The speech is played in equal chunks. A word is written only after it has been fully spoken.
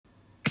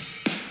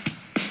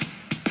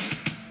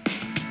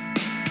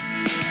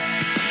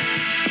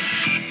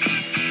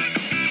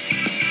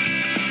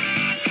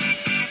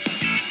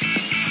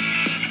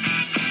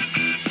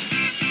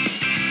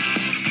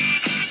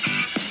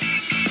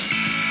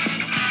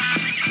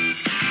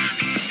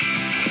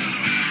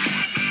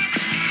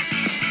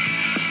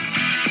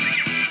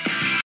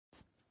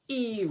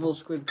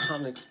Squid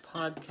Comics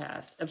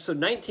podcast, episode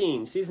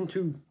 19, season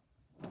 2.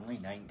 Only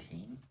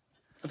 19?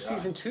 Of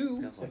season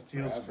 2. It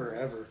feels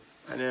forever.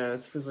 I know,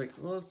 it feels like,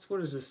 well,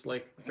 what is this,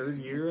 like, third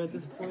year at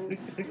this point?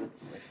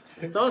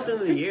 It's almost the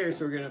end of the year,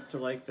 so we're getting up to,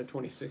 like, the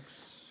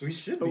 26. We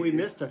should But be. we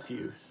missed a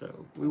few,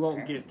 so we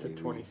won't get to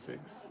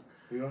 26.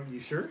 You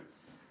sure?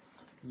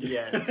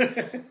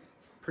 Yes.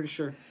 Pretty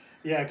sure.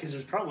 Yeah, because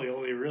there's probably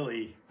only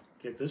really,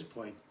 at this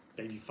point,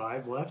 maybe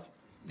 5 left.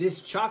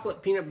 This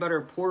chocolate peanut butter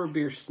porter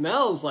beer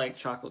smells like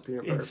chocolate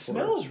peanut butter It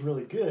smells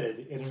really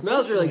good. It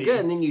smells really good,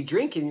 and then you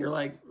drink it, and you're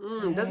like,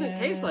 it doesn't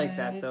taste like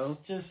that, though. It's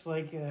just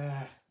like,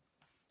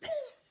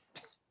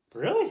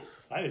 really?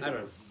 I didn't know it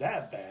was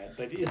that bad,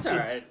 but It's all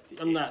right.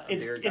 I'm not a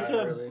beer guy, it's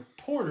a really.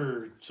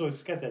 porter, so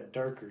it's got that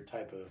darker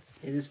type of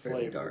It is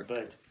fairly flavor, dark.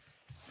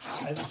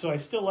 but so I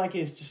still like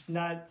it. It's just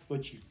not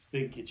what you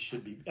think it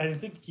should be. I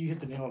think you hit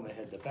the nail on the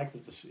head. The fact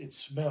that it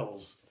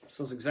smells. It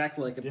smells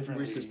exactly like a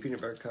Differently. Reese's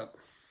peanut butter cup.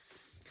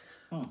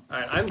 Huh. All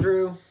right, I'm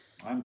Drew,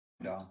 I'm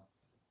Dom.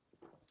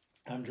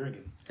 I'm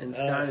drinking. and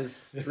Scott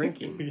is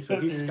drinking.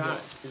 So he's There you go.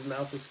 Scott. His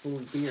mouth is full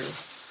of beer.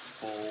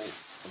 Full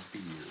of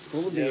beer.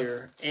 Full of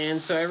beer. And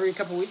so every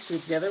couple weeks we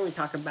get together and we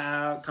talk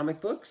about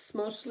comic books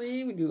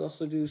mostly. We do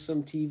also do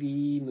some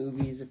TV,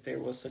 movies, if there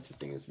was such a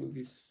thing as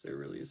movies. There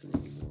really isn't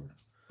anymore.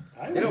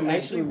 I They don't make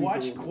actually movies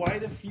watched anymore.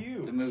 quite a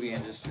few. The movie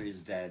industry is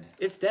dead.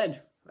 It's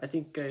dead. I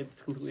think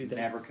it's completely It's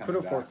dead. never coming Put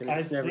a back. fork in it. I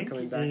It's never think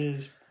coming it back.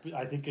 is.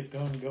 I think it's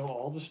going to go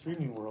all the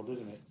streaming world,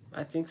 isn't it?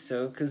 I think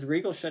so, because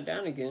Regal shut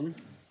down again.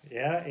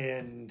 Yeah,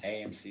 and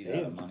AMC's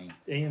out of money.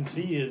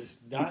 AMC is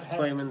not Keeps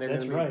claiming they're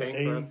that's gonna be right.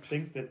 bankrupt. They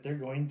think that they're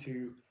going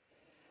to,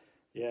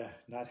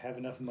 not have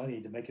enough money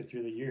to make it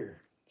through the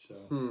year.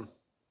 So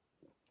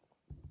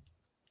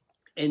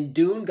And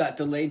Dune got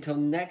delayed till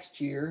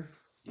next year.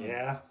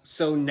 yeah.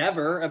 So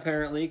never,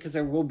 apparently, because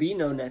there will be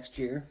no next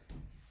year.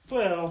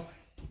 Well,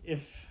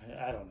 if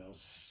I don't know,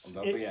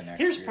 Well, there'll be a next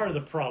here's year. part of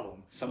the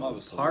problem. Some of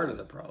us will Part live. of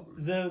the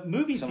problem. The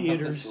movie Some of us will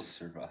theaters.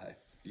 survive.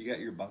 You got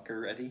your bunker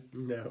ready?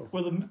 No.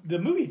 Well, the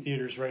movie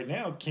theaters right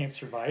now can't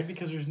survive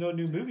because there's no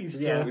new movies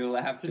Yeah. We'll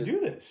have to to do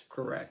this.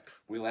 Correct.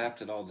 We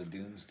laughed at all the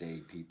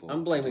doomsday people.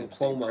 I'm blaming Doomsday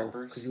Cuomo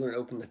preppers. because you wouldn't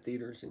open the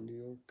theaters in New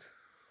York.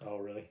 Oh,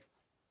 really?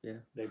 Yeah.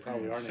 They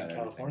probably aren't Shut in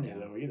everything California down.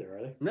 though either,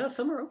 are they? No,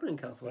 some are open in Oh,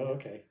 California.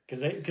 okay.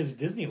 Because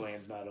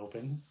Disneyland's not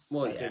open.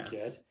 Well, I yeah. think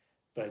yet,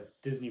 but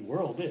Disney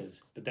World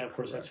is. But that, of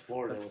course, that's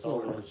Florida. That's with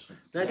all Florida. those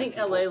And I think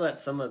people. LA let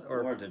some of,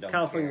 or Florida don't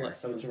California care. let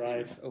some That's of the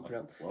right. theaters open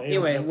up. They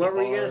Anyway, open up what the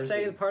were you going to bars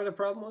say and- part of the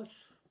problem was?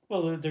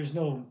 Well, there's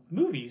no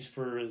movies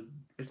for. Isn't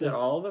that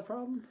all the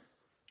problem?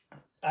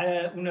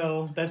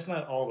 No, that's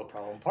not all the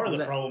problem. Part of Is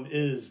the that- problem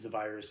is the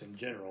virus in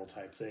general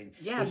type thing.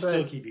 Yeah, it's but-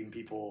 still keeping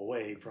people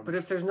away from. But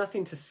if there's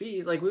nothing to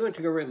see, like we went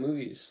to go rent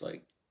movies,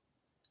 like,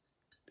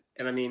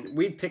 and I mean,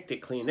 we picked it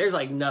clean. There's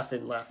like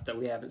nothing left that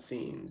we haven't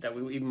seen that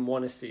we even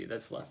want to see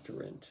that's left to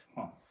rent.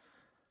 Huh.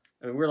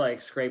 I mean, we're like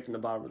scraping the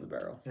bottom of the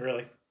barrel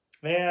Really,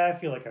 yeah, I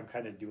feel like I'm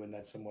kind of doing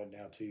that somewhat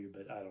now too.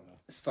 But I don't know.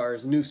 as far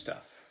as new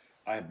stuff,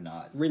 I have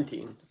not.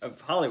 renting of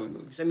Hollywood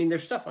movies. I mean,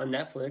 there's stuff on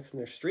Netflix and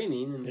there's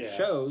streaming and there's Yeah.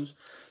 shows.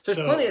 There's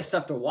So- plenty of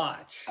stuff to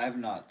watch. I have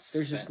not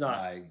There's spent just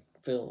not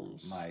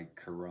films. my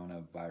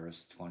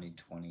coronavirus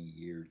 2020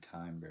 year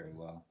time very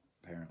well,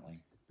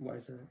 apparently. Why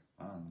is that?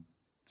 I don't know.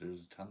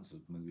 There's tons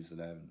of movies that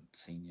I haven't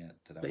seen yet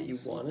that That you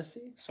want want to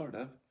see? Sort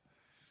of.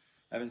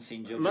 I haven't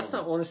seen You JoJo. must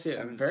not want to see I it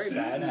haven't very seen-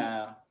 bad.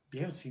 Nah, You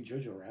haven't seen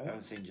Jojo I Rabbit?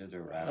 haven't seen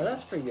JoJo Rabbit. Oh,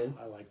 that's pretty good.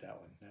 I like that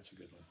one. That's a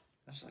good one.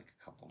 There's like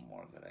a couple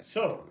more that I.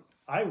 So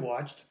I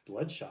watched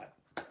Bloodshot.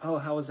 Oh,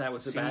 how was that?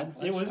 Was it See? bad?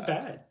 It was Bloodshot.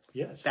 bad.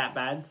 Yes. That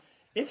bad?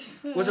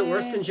 It's Was it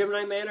worse than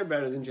Gemini Man or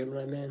better than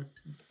Gemini Man?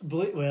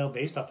 well,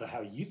 based off of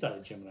how you thought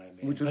of Gemini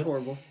Man, Which was but-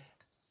 horrible.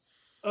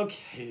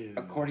 Okay.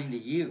 According to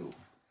you,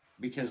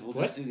 because we'll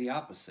What? just do the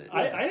opposite.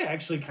 I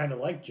actually kind of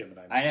like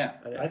Gemini Man. I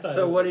know. I thought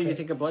So it was what did okay. you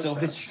think of So Bloodshot? what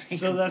did you think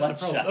So of that's the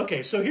problem. Bloodshot?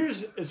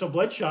 Okay, so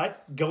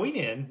Bloodshot going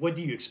in. What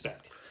do you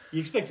expect? You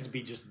expect it to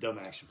be just a dumb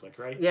action flick,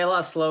 right? Yeah, a lot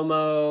of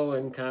slow-mo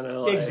and kind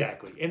of like...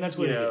 Exactly, and that's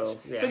what you it know, is.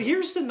 yeah. But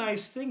here's the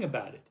nice thing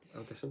about it.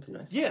 Oh, there's something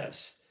nice.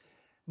 Yes,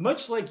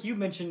 much like you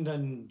mentioned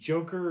on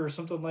Joker or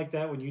something like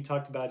that when you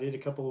talked about it a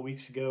couple of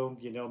weeks ago.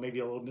 You know, maybe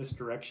a little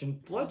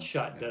misdirection.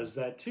 Bloodshot does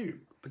that too.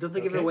 But don't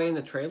they give it Okay. away in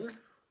the trailer?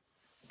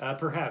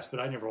 Perhaps, but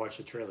I never watched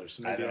the trailer,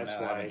 so I maybe don't that's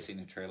know. I why. haven't seen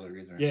a trailer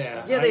either.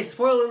 Yeah. Yeah, they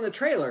spoil it in the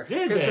trailer.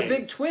 Did Because the they?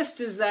 big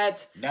twist is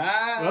that... Nah.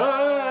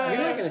 Ah! You're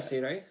not going to see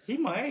it, right? He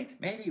might.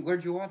 Maybe.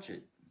 Where'd you watch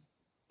it?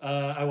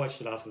 I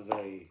watched it off of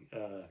a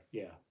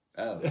yeah.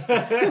 Oh,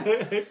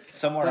 That's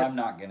somewhere But- I'm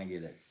not gonna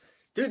get it.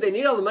 Dude, they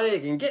need all the money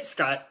they can get,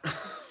 Scott.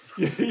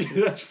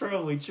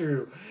 probably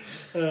true.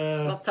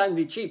 It's not time to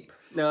be cheap.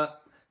 No,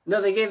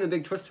 they gave the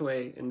big twist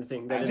away in the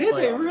thing. That it's Did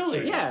like- they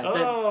really? Yeah.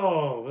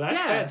 Oh, that's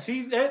Yeah. bad.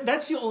 See,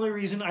 that's the only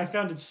reason I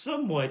found it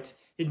somewhat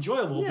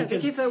enjoyable Yeah, they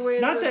because give that away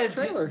in not the that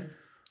trailer.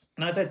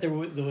 not that there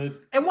was.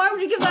 And why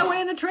would you give that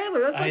away in the trailer?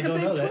 That's I like a don't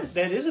big know. twist.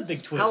 That is a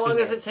big twist. How long in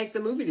does there. it take the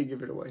movie to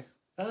give it away?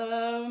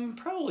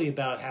 Probably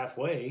about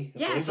halfway.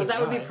 Yeah, believe so it that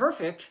or would be not.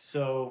 perfect.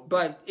 So,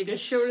 But if you It's-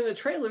 showed it in the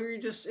trailer, you're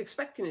just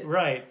expecting it.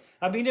 right.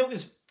 I mean, it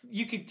was.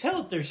 You could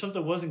tell that there's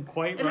something wasn't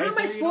quite And right. how am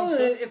I there, you know, spoiling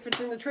stuff. it if it's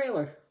in the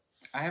trailer?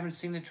 I haven't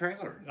seen the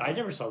trailer. I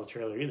never saw the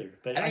trailer either,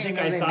 but I I, didn't think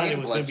know I they thought made it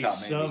was going to be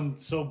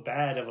Bloodshot, so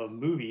bad of a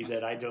movie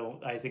that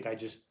I think I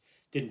just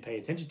didn't pay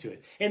attention to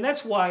it, and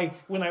that's why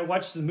when I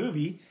watched the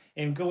movie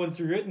and going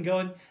through it and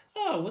going,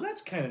 oh well,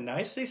 that's kind of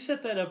nice. They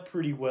set that up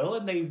pretty well,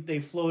 and they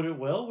flowed it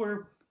well.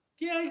 Where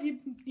yeah,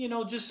 you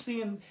know, just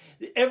seeing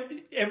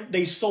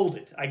they sold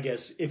it. I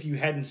guess if you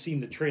hadn't seen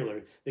the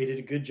trailer, they did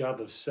a good job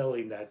of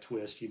selling that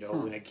twist. You know,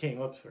 when it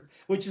came up,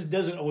 which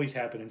doesn't always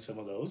happen in some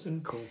of those,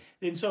 and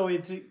and so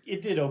it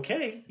did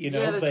okay. You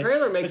know, Yeah, the but-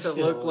 trailer makes but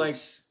it look still, like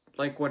it's-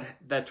 what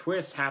that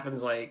twist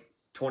happens like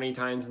 20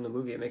 times in the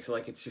movie. It makes it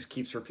like it just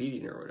keeps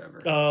repeating or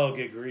whatever. Oh,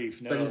 good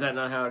grief! No, But is that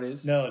not how it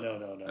is? no.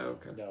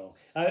 Okay. No.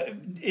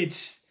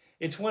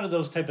 It's one of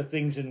those type of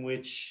things in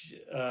which,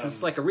 'Cause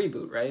it's like a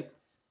reboot, right?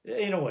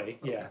 in a way,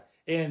 yeah.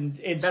 And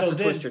That's so the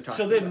then, twist you're talking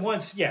so then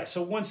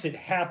about. once it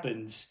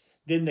happens,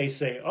 then they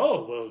say,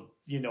 oh well,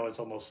 you know, it's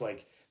almost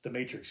like the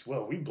Matrix.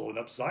 Well, we've blown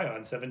up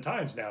Zion 7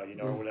 times now, you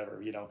know, or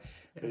whatever, you know,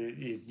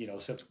 you know.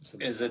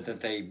 Is it that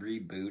they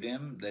reboot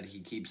him? That he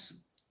keeps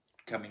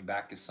coming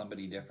back as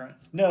somebody different?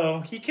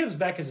 No, he comes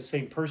back as the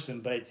same person,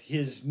 but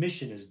his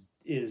mission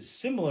is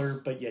similar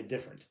but yet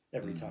different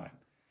every time.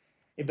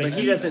 But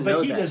he doesn't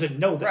know that. doesn't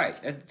know that.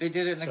 Right. They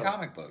did it in the So-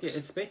 comic books. Yeah,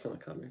 it's based on the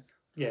comic.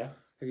 Yeah.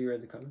 Have you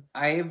read the comic?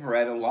 I have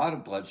read a lot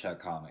of Bloodshot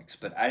comics,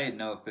 but I didn't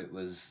know if it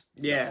was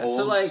Yeah, the old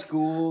so like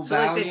school. So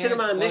like they sent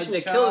him on a mission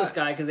to kill this Bloodshot.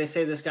 guy because they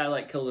say this guy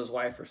like killed his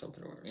wife or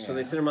something. So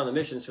they Yeah. sent him on the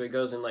mission, so he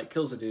goes and like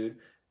kills a dude.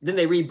 Then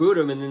they reboot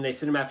him, and then they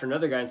send him after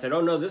another guy and said,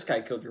 "Oh no, this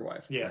guy killed your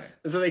wife." Yeah.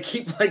 And so they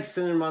keep like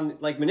sending him on,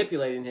 like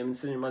manipulating him and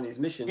sending him on these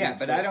missions. Yeah,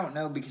 but So- I don't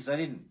know because I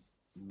didn't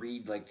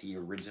read like the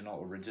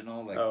original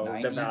like Oh,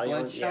 90 the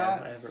Valiant. Bloodshot.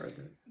 Yeah, I haven't read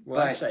that. Well,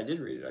 But- actually, I did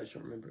read it. I just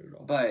don't remember it at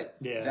all. But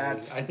Yeah,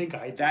 that's I think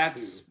I did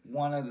that's too.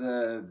 one of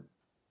the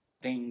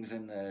things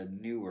in the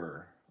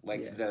newer,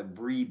 like Yeah. the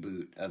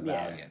reboot of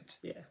Yeah. Valiant,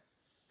 Yeah,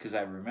 because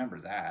I remember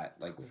that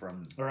like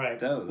from All right.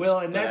 those. Well,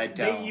 and but I that's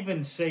they don't.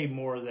 even say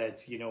more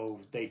that, you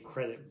know, they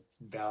credit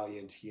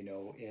Valiant, you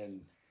know,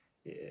 in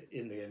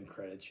the end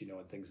credits, you know,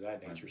 and things of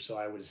that nature. So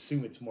I would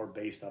assume it's more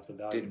based off the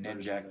Valiant Did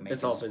version Ninjak than- make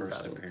It's all his been first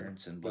Valiant,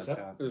 appearance in What's that?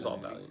 Bloodshot? it was all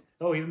movie? Valiant.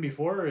 Oh, even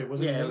before it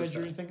wasn't Yeah, it was Image or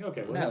Valiant. anything?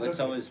 Okay. was No, it? it's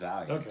Okay. always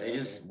Valiant. Okay, They okay.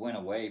 just went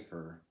away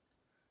for.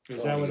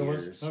 Is that what it 20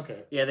 was? years.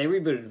 Okay. Yeah, they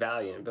rebooted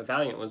Valiant, but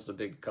Valiant was the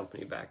big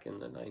company back in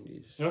the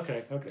 90s.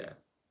 Okay. Okay. Yeah.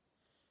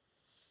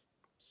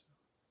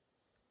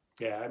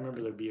 Yeah, I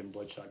remember there being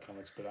Bloodshot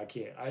comics, but I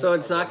can't. So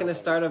it's not going to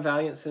start a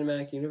Valiant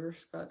cinematic universe,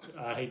 Scott?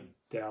 I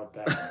doubt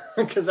that.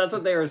 Because that's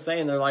what they were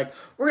saying. They're like,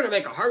 we're going to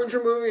make a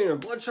Harbinger movie and a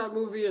Bloodshot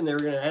movie, and they were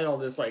going to add all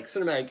this like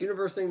cinematic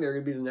universe thing. They're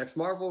going to be the next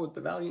Marvel with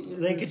the Valiant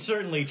universe. They could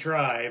certainly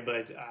try,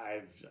 but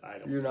I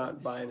don't. You're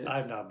not buying it.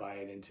 I'm not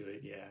buying into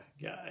it.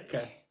 Yeah.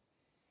 Okay.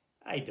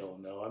 I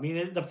don't know. I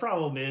mean, the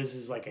problem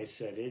is like I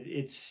said,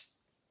 it's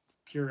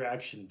pure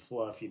action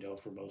fluff, you know,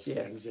 for most Yeah.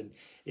 things, and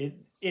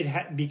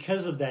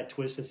because of that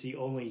twist, it's the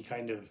only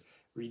kind of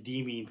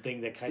redeeming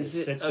thing that kind of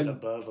sets it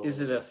above. Is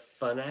it little a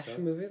fun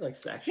action movie? Like,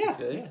 it's actually yeah,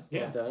 good?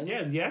 yeah, Well done?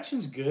 yeah. The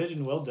action's good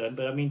and well done,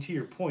 but I mean, to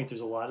your point,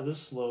 there's a lot of the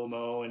slow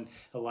mo and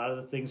a lot of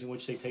the things in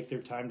which they take their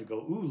time to go.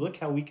 Ooh, look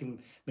how we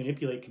can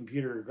manipulate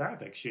computer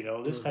graphics. You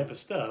know, this type of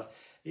stuff.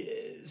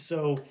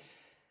 So,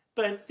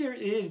 but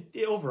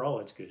overall,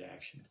 it's good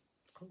action.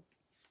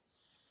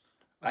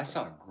 I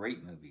saw a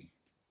great movie,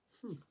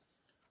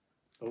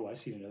 Oh, I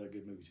seen another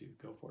good movie too.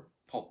 Go for it.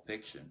 Pulp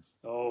Fiction.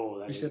 Oh,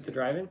 that You is sit the good.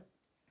 drive-in?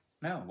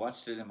 No,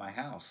 watched it in my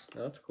house.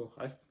 Oh, that's cool.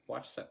 I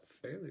watched that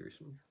fairly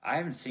recently. I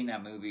haven't seen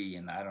that movie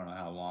in I don't know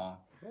how long.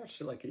 I watched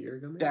it like a year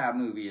ago, maybe. That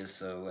movie is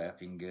so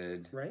effing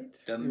good. Right?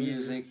 The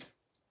music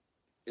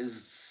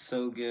is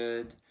so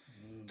good.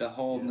 The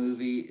whole Yes.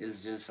 movie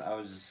is just, I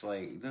was just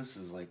like, this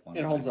is like one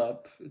It of holds my,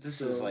 up. It's This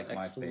still is like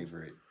my excellent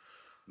favorite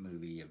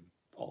movie of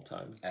all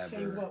time. ever.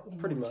 Say what one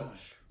Pretty more much. time.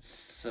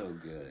 So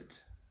good.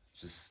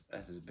 Just, I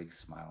had this big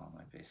smile on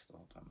my face the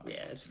whole time. I was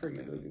Yeah, it's a watching pretty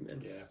that good movie,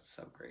 man. Yeah.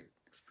 So great.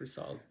 It's pretty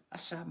solid. I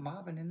shot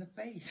Marvin in the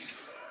face.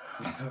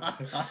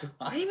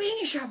 What do you mean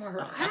you shot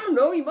Marvin? I don't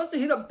know. He must have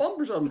hit a bump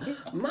or something.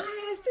 My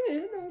ass didn't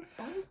hit no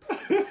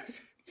bump.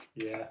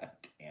 Yeah.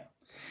 Damn.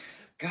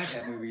 God,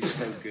 that movie's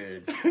so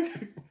good.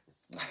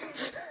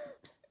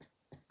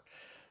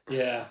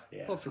 Yeah.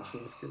 Yeah. Pulp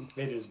Fiction is good.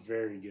 It is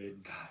very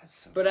good. God, it's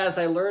so But as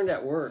I learned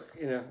at work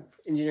in an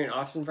engineering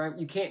office environment,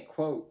 you can't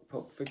quote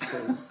Pulp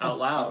Fiction out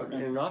loud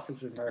in an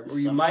office environment, or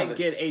you Some might of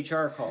it- get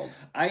HR called.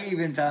 I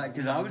even thought,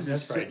 because I was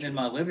just That's right, sitting in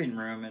my living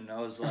room and I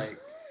was like,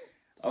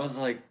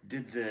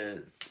 did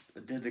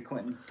the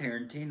Quentin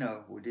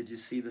Tarantino? Well, did you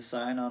see the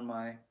sign on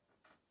my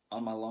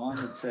lawn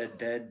that said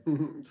dead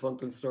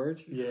Something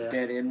storage. Yeah.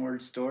 dead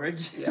inward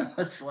storage? Yeah.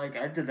 It's like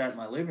I did that in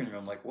my living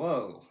room. Like,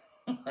 whoa,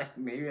 like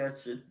maybe I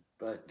should.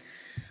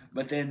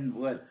 But then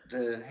what?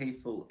 The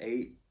Hateful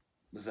Eight,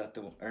 was that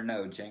or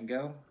no,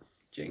 Django?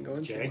 Django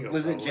and Django.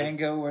 Was it Probably.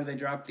 Django where they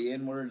dropped the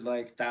N word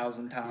like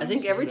 1,000 times? I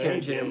think every They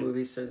Tarantino did.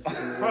 movie says the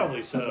N-word.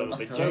 Probably so, but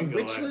Django.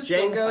 Which was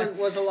Django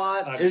was a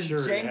lot. I'm Is sure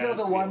it Django has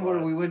the to be one a where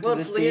lot. we went to Well,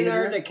 the it's theater?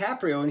 Leonardo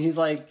DiCaprio, and he's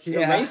a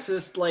Yeah.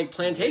 racist, like,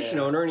 plantation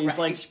Yeah. owner, and he's,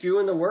 like, Right.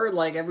 spewing the word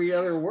like every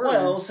other word.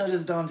 Well, so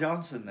does Don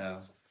Johnson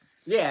though.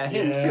 yeah,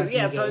 him Yeah, too.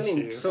 Yeah, he so I does mean,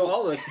 too. so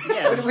all the,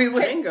 yeah, When we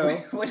went,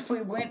 Django. when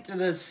we went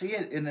to see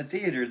it in the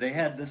theater, they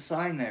had this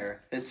sign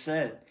there that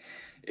said,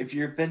 "If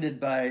you're offended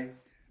by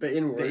The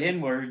N-word. the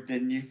N word,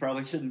 then you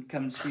probably shouldn't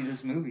come see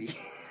this movie."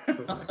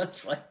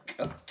 It's like,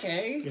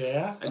 okay.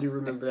 Yeah. I do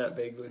remember that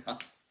vaguely.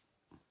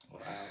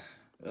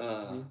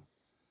 Wow.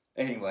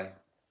 Anyway,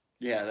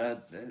 yeah,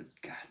 that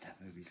God, that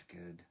movie's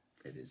good.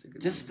 It is a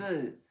good Just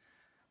movie.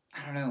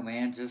 I don't know,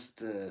 man.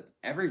 Just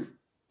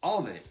all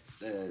of it.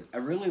 I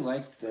really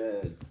liked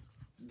the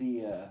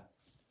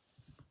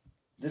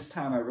this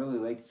time. I really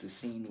liked the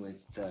scene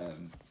with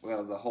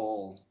the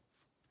whole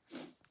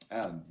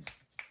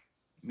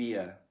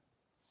Mia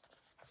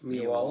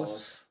Mia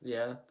Wallace.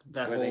 Yeah,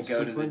 that where whole they go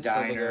to the sequence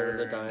where they go diner, to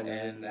the diner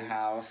and the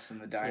house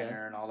and the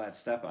diner and all that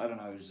stuff. I don't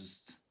know. It was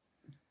just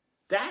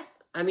That,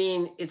 I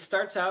mean, it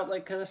starts out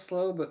like kind of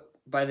slow, but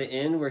by the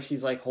end where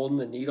she's like holding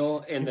the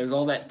needle and there's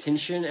all that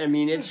tension, I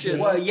mean, it's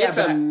just, Well, yeah, it's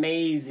but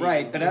amazing.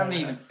 right. But I don't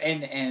even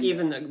and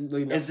even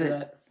leading up is to it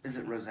that. is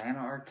it Rosanna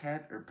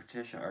Arquette or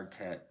Patricia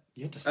Arquette?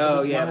 You have to Oh, start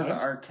with yeah. One of the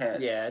times? Arquettes.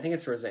 Yeah, I think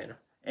it's Rosanna.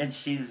 And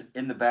she's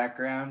in the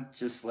background,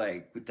 just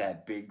like with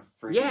that big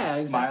freaking Yeah,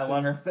 smile exactly.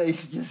 on her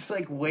face, just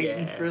like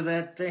waiting Yeah. for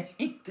that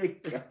thing to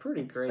It's go.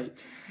 pretty great.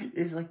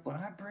 It's like when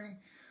I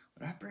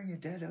bring a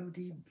dead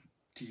OD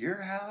to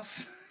your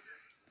house,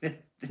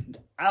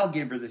 I'll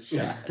give her the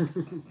shot.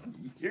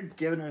 You're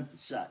giving her the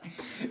shot.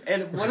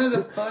 And one of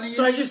the funniest.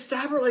 So I just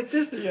stab her like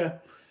this? Yeah.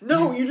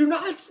 No, you do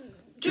not.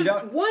 Just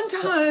don't- one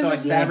time. So I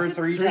stab her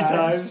three Three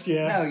times,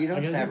 yeah. No, you I don't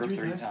gotta stab do her it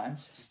three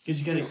times. Because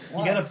you gotta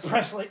Once.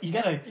 press like you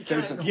gotta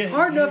There's a- get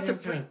hard enough to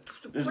yeah.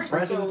 There's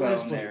breastbone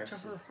breastbone there. to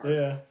her heart.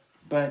 Yeah.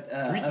 But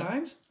Three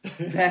times?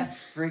 that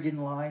friggin'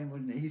 line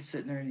when he's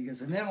sitting there and he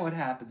goes, and then what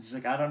happens? He's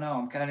like, I don't know.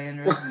 I'm kind of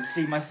interested to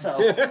see myself.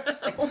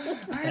 It's like,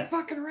 I ain't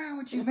fucking around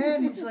with you,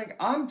 man. He's like,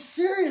 I'm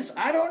serious.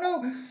 I don't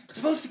know. It's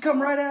supposed to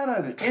come right out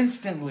of it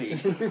instantly.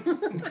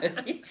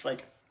 But he's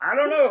like, I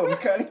don't know. I'm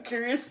kind of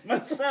curious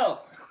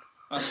myself.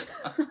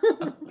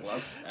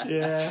 Love that.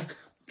 Yeah.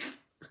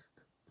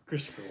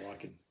 Christopher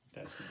Walken.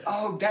 That's the best.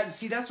 Oh,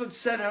 that's what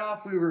set it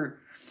off.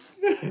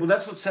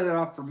 That's what set it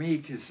off for me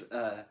because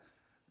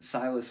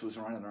Silas was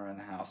running around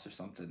the house or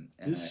something,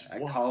 and This I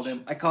watch.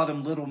 called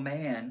him little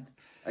man.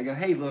 I go,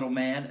 hey, little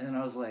man, and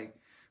I was like,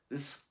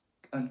 this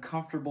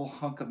uncomfortable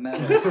hunk of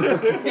metal.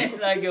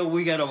 And I go,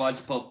 we gotta watch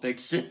Pulp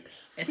Fiction.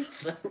 And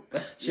so,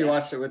 She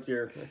watched it with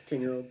your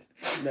 10-year-old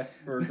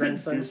or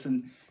grandson.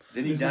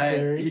 Then he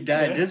Dysentery.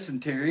 died Yeah. of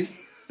dysentery.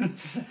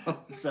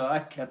 So I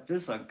kept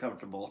this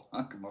uncomfortable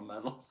hunk of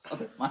metal up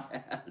my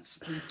ass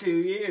for 2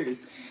 years,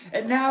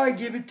 and now I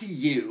give it to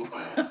you.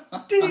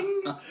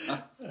 Ding!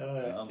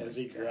 Oh As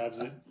my he grabs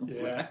it.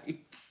 Yeah.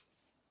 Right.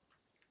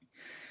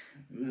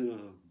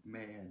 Oh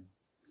man,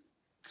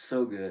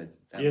 so good.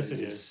 That Yes,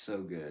 movie it is. so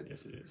good.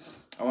 Yes, it is.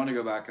 I want to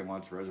go back and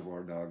watch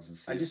Reservoir Dogs and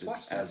see I if just it's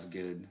watched that. as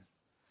good.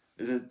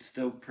 Is it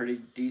still pretty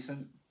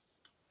decent?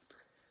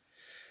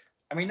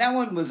 I mean, that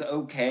one was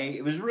okay.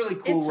 It was really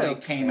cool It's when okay.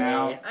 it came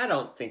out. I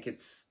don't think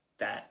it's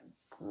that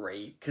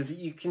great because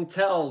you can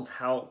tell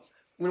how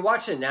when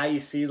watching it now you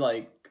see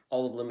like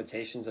all the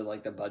limitations of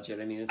like the budget.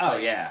 I mean, it's Oh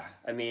like, yeah,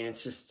 I mean,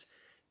 it's just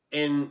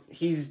and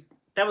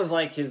that was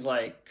like his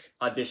like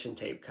audition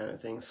tape kind of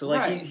thing. So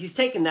like Right. he's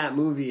taken that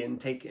movie and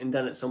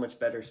done it so much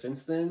better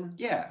since then.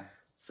 yeah,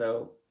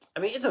 So I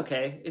mean, it's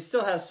okay. It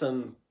still has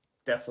some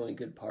definitely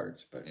good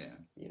parts, but yeah.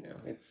 you know,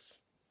 it's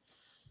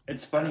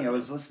It's funny.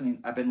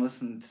 I've been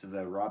listening to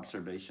the Rob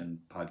Observation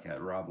podcast,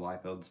 Rob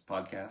Liefeld's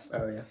podcast.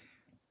 oh yeah.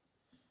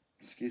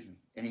 Excuse me.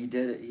 And he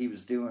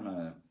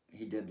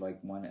did like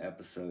one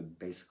episode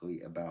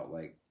basically about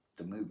like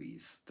the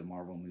movies, the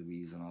Marvel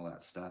movies and all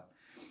that stuff.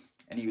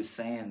 And he was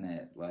saying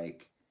that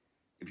like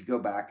if you go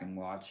back and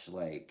watch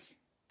like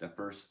the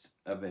first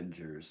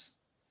Avengers,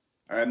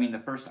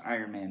 the first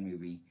Iron Man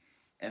movie,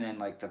 and then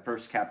like the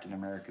first Captain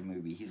America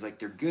movie, he's like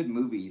they're good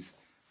movies,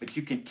 but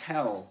you can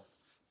tell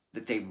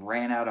that they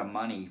ran out of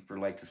money for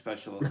like the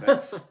special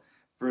effects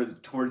for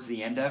towards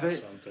the end of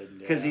it. Something.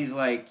 Because he's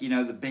like,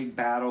 the big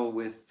battle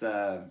with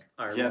Jeff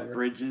Man.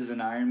 Bridges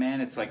and Iron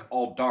Man, it's like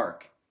all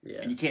dark.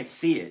 Yeah. And you can't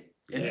see it.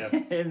 And, Yeah.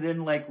 and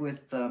then like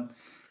with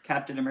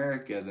Captain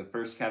America, the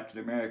first Captain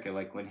America,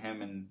 like when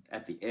him and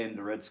at the end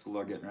the Red Skull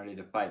are getting ready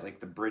to fight, like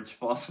the bridge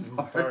falls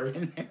apart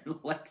and they're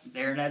like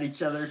staring at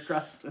each other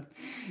across the...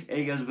 And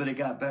he goes, but it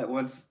got better.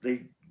 Once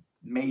they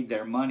made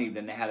their money,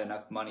 then they had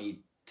enough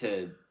money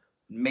to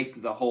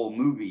make the whole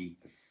movie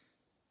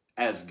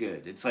as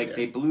good. It's like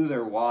they blew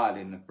their wad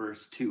in the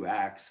first 2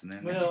 acts, and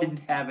then they didn't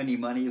have any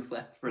money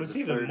left for What's the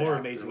even third more act or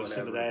amazing with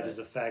some of whatever, that is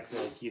the fact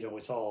that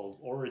it's all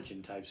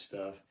origin type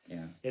stuff,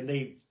 yeah, and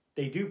they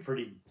do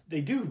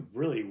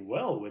really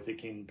well with it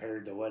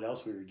compared to what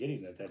else we were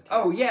getting at that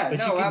time. oh yeah, But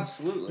no, you can-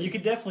 absolutely, You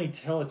could definitely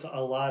tell it's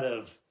a lot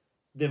of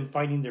them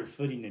finding their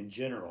footing in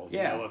general, you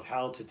Yeah. know, of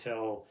how to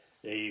tell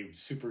a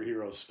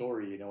superhero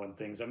story, you know, and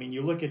things. I mean,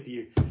 you look at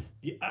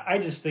I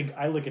just think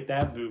I look at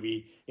that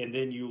movie, and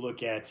then you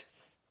look at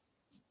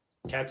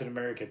Captain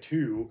America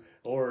 2,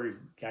 or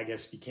I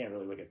guess you can't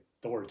really look at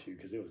Thor 2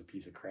 because it was a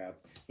piece of crap.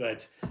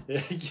 But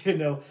you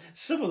know,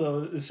 some of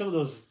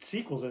those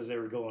sequels as they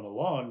were going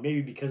along,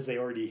 maybe because they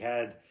already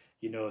had,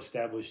 you know,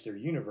 established their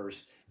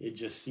universe, it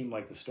just seemed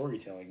like the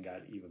storytelling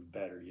got even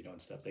better, you know,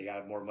 and stuff. They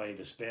got more money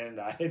to spend.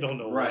 I don't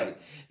know Right.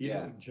 what, you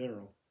know, in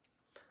general.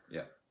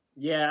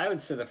 Yeah, I would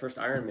say the first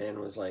Iron Man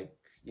was like,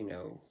 you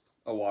know,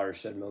 a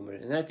watershed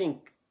moment. And I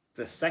think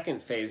the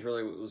second phase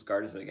really was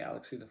Guardians of the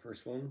Galaxy, the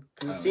first one.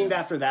 Because it seemed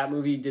after that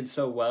movie did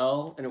so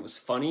well and it was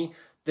funny,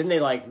 then they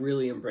like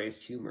really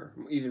embraced humor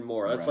even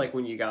more. That's like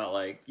when you got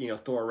like, you know,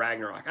 Thor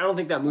Ragnarok. I don't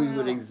think that movie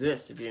would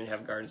exist if you didn't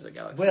have Guardians of the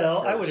Galaxy.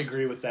 Well, I first. would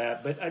agree with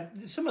that, but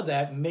some of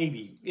that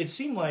maybe. It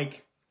seemed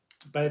like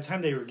by the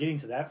time they were getting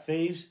to that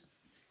phase,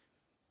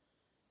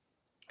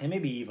 and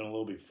maybe even a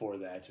little before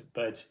that,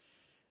 but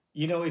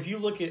you know, if you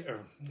look at,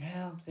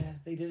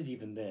 they did it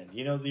even then.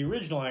 You know, the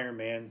original Iron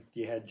Man,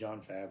 you had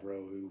Jon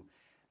Favreau, who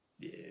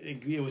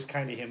it was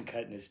kind of him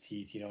cutting his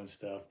teeth, you know, and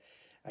stuff.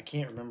 I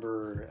can't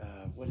remember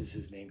what is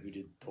his name who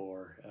did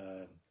Thor.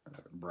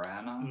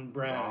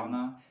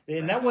 Branagh.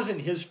 And that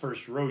wasn't his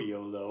first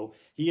rodeo, though.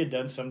 He had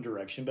done some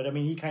direction, but I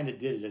mean, he kind of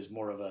did it as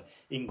more of a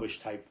English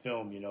type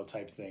film, you know,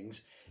 type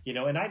things. You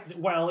know, and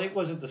while it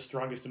wasn't the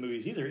strongest of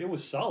movies either, it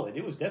was solid.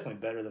 It was definitely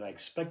better than I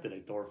expected a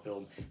Thor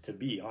film to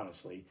be,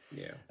 honestly.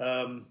 Yeah.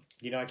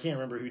 You know, I can't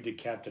remember who did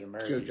Captain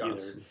America Joe either.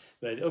 Johnson.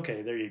 But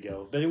okay, there you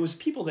go. But it was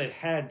people that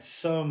had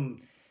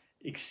some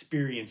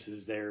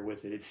experiences there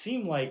with it. It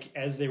seemed like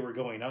as they were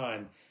going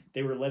on,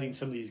 they were letting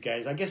some of these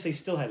guys, I guess they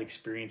still had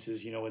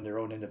experiences, you know, in their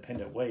own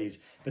independent ways,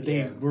 but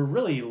they were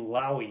really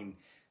allowing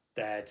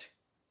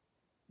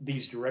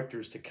these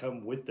directors to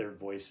come with their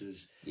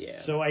voices. Yeah.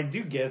 So I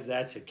do give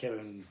that to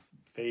Kevin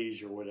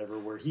Feige or whatever,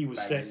 where he was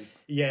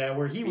Feige.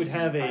 where he would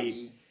have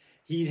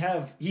he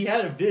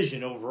had a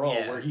vision overall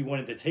Yeah. where he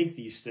wanted to take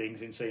these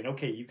things and saying,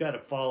 okay, you got to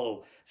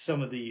follow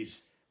some of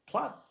these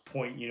plot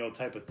point, you know,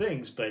 type of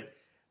things, but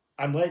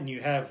I'm letting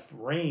you have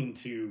reign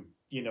to,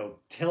 you know,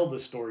 tell the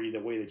story the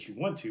way that you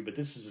want to, but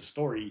this is a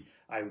story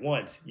I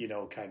want, you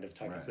know, kind of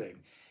type of thing.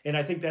 And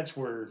I think that's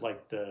where,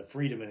 like, the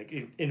freedom,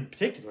 in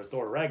particular,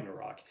 Thor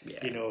Ragnarok,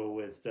 you know,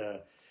 with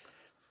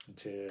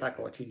Taika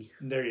Waititi.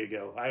 there you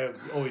go. I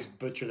always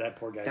butcher that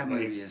poor guy's That name.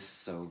 movie is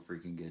so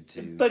freaking good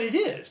too. But it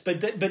is. But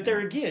there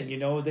again, you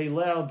know, they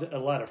allowed a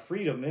lot of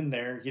freedom in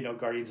there, you know,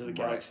 Guardians of the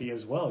Galaxy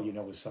as well, you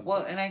know, with some Well,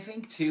 things. and I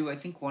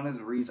think one of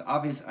the reasons,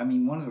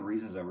 one of the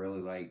reasons I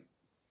really like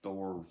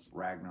Thor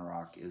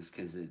Ragnarok is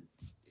because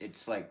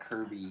it's like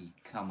Kirby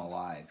come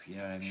alive. You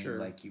know what I mean? Sure.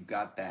 Like you've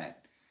got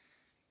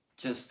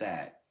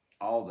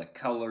all the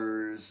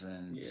colors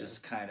and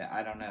just kind of,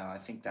 I don't know. I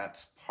think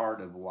that's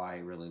part of why I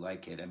really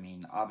like it. I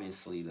mean,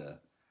 obviously the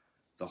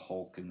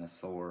Hulk and the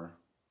Thor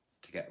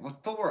together. Well,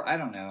 Thor, I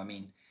don't know. I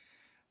mean,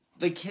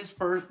 like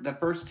the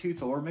first two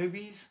Thor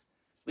movies,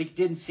 like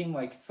didn't seem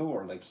like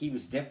Thor. Like he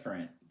was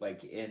different,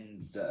 like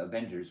in the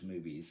Avengers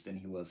movies than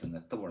he was in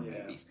the Thor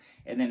movies.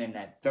 And then in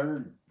that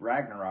third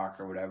Ragnarok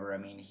or whatever, I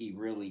mean, he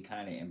really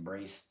kind of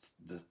embraced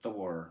the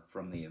Thor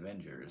from the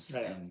Avengers.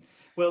 Yeah. And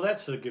well,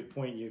 that's a good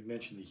point. You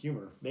mentioned the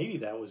humor. Maybe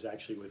that was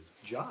actually with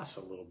Joss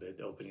a little bit,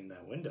 opening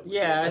that window.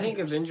 Yeah, I think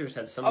Avengers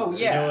had some. Oh, of it.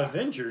 yeah. You know,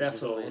 Avengers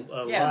Definitely.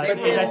 was a Yeah, lot. they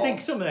And I were think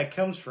all- some of that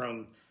comes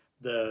from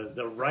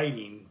the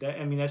writing.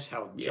 I mean, that's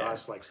how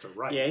Joss likes to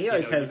write. Yeah, he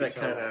always You know, has you that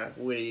can tell kind of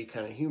witty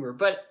kind of humor.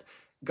 But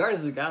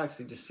Guardians of the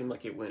Galaxy just seemed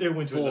like it went to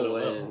full another in,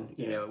 level.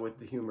 you know, with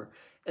the humor.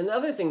 And the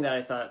other thing that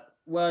I thought,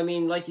 well, I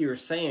mean, like you were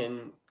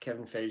saying,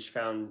 Kevin Feige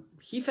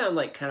found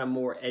like kind of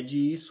more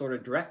edgy sort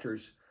of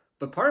directors.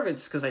 But part of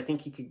it's because I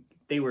think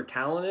they were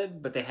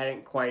talented, but they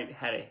hadn't quite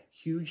had a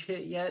huge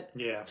hit yet.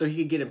 Yeah. So he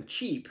could get them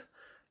cheap.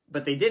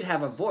 But they did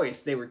have a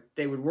voice. They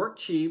would work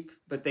cheap,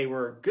 but they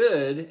were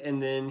good.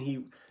 And then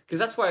because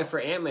that's why for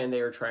Ant-Man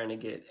they were trying to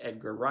get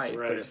Edgar Wright,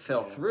 but it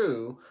fell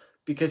through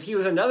because he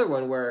was another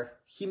one where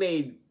he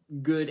made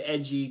good,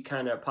 edgy,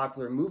 kind of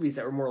popular movies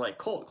that were more like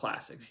cult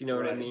classics. You know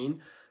what I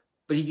mean?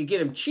 But he could get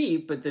them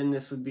cheap, but then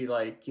this would be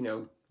like, you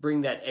know,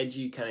 bring that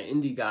edgy kind of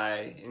indie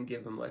guy and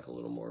give him like a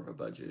little more of a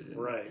budget. And,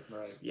 Right.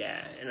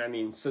 Yeah, and I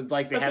mean, so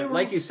like But they were-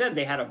 like you said,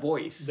 they had a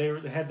voice. They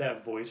had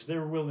that voice. They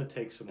were willing to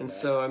take some of and that.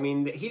 so I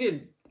mean,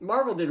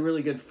 Marvel did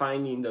really good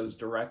finding those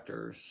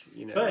directors.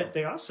 You know, But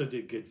they also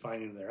did good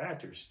finding their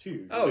actors too.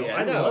 You oh know, yeah,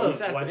 I know love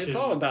exactly. watching. It's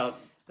all about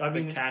I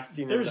mean, the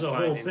casting. there's and a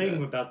whole defining thing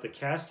the- about the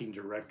casting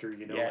director,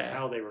 you know, and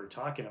how they were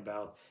talking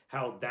about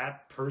how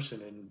that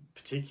person in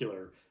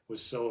particular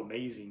was so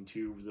amazing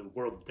to the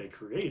world that they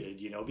created,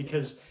 you know,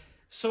 because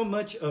so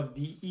much of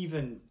the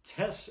even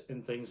tests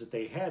and things that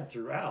they had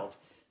throughout,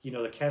 you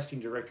know, the casting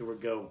director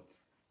would go,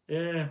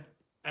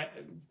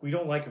 we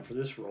don't like him for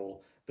this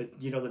role. But,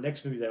 you know, the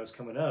next movie that was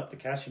coming up, the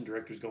casting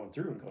director's going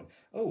through and going,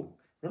 oh,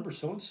 remember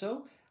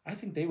so-and-so? I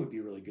think they would be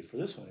really good for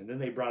this one. And then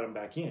they brought him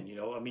back in, you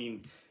know. I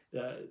mean,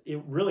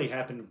 it really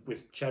happened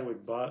with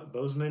Chadwick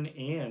Boseman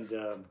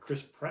and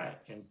Chris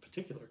Pratt in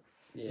particular,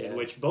 in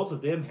which both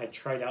of them had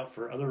tried out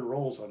for other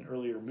roles on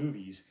earlier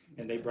movies,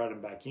 and they brought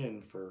him back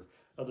in for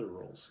other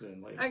roles.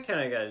 And I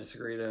kind of gotta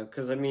disagree though,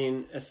 because I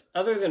mean,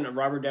 other than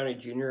Robert Downey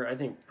Jr., I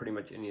think pretty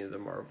much any of the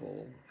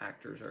Marvel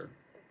actors are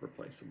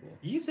replaceable.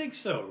 You think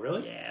so,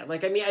 really? Yeah,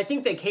 like I mean, I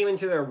think they came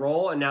into their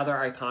role and now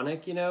they're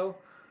iconic,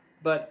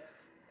 but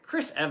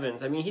Chris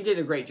Evans, I mean, he did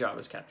a great job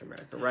as Captain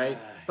America, right?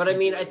 But I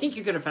mean, I think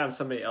you could have found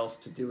somebody else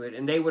to do it,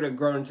 and they would have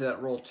grown into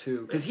that role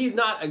too. Because he's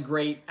not a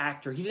great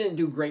actor; he didn't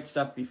do great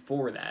stuff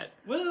before that.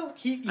 Well,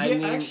 he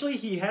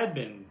had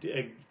been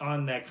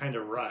on that kind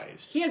of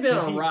rise. He had been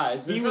on a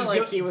rise, but it's not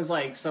like he was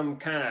like some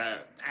kind of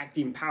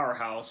acting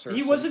powerhouse.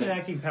 He wasn't an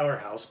acting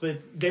powerhouse,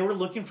 but they were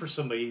looking for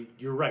somebody.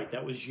 You're right;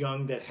 that was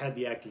young, that had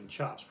the acting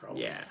chops,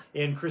 probably. Yeah.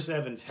 And Chris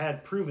Evans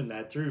had proven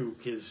that through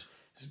his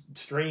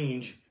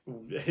strange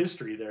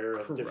history there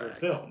of different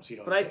films,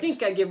 But I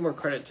think I give more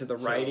credit to the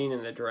writing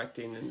and the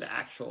directing and the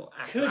actual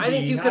actor. I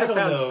think you could have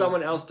found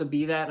someone else to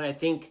be that, and I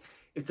think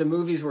if the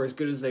movies were as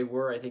good as they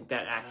were, I think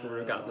that actor would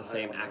have gotten the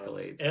same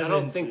accolades. I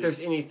don't think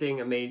there's anything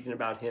amazing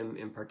about him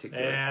in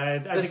particular. I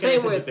think I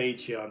have to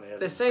debate you on Evans.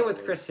 The same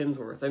with Chris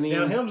Hemsworth. I mean,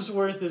 now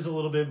Hemsworth is a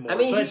little bit more. I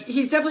mean,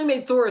 he's definitely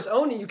made Thor his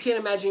own, and you can't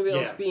imagine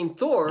anybody else being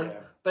Thor. Yeah.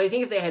 But I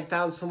think if they had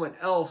found someone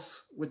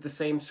else with the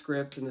same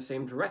script and the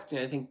same directing,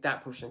 I think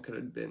that person could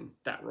have been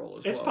that role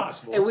as well. It's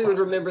possible. And we would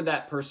remember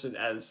that person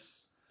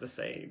as the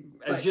same,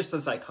 as just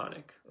as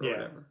iconic or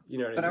whatever. You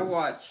know what I mean?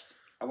 But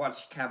I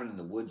watched Cabin in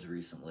the Woods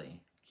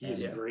recently. He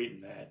is great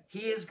in that.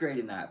 He is great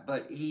in that,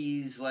 but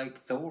he's like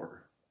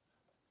Thor.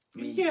 I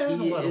mean, in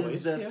a lot of ways,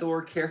 ways, the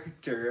Thor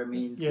character. I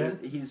mean,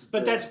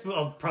 But that's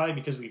probably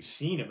because we've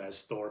seen him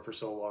as Thor for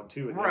so long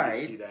too, and right?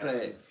 see that.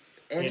 But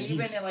and even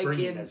he's like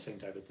in that same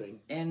type of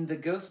thing. And the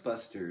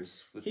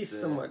Ghostbusters with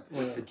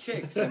the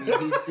chicks. I mean,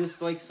 he's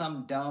just like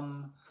some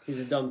dumb. He's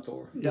a dumb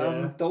Thor.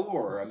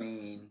 Thor. I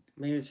mean,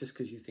 maybe it's just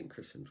because you think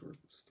Chris Hemsworth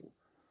is Thor.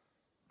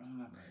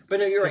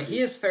 But no, you're right. He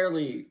is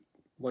fairly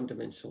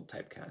one-dimensional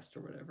typecast or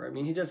whatever. I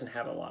mean, he doesn't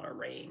have a lot of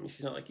range.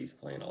 He's not like he's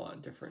playing a lot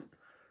of different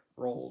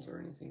roles or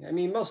anything. I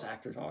mean, most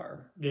actors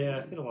are.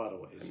 Yeah, in a lot of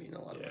ways. I mean,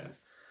 a lot of ways.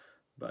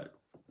 But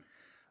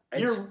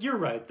you're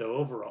right though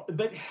overall.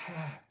 But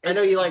I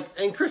know you like,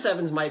 and Chris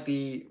Evans might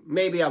be.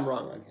 Maybe I'm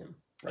wrong on him,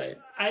 right?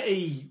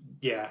 Maybe.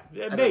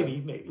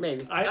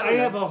 I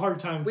have a hard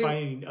time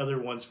finding other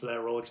ones for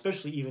that role,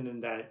 especially even in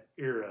that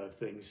era of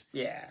things.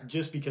 Yeah.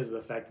 Just because of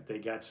the fact that they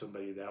got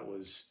somebody that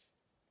was.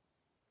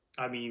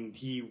 I mean,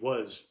 he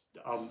was.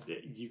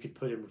 You could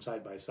put him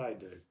side by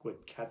side to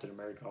what Captain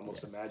America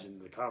almost imagined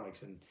in the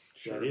comics, and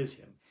that is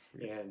him.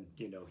 Yeah. And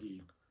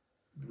he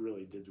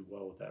really did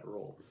well with that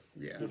role.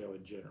 Yeah.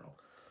 In general.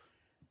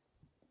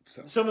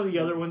 So some of the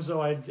other ones,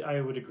 though,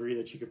 I would agree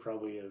that you could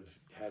probably have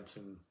had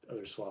some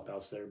other swap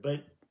outs there,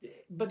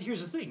 but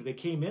here's the thing: they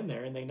came in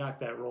there and they knocked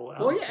that role out.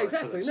 Well, yeah,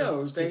 exactly.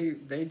 No,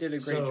 they did a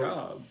great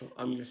job.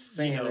 I'm just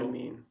saying. I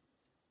mean,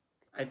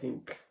 I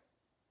think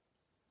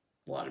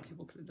a lot of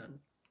people could have done it.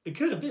 It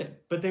could have been,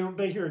 but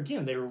here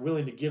again, they were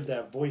willing to give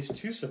that voice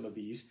to some of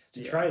these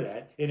to try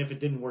that, and if it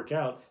didn't work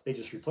out, they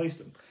just replaced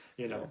them.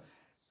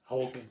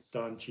 Hulk,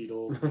 Don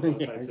Cheadle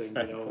type thing,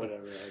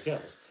 whatever like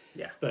else.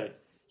 Yeah, but.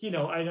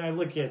 And I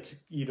look at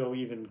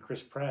even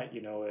Chris Pratt,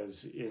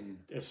 as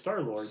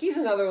Star-Lord. He's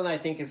another one I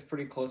think is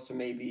pretty close to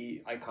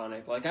maybe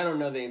iconic. Like I don't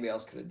know that anybody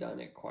else could have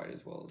done it quite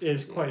as well as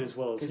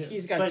him.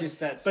 He's got just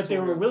that. But they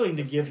were willing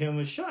to give him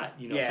a shot,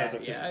 type of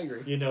thing. Yeah, I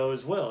agree.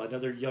 As well,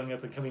 another young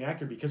up and coming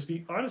actor. Because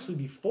honestly,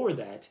 before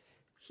that,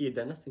 he had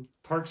done nothing.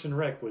 Parks and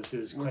Rec was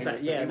his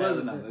claim. He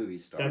wasn't a movie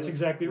star. That's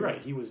exactly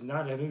right. He was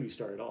not a movie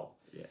star at all.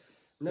 Yeah,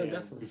 no,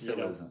 definitely. He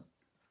still wasn't.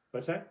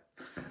 What's that?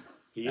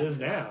 He is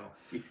now.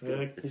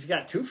 He's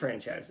got 2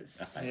 franchises.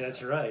 Yeah,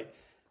 that's right.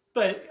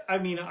 But I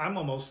mean, I'm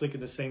almost thinking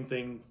the same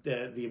thing.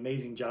 The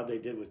amazing job they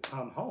did with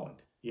Tom Holland,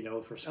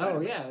 for Spider-Man. Oh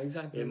yeah,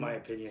 exactly. In my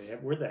opinion,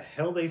 where the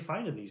hell they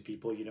finding these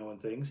people,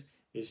 and things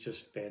is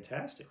just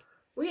fantastic.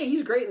 Well, yeah,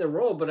 he's great in the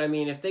role, but I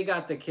mean, if they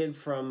got the kid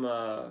from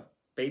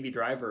Baby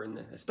Driver in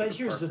the, but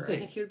here's the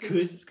thing: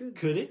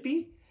 could it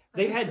be?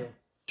 They've had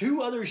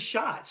 2 other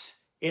shots,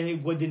 and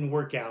it didn't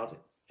work out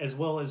as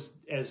well as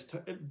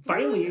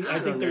finally.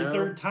 I think their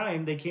third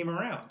time they came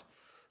around.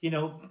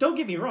 Don't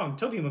get me wrong,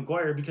 Tobey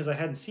Maguire, because I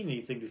hadn't seen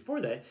anything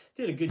before that,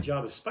 did a good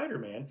job as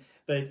Spider-Man.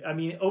 But, I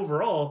mean,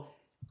 overall,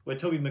 what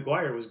Tobey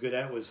Maguire was good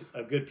at was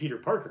a good Peter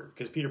Parker,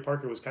 because Peter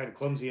Parker was kind of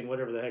clumsy and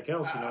whatever the heck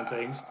else,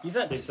 things.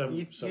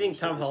 You think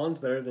Tom Holland's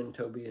better than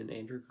Tobey and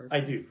Andrew Garfield?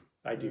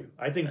 I do.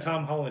 I think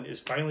Tom Holland is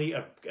finally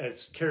a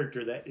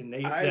character that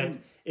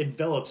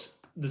envelops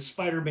the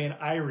Spider-Man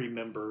I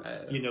remember,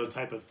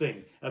 type of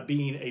thing, of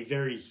being a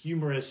very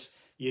humorous,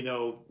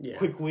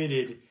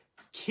 quick-witted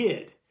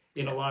kid.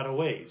 In a lot of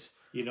ways,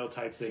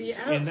 type things.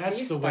 See, and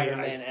that's the way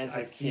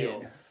I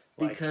feel.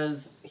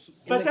 because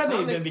but that may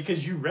have been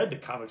because you read the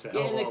comics.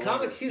 Yeah, in the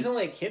comics, he was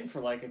only a kid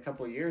for like a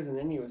couple of years, and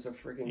then he was a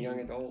freaking young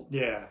adult.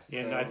 Yeah, so,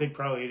 and I think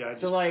probably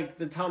like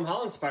the Tom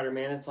Holland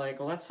Spider-Man, it's like,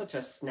 well, that's such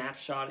a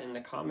snapshot in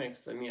the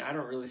comics. I mean, I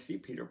don't really see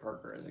Peter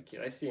Parker as a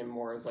kid. I see him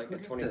more as like a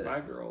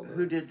 25-year-old.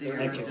 Who did the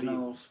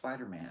original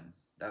Spider-Man?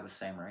 That was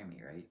Sam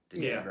Raimi, right? Did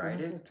he write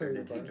it, or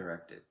did he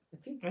direct it?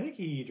 I think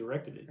he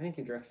directed it. I think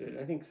he directed it.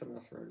 I think someone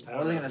else wrote it. I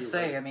was going to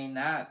say, I mean,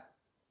 that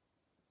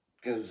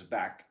goes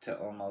back to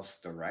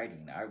almost the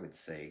writing, I would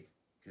say,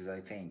 because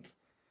I think,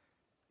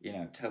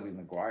 Tobey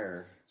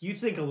Maguire. You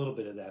think a little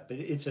bit of that, but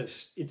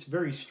it's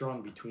very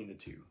strong between the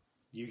two.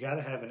 You got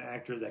to have an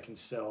actor that can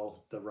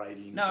sell the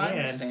writing. No, I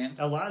understand.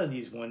 A lot of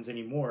these ones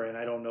anymore, and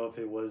I don't know if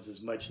it was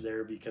as much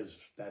there because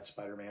that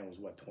Spider-Man was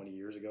 20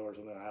 years ago or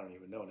something. I don't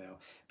even know now.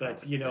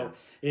 But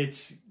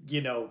it's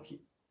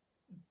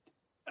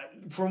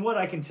from what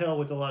I can tell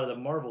with a lot of the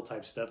Marvel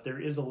type stuff, there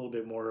is a little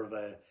bit more of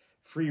a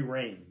free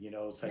reign,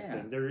 type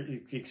thing. There,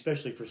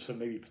 especially for some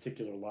maybe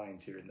particular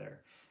lines here and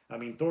there. I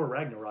mean, Thor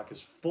Ragnarok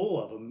is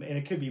full of them, and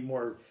it could be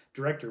more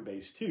director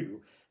based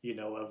too.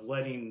 Of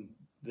letting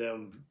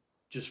them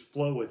just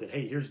flow with it.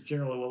 Hey, here's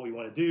generally what we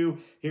want to do.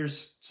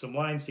 Here's some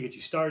lines to get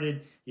you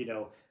started.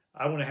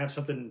 I want to have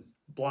something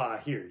blah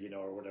here,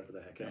 or whatever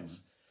the heck else.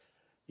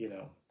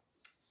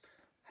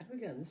 How did we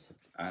get on this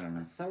subject? I don't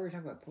know. I thought we were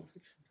talking about Pulp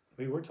Fiction.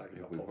 We were talking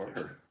about Pulp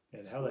Fiction.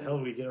 And how the hell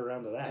did we get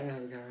around to that?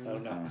 I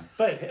don't know.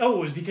 But, it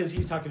was because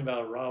he's talking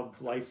about Rob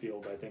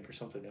Liefeld, I think, or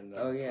something in the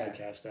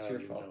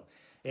podcast.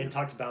 And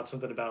talked about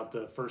something about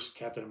the first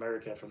Captain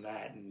America from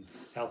that and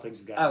how things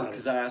have gotten. Oh,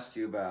 because I asked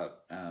you about,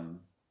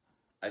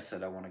 I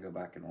said I want to go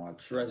back and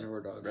watch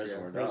Reservoir Dogs.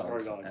 Reservoir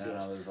Dogs, and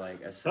yes. I was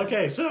like,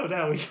 okay, so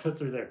now we go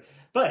through there.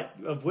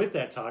 But with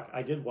that talk,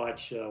 I did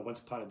watch Once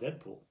Upon a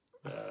Deadpool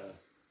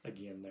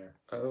again there.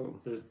 Oh.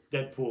 The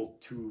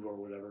Deadpool 2 or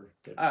whatever.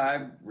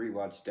 I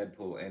rewatched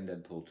Deadpool and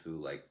Deadpool 2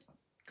 like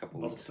a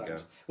couple weeks ago.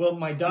 Well,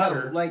 my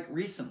daughter... No, like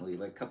recently,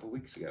 like a couple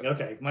weeks ago.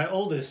 Okay, my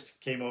oldest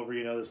came over,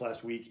 this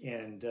last week,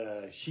 and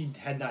she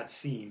had not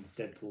seen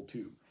Deadpool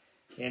 2.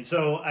 And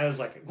so I was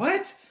like,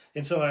 what?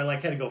 And so I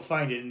had to go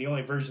find it, and the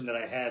only version that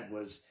I had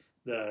was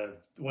the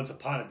Once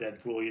Upon a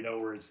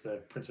Deadpool, where it's the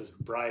Princess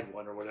Bride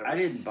one or whatever. I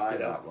didn't buy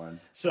that one.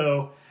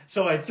 So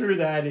I threw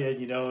that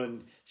in,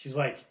 and she's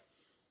like,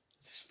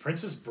 is this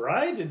Princess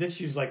Bride? And then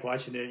she's like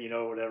watching it,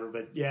 whatever.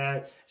 But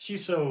yeah,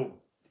 she's so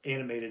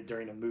animated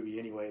during a movie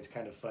anyway. It's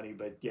kind of funny,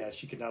 but yeah,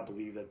 she could not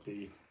believe that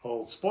the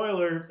whole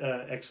spoiler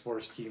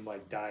X-Force team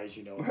dies,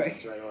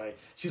 right away.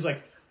 She's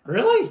like,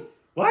 really?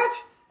 What?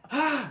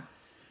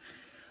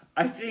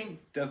 I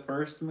think the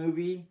first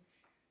movie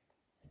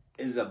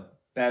is a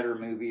better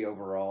movie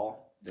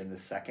overall than the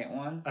second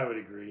one. I would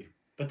agree.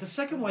 But the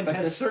second one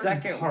has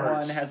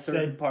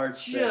certain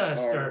parts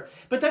just are.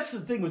 But that's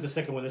the thing with the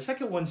second one. The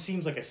second one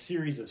seems like a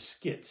series of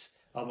skits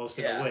almost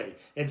in a way.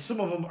 And some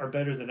of them are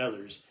better than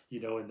others,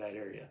 in that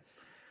area.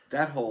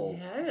 That whole...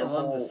 Yeah, I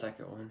love the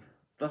second one.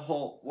 The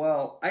whole...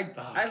 Well,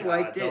 I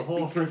liked it. The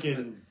whole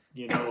freaking...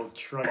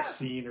 truck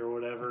scene or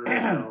whatever.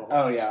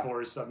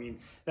 X-Force. I mean,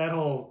 that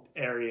whole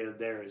area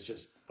there is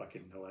just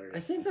fucking hilarious. I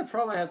think the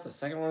problem I have with the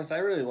second one is I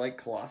really like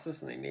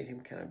Colossus, and they made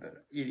him kind of an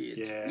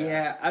idiot.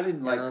 Yeah, I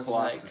didn't like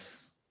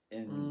Colossus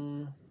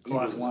in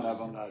either one of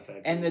them.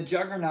 And the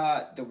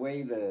Juggernaut, the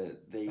way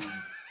they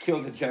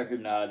kill the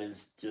Juggernaut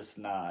is just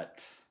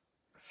not...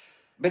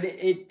 But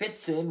it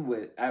fits in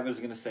with, I was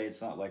going to say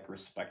it's not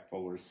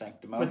respectful or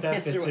sanctimonious. But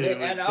that fits in with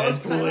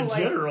Deadpool in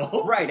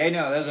general. Right, I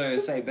know, that's what I was going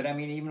to say. But I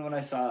mean, even when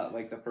I saw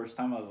it the first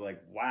time, I was like,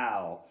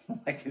 wow,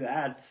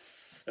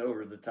 that's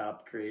over the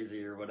top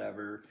crazy or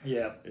whatever.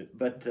 Yeah.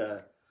 But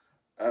the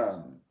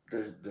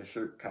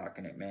shirt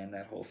cocking it, man,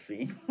 that whole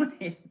scene when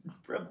he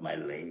rubbed my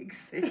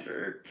legs, it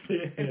hurt.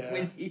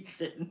 When he's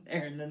sitting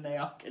there and then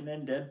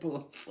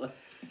Deadpool's like,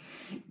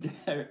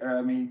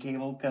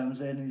 Cable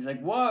comes in and he's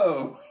like,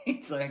 whoa!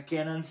 He's like, I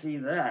can't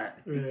unsee that.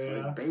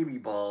 It's like baby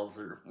balls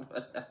or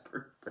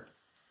whatever.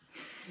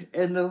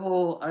 And the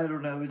whole, I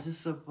don't know, it's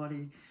just so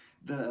funny.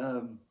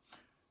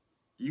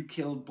 You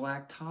killed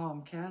Black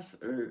Tom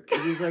Cassidy.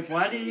 And he's like,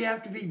 why did he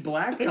have to be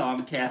Black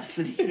Tom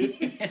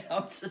Cassidy? And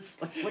I'm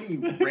just like, what are you,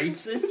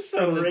 racist?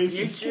 So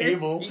racist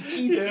Cable.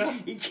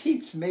 He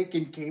keeps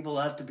making Cable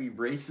out to be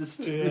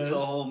racist through the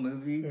whole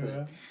movie.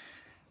 But,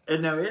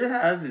 and no, it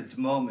has its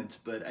moments,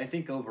 but I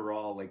think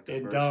overall, the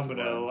and first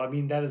Domino,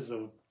 one, that is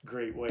a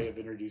great way of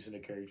introducing a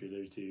character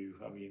there too.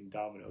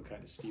 Domino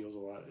kind of steals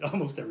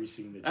almost every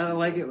scene that. I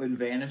like it when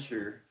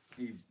Vanisher.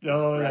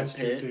 That's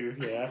true too.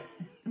 Yeah.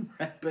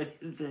 But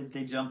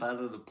they jump out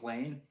of the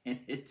plane,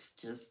 and it's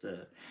just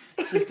a.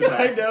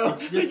 I know.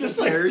 They just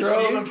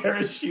throw the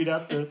parachute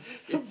out the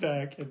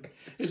back, and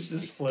it's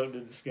just floating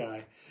in the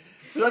sky.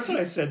 But that's what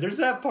I said. There's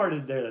that part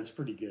in there that's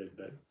pretty good,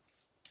 but.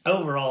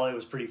 Overall, it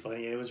was pretty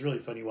funny. It was really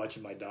funny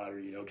watching my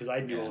daughter, because I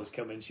knew what was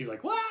coming. She's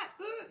like, what?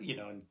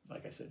 And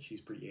like I said, she's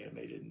pretty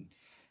animated, and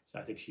I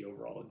think she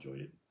overall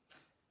enjoyed it.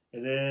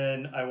 And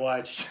then I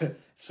watched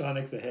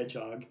Sonic the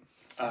Hedgehog.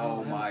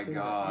 Oh, my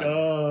God.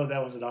 Oh,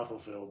 that was an awful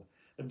film.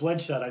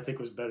 Bloodshot, I think,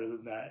 was better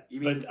than that.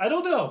 But I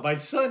don't know. My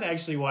son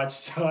actually watched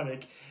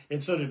Sonic,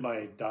 and so did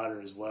my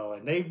daughter as well.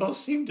 And they both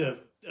seem to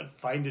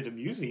find it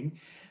amusing.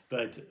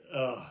 But,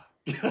 oh,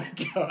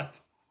 God.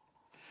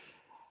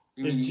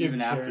 You mean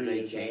even after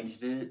they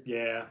changed it?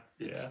 Yeah.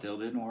 It still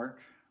didn't work?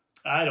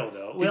 I don't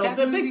know. Well,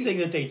 the big thing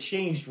that they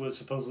changed was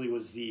supposedly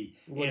the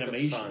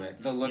animation.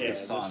 The look of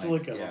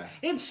Sonic.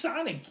 And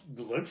Sonic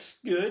looks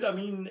good. I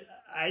mean,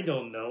 I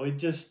don't know. It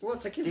just... Well,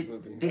 it's a kid's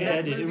movie. Did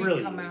that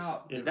movie come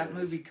out? Did that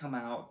movie come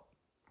out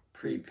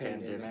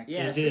pre-pandemic?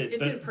 Yeah, it did. It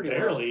did pretty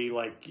barely.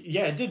 Well.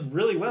 It did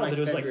really well, but it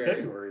was February. Like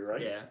February,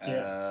 right?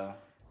 Yeah.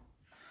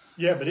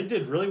 Yeah, but it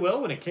did really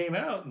well when it came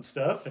out and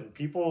stuff, and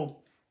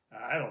people...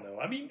 I don't know.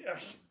 I mean,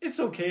 it's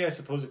okay, I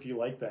suppose, if you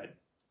like that,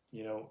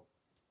 you know...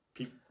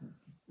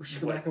 We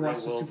should go back and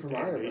watch the Super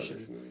Mario Brothers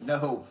movie.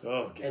 No.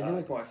 Oh, God. And then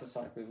we can watch the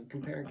Sonic movie.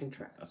 Compare and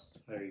contrast.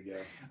 There you go.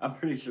 I'm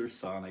pretty sure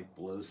Sonic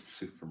blows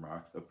Super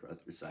Mario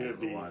Brothers out of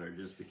the water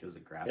just because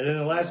of graphics. And then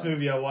the last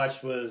movie I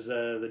watched was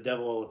The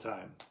Devil All the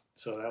Time.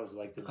 So that was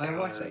like the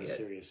downer of the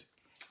series.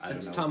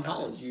 It's Tom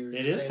Holland.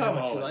 It is Tom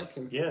Holland. Like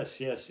him.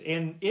 Yes.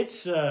 And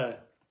it's... I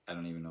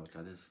don't even know what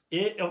that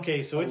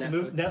is. So it's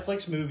Netflix. A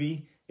Netflix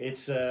movie.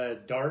 It's a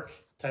dark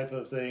type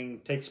of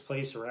thing. Takes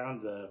place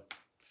around the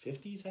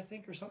 50s, I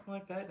think, or something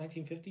like that,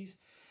 1950s.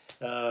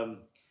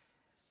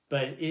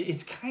 But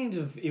it's kind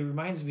of, it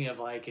reminds me of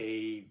like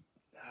I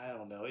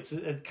don't know, it's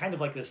kind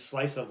of like this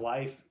slice of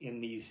life in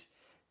these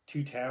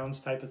two towns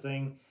type of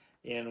thing,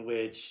 in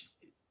which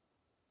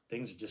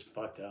things are just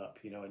fucked up,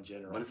 you know, in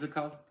general. What is it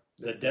called?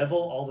 The Devil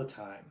All the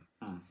Time.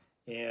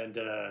 And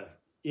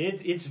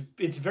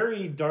it's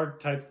very dark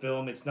type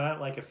film. It's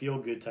not like a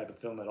feel-good type of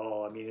film at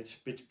all. I mean,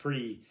 it's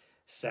pretty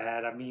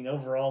sad. I mean,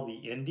 overall,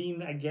 the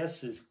ending, I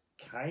guess, is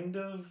kind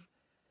of,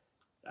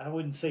 I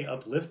wouldn't say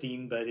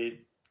uplifting, but it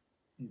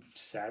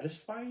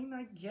satisfying,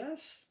 I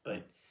guess.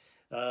 But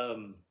I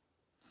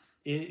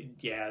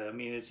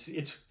mean,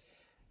 it's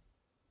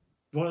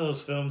one of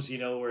those films, you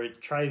know, where it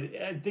tries,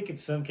 I think in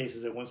some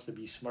cases it wants to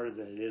be smarter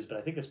than it is, but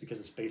I think that's because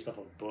it's based off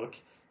a book,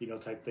 you know,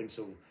 type thing.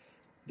 So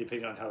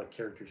depending on how the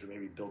characters are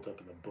maybe built up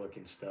in the book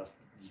and stuff,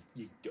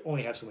 you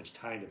only have so much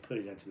time to put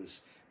it into this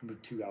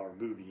 2-hour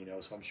movie, you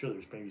know. So I'm sure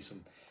there's maybe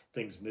some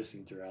things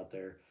missing throughout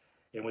there.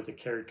 And with the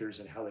characters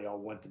and how they all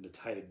want them to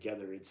tie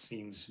together, it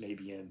seems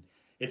maybe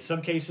in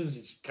some cases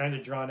it's kind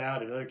of drawn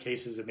out. In other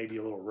cases, it may be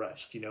a little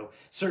rushed. You know,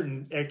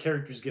 certain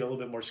characters get a little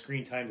bit more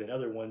screen time than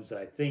other ones that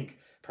I think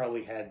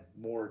probably had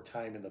more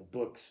time in the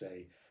book,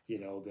 say, you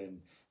know,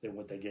 than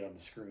what they get on the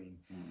screen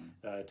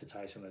to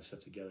tie some of that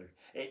stuff together.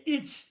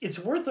 It's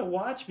worth a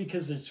watch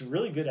because it's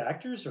really good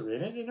actors are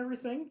in it and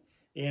everything,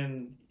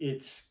 and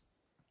it's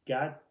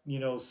got, you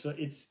know, so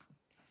it's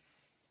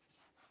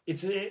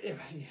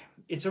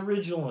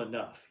original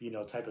enough, you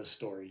know, type of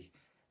story,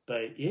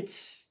 but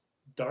it's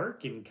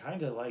dark and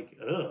kind of like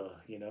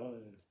you know,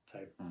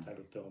 type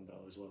of film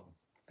though as well.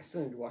 I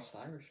still need to watch The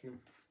Irishman.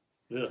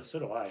 Yeah, so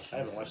do I. I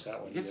haven't watched that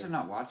one. You guys have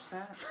not watched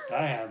that?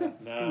 I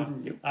haven't. No,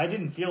 I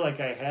didn't feel like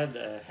I had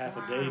half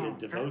a day to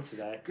devote to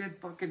that. Good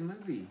fucking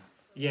movie.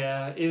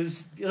 Yeah, it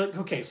was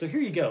okay. So here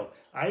you go: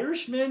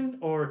 Irishman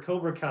or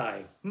Cobra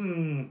Kai.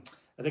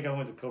 I think I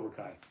went to Cobra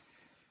Kai.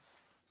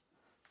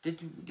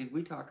 Did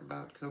we talk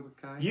about Cobra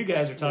Kai? You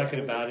guys are talking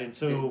about it, and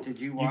so did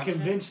you watch it? You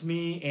convinced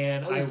me,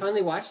 and I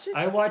finally watched it.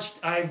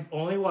 I've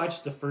only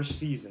watched the first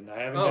season.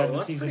 I haven't gotten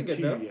to season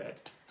 2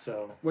 yet.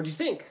 So what'd you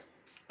think?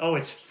 Oh,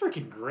 it's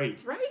freaking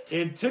great! Right?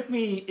 It took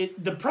me.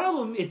 The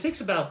problem. It takes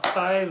about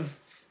 5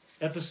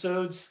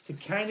 episodes to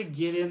kind of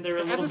get in there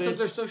a little bit. The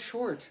episodes are so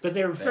short, but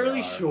they're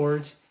fairly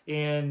short,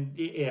 and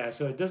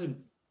so it doesn't,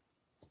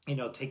 you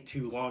know, take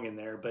too long in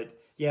there. But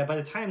yeah, by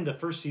the time the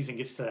first season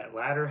gets to that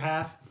latter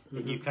half,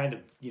 and you kind of,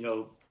 you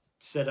know,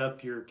 set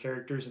up your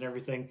characters and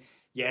everything,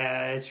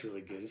 yeah, it's really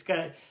good. It's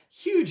got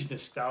huge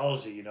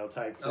nostalgia, you know,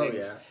 type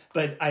things. Oh, yeah.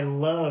 But I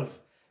love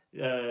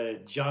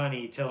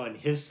Johnny telling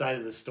his side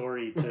of the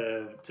story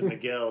to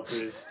Miguel, to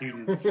his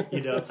student,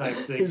 you know, type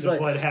things of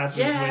what happened.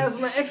 Yeah, it was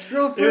my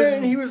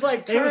ex-girlfriend. He was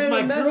like, it was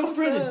my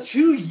girlfriend in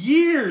 2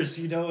 years,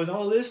 you know, and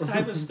all this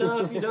type of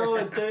stuff, you know,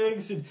 and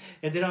things. And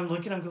then I'm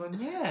going,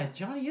 yeah,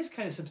 Johnny is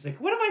kind of sympathetic.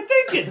 What am I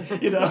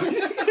thinking? You know?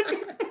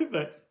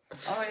 But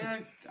oh yeah.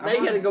 Now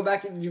you got to go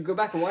back. Did you go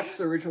back and watch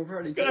the original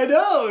Party? I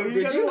know.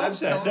 Did you watch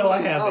that? No, I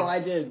haven't. Oh, I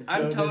did.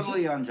 I'm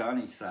totally on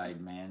Johnny's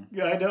side, man.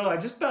 Yeah, I know. I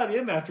just about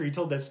him after he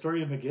told that story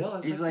to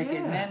Miguel. He's like,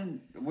 and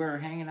then we're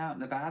hanging out in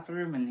the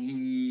bathroom, and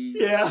he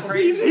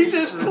he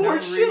just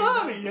poured shit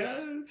on me. Yeah,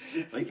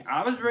 like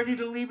I was ready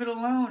to leave it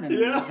alone, and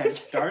it had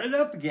started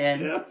up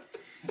again. Yeah.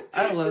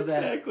 I love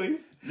that. Exactly.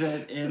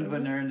 That end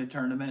when they're in the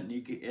tournament,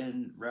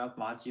 and Ralph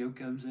Macchio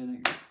comes in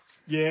and goes,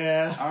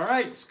 yeah. All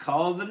right, let's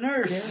call the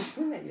nurse. I haven't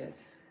seen that yet.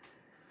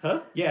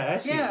 Huh? Yeah, I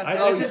see.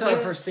 Yeah, you saw the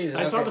first season.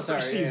 I saw the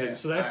first season,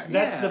 so that's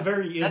the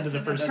very end of the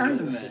first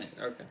season.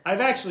 Okay.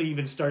 I've actually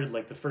even started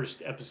like the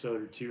first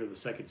episode or 2 of the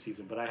second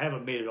season, but I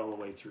haven't made it all the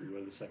way through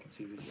of the second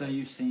season. So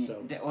you've seen?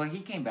 Well, he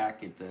came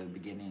back at the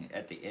beginning,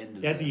 at the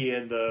end.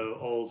 The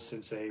old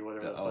sensei,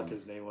 whatever the fuck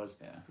his name was.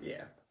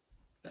 Yeah,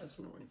 that's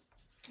annoying.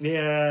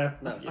 Yeah.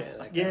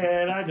 That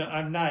Yeah, and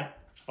I'm not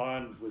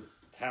fond with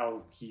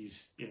how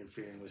he's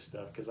interfering with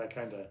stuff because I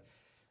kind of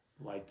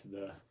liked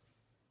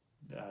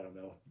I don't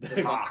know.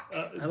 The Hawk.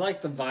 I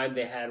like the vibe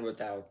they had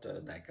without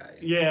that guy.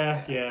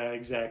 Yeah,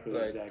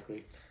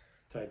 exactly.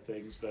 Type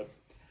things. But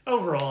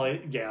overall,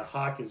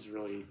 Hawk is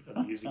really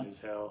amusing as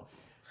hell.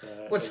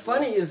 What's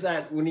funny is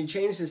that when he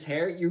changed his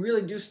hair, you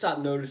really do stop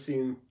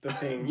noticing the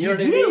thing. You know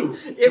what I do. mean?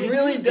 It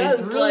really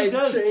does. It really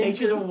does take it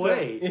changes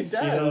away. It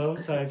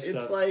does. Type it's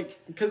stuff. like,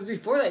 because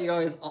before that, you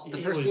always, the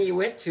first thing you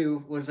went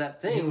to was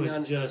that thing. It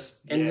was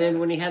and then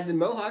when he had the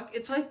mohawk,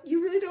 it's like,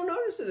 you really don't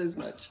notice it as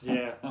much.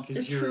 Yeah.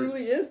 Because it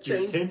truly is changing.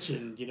 Your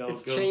attention,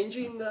 it's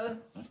changing the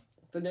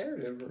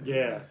narrative.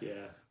 Yeah.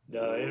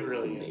 No, it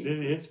really is.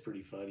 It's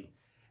pretty funny.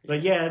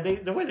 But yeah,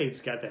 the way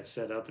they've got that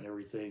set up and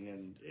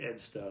everything and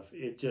stuff,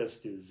 it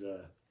just is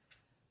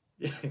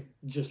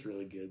just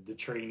really good. The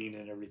training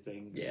and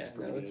everything is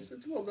pretty good.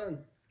 It's well done.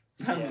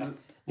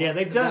 Yeah,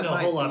 they've done a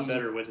whole lot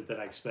better with it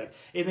than I expect.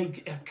 And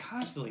they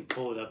constantly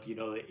pull it up, the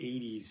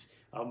 80s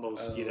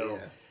almost,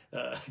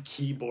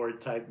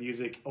 keyboard type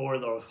music or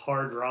the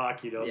hard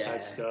rock,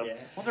 type stuff. Yeah.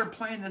 Well, they're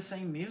playing the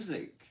same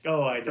music.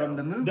 Oh, I know. From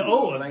the movie.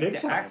 Big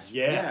time.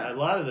 A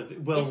lot of the...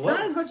 Well, it's not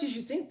as much as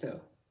you think, though.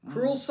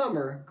 Cruel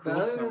Summer. But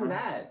other than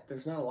that,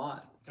 there's not a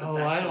lot.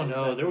 I don't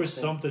know. There was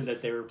something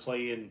that they were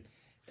playing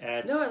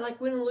at... No, I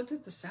went and looked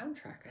at the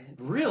soundtrack. I didn't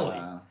really?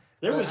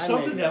 There was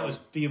something that was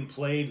being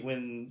played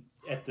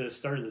at the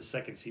start of the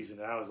second season,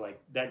 and I was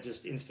like, that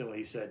just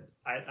instantly said,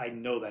 I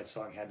know that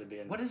song had to be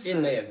in. What is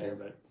in there?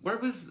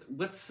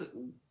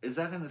 Is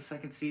that in the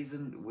second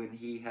season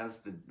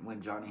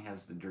when Johnny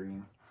has the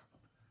dream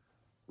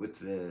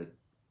with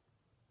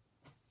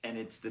and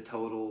it's the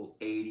total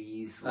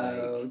 80s,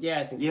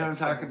 I think you know what I'm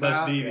talking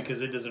about? Must be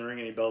because it doesn't ring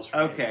any bells for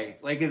me. Okay,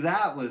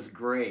 that was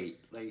great.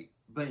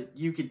 But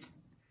you could,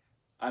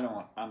 I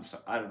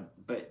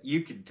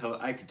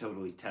could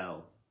totally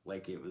tell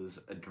it was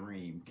a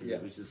dream because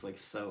it was just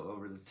so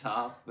over the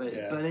top. But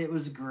it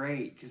was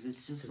great because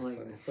it's just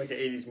it's like an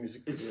 80s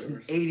music video. It's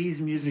an 80s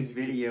music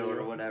video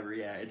or whatever.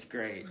 Yeah, it's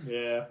great.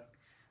 Yeah.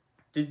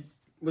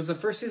 Was the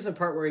first season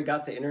part where he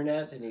got the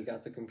internet and he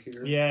got the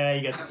computer? Yeah,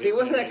 he got the See,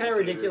 wasn't that kind of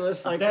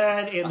ridiculous?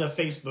 That and the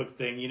Facebook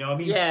thing, I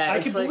mean,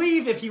 I could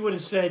believe if he would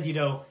have said,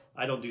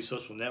 I don't do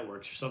social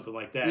networks or something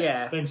like that.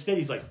 Yeah. But instead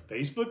he's like,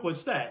 Facebook?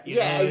 What's that?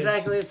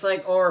 Exactly. It's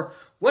like, or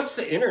what's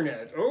the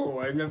internet? Oh,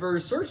 I've never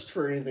searched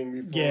for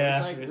anything before.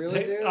 Yeah. It's like,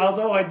 really, dude?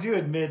 Although I do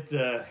admit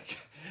the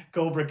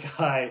Cobra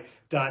Kai.com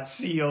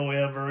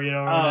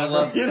or, I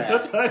love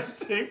that. Type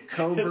thing.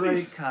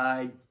 Cobra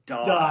Kai.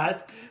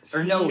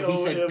 Or no,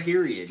 he said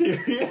period. Yeah.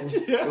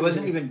 It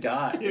wasn't even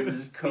dot. It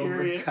was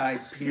Cobra Kai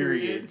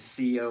period.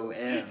 COM.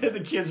 And the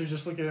kids are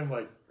just looking at him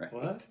like,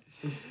 what?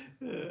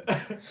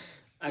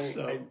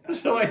 So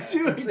I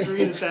do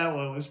agree that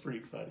one was pretty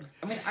funny.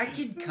 I mean, I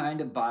could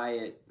kind of buy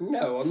it.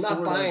 No, I'm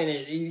not buying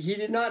it. He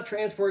did not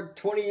transport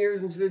 20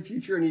 years into the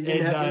future, and he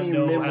didn't have any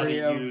memory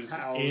of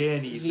how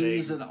anything.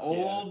 He's an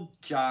old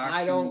jock.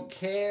 I don't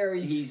care.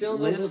 He still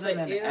knows what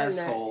the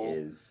internet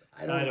is.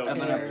 I don't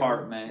care. An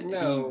apartment.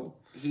 No.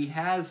 He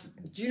has...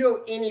 Do you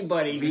know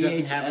anybody who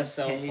doesn't have a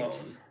cell phone?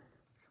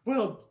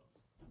 Well,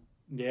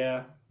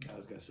 yeah. I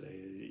was going to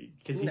say,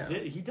 because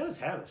he does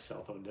have a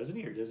cell phone, doesn't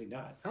he, or does he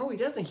not? Oh, he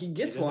doesn't. He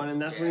gets one,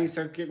 and that's when he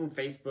starts getting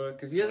Facebook,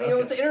 because he doesn't know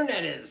what the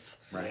internet is.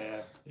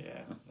 Right.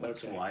 Yeah.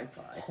 What's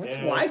Wi-Fi? What's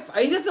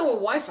Wi-Fi? He doesn't know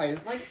what Wi-Fi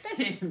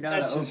is.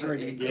 That's just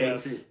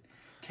ridiculous. He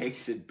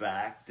takes it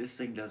back. This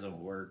thing doesn't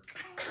work.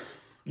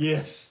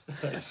 Yes.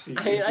 I see.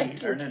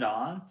 Turn it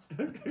on.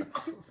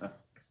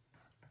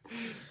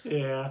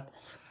 Yeah.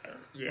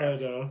 I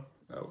know.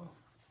 Oh, well.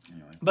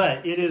 Anyway.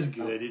 But it is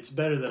good. It's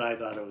better than I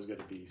thought it was going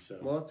to be. So.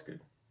 Well, that's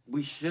good.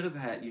 You should have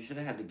had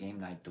the game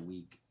night the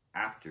week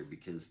after,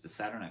 because the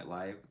Saturday Night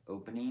Live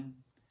opening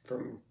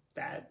from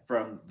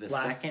the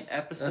second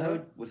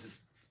episode was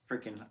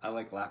freaking. I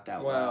laughed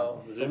out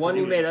loud. Well, the one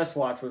you made us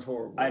watch was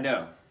horrible. I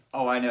know.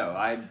 Oh, I know.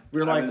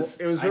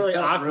 It was really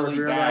awkward. We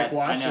were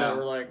watching it.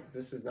 We're like,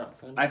 this is not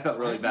funny. I felt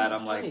really bad.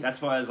 I'm funny.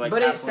 That's why I was like,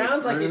 but it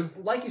sounds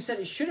like you said,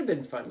 it should have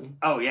been funny.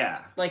 Oh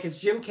yeah. Like it's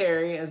Jim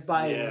Carrey as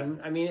Biden.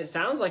 Yeah. I mean, it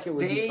sounds like it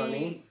would be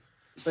funny.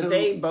 But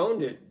they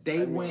boned it.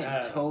 They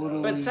went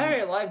totally. But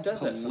Saturday Night Live does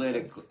that.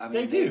 Political. I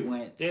mean, they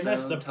went. And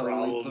that's the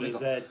problem. Is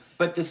that.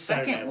 But the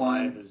second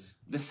one.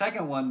 The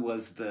second one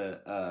was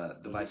the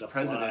vice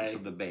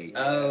presidential debate.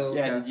 Oh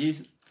yeah. Did you?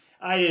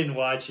 I didn't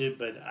watch it,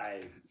 but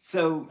I'm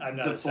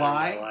not a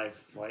Saturday Night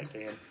Live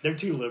fan. They're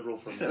too liberal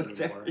for me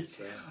anymore.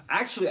 So.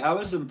 Actually, I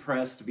was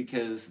impressed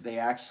because they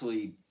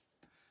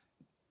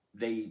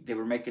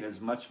were making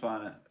as much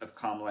fun of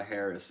Kamala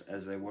Harris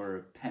as they were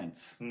of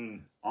Pence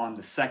on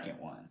the second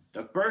one.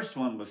 The first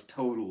one was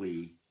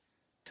totally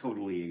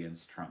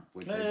against Trump,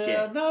 which I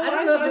get. No, I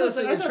don't know if it was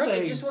against Trump.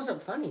 It just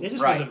wasn't funny. It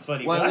just wasn't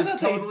funny. Well, it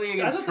was totally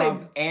against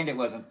Trump, and it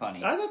wasn't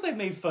funny. I thought they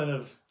made fun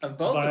of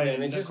both of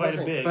them. It just quite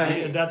a bit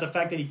funny. about the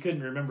fact that he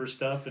couldn't remember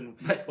stuff and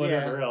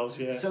whatever else.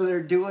 Yeah. So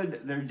they're doing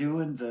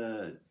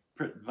the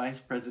vice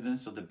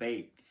presidential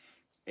debate,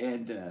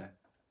 and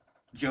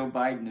Joe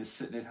Biden is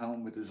sitting at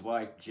home with his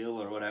wife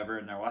Jill or whatever,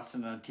 and they're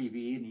watching on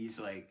TV, and he's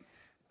like,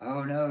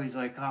 "Oh no!" He's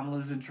like,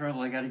 "Kamala's in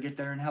trouble. I got to get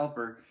there and help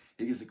her."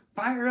 He goes like,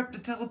 "Fire up the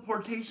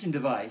teleportation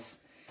device."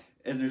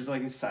 And there's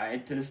like a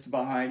scientist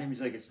behind him.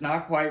 He's like, "It's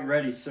not quite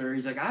ready, sir."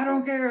 He's like, "I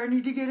don't care. I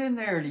need to get in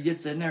there." And he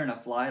gets in there, and a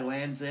fly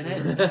lands in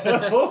it.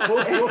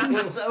 And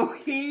so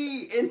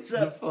he ends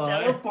up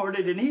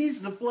teleported, and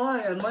he's the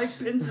fly on Mike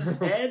Pence's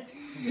head.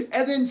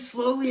 And then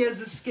slowly, as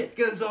the skit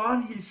goes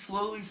on, he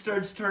slowly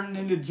starts turning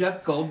into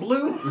Jeff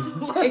Goldblum,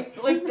 like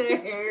the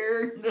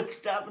hair and the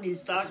stuff, and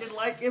he's talking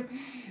like him.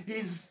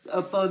 He's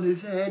up on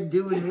his head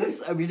doing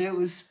this. I mean, it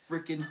was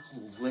freaking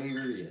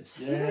hilarious.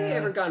 Has anybody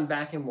ever gone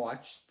back and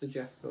watched the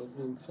Jeff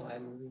Goldblum Fly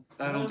movie?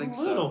 I don't think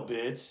so. A little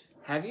bit.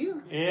 Have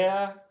you?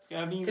 Yeah,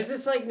 I mean, because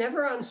it's like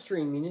never on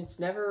streaming. It's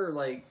never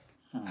like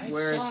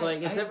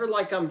it's never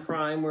like on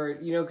Prime where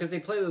because they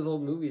play those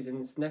old movies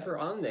and it's never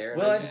on there.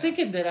 Well, I'm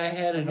thinking that I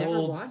had an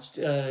old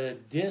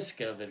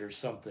disc of it or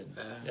something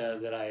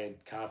that I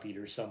had copied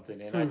or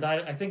something, and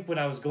I think when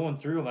I was going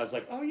through them, I was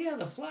like, "Oh yeah,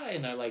 The Fly,"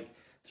 and I like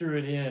threw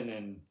it in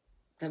and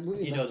that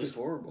movie just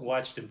horrible.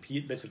 Watched in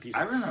bits and pieces.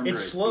 I remember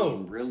it's slow,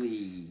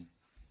 really,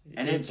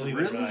 and it's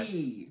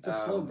really it's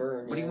a slow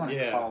burn. What do you want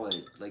to call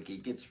it? Like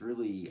it gets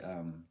really,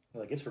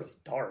 like it's really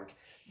dark.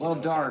 Well,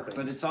 dark,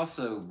 but it's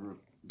also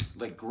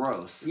like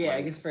gross. Yeah,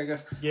 it gets very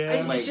gross. Yeah,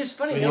 it's just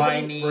funny.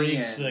 Nobody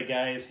breaks the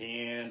guy's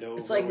hand over.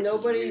 It's like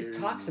nobody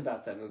talks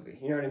about that movie.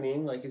 You know what I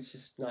mean? Like it's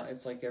just not.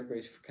 It's like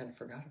everybody's kind of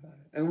forgot about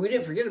it. And we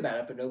didn't forget about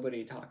it, but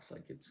nobody talks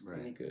like it's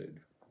any good.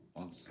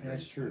 Well,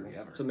 that's true.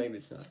 So maybe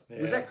it's not.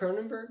 Yeah. Was that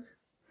Cronenberg?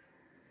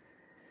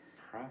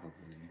 Probably.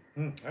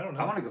 I don't know.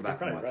 I want to go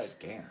back and watch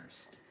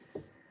Scanners.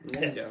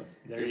 There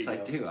you go. I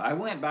do. I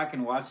went back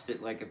and watched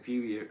it like a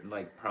few years,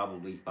 like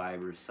probably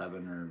 5 or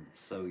 7 or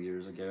so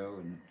years ago,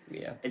 and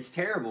it's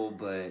terrible,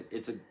 but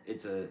it's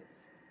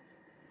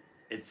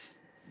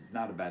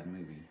not a bad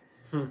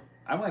movie.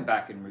 I went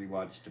back and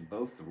rewatched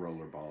both the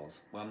Rollerballs.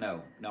 Well,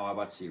 no, I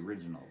watched the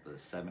original, the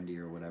 70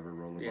 or whatever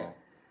Rollerball.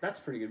 That's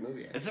a pretty good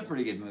movie. Actually. It's a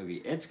pretty good movie.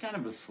 It's kind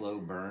of a slow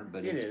burn,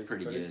 but it's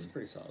pretty good. It's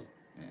pretty solid.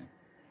 Yeah.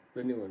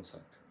 The new one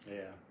sucked.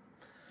 Yeah.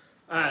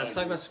 Let's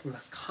talk about some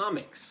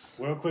comics.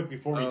 Real quick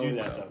before we do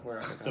that,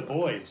 though. The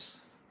Boys.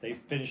 They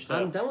finished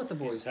up. I'm done with The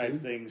Boys. Type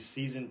things.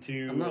 Season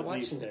 2. I'm not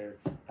watching there.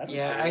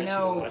 I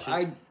know.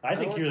 I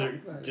think you're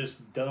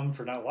just dumb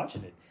for not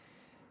watching it.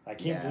 I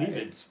can't believe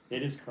it.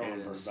 It is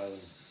Cronenberg,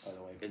 by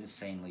the way.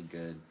 Insanely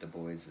good. The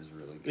Boys is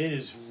really good. It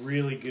is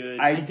really good.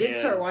 I did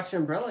start watching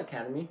Umbrella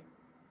Academy.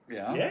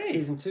 Yeah. Yay.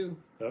 Season 2.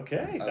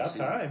 Okay, about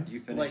time. You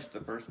finished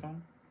the first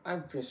one? I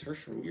finished the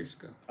first one years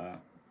ago.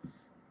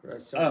 But I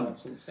started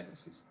watching the second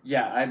season.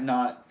 Yeah, I've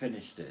not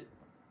finished it.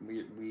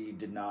 We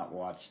did not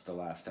watch the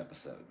last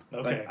episode.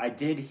 Okay. But I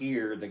did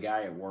hear the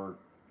guy at work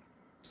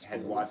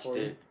had watched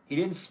it. He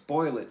didn't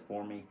spoil it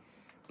for me,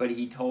 but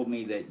he told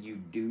me that you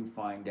do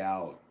find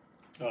out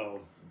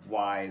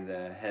why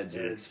the heads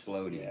are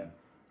exploding. Yeah.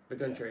 But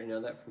don't you already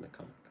know that from the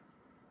comic?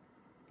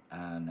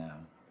 No.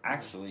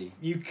 Actually,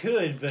 you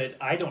could, but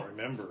I don't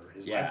remember.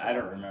 I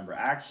don't remember.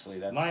 Actually,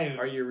 that's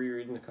Are you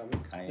rereading the comic?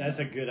 That's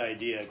a good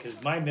idea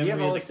because my memory. Do you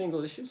have all the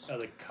single issues?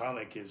 The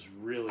comic is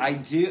really. I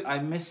do.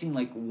 I'm missing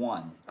like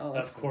one. Oh,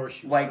 of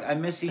course you.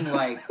 I'm missing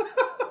like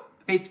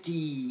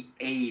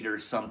 58 or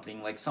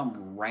something, like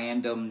some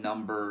random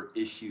number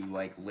issue,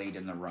 like late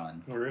in the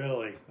run.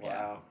 Really? Wow.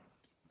 Yeah.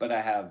 But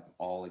I have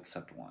all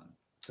except one.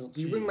 Do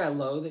you bring my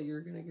low that you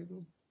were gonna give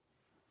me?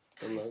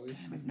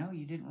 Damn it, no,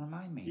 you didn't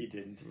remind me. He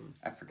didn't.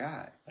 I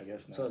forgot. I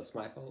guess not. So it's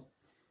my fault?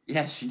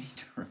 Yes, you need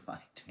to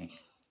remind me.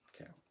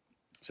 Okay.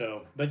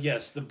 So, but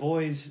yes, The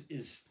Boys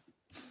is...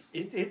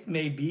 It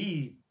may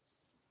be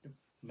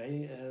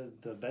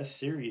the best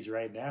series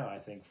right now, I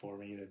think, for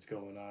me that's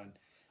going on.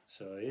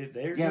 So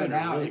they're doing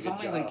now a really it's good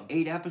only job. like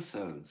 8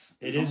 episodes.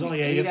 It is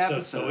only 8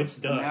 episodes, so it's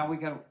done. Now we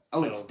got.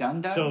 It's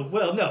done. So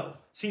no,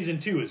 season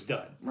 2 is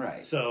done.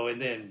 Right. So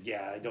and then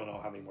I don't know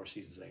how many more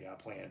seasons they got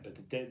planned, but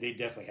they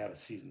definitely have a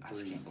season 3. I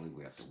just can't believe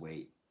we have to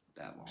wait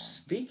that long.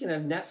 Speaking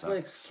of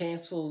Netflix,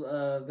 canceled.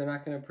 They're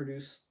not going to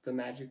produce the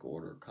Magic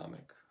Order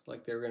comic.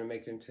 Like they were going to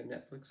make it into a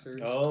Netflix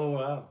series. Oh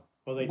wow.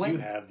 Well, they do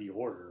have the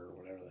Order or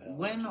whatever the hell.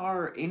 When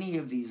are any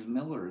of these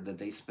Miller that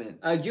they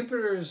spent?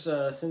 Jupiter's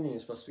Ascending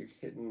is supposed to be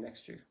hitting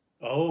next year.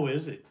 Oh,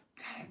 is it?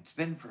 God, it's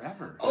been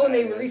forever. Oh, and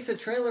they released a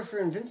trailer for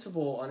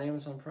Invincible on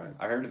Amazon Prime.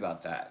 I heard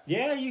about that.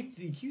 Yeah, you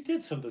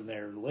did something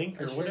there,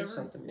 Link or whatever.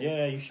 Something,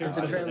 yeah, you shared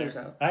something trailer's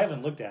there. Out. I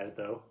haven't looked at it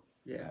though.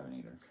 Yeah, I haven't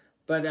either.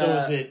 But so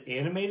is it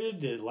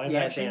animated? Live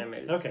action? It's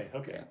animated. Okay.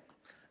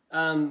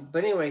 Yeah.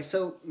 But anyway,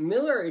 so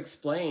Miller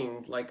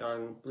explained, like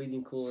on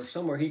Bleeding Cool or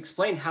somewhere, he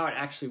explained how it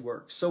actually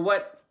works. So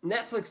what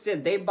Netflix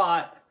did, they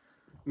bought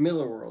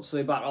Miller World, so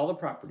they bought all the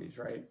properties,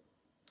 right?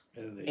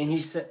 And he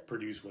said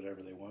produce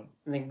whatever they want.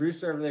 And they produce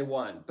whatever they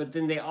want. But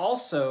then they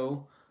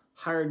also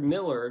hired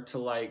Miller to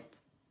like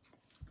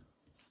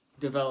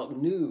develop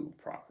new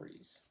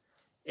properties.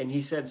 And he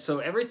said, so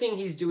everything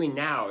he's doing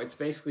now, it's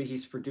basically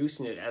he's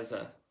producing it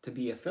to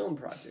be a film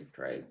project,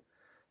 right?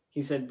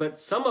 He said, but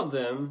some of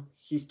them,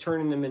 he's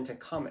turning them into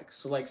comics.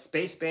 So like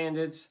Space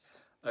Bandits,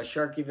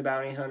 Sharky the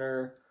Bounty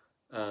Hunter,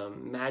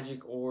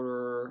 Magic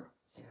Order,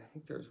 and I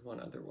think there's one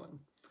other one.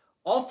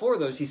 All 4 of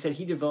those, he said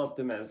he developed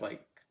them as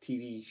like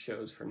TV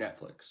shows for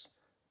Netflix.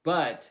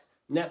 But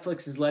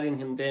Netflix is letting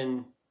him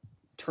then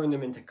turn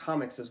them into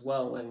comics as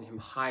well, letting him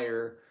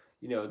hire,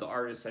 the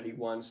artist that he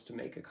wants to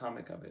make a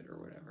comic of it or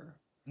whatever.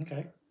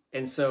 Okay.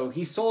 And so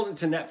he sold it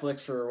to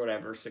Netflix for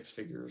whatever, 6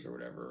 figures or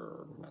whatever,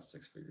 or not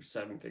 6 figures,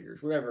 7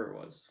 figures, whatever it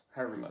was,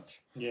 however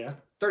much. Yeah.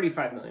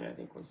 35 million, I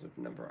think, was the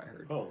number I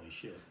heard. Holy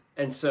shit.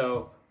 And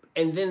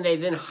then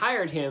they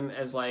hired him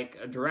as like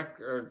a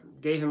director, or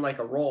gave him like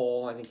a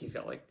role. I think he's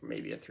got like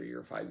maybe a 3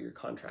 or 5 year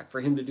contract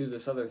for him to do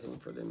this other thing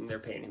for them. And they're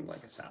paying him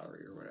like a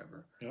salary or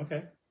whatever.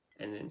 Okay.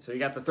 And then, so he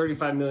got the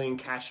 35 million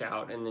cash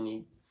out, and then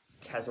he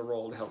has a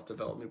role to help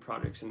develop new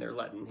projects, and they're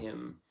letting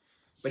him,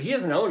 but he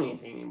doesn't own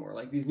anything anymore.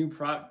 Like these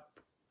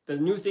the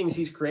new things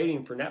he's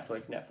creating for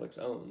Netflix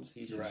owns.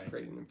 He's just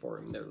creating them for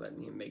him. They're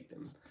letting him make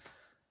them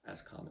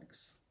as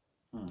comics.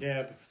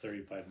 Yeah, but for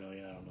 35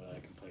 million, I don't know that I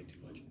complain too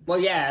much. Well,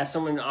 yeah, if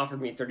someone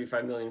offered me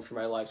 35 million for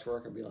my life's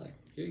work, I'd be like,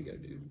 here you go,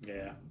 dude.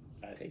 Yeah,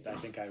 I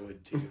think I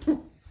would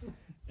too.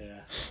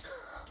 Yeah.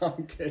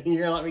 Okay,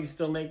 you're gonna let me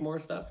still make more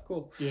stuff?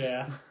 Cool.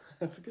 Yeah.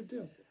 That's a good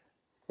deal.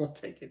 I'll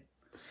take it.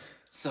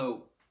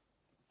 So,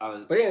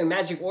 But anyway,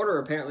 Magic Order,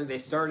 apparently they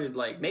started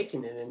like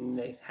making it,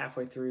 and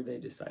halfway through they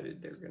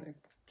decided they were gonna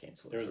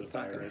cancel it. There was a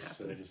virus,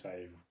 so they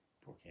decided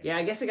we'll cancel. Yeah,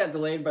 I guess it got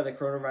delayed by the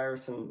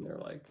coronavirus, and they're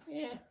like,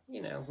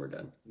 we're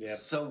done. Yeah.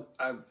 So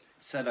I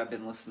said I've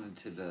been listening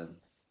to the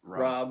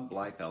Rob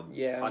Liefeld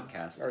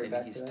podcast,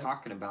 and he's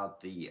talking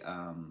about the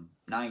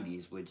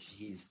 90s, which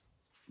he's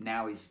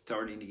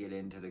starting to get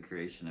into the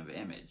creation of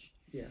Image.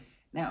 Yeah.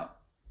 Now,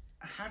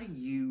 how do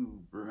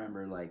you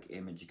remember like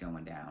Image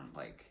going down?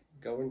 Like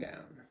going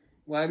down.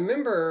 Well, I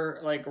remember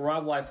like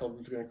Rob Liefeld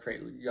was going to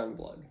create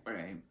Youngblood,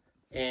 right,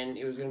 and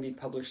it was going to be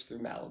published through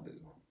Malibu.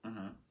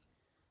 Mm-hmm.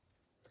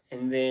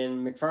 And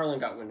then McFarlane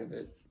got wind of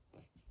it,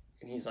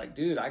 and he's like,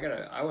 "Dude,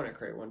 I want to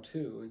create one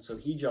too." And so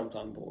he jumped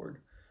on board.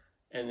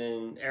 And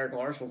then Eric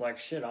Larson's like,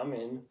 "Shit, I'm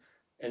in."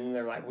 And then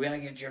they're like, "We gotta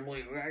get Jim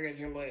Lee.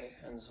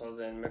 And so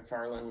then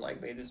McFarlane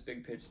like made this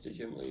big pitch to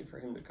Jim Lee for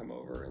him to come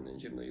over, and then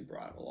Jim Lee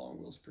brought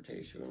along Will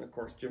Spertasio, and of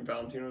course Jim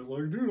Valentino was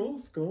like, "Dude, I'll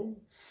come."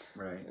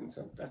 Right. And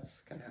so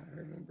that's kind of how I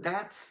remember.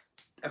 That's,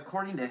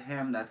 according to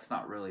him, that's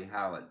not really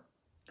how it.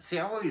 See,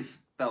 I always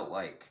felt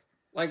like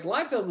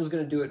Liefeld was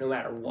going to do it no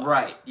matter what.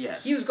 Right.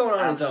 Yes. He was going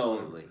on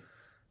Absolutely. his own.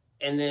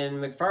 And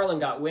then McFarlane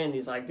got wind.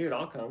 He's like, "Dude,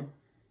 I'll come."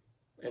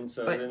 And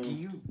so but then. do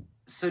you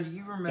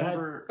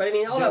remember? But I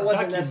mean, all that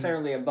wasn't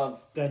necessarily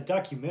above. That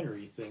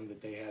documentary thing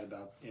that they had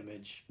about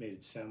Image made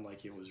it sound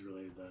like it was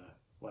really the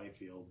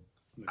Liefeld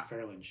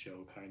McFarlane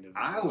show, kind of.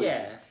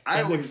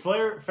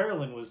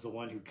 McFarlane was the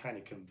one who kind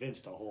of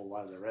convinced a whole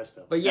lot of the rest of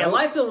them. But yeah,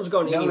 Liefeld was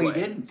going anyway. No, he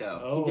didn't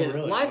though. Oh, he didn't.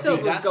 Really?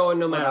 Liefeld was going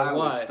no matter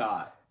what.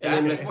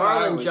 And then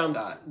McFarlane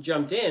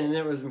jumped in, and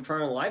then it was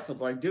McFarlane and Liefeld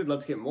like, "Dude,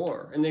 let's get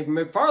more." And then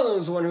McFarlane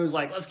was the one who was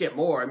like, "Let's get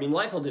more." I mean,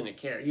 Liefeld didn't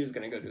care; he was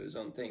going to go do his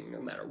own thing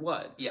no matter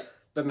what. Yeah.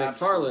 But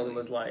McFarlane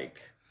was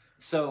like,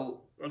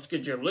 "So let's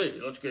get Jim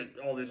Lee. Let's get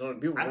all these other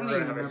people. We're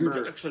going to have a huge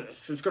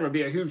exodus. It's going to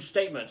be a huge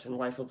statement." And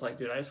Liefeld's like,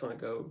 "Dude, I just want to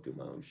go do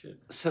my own shit."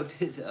 So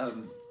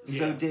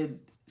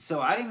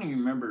I didn't even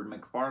remember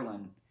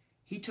McFarlane.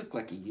 He took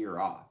like a year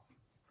off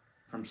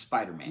from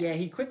Spider-Man. Yeah,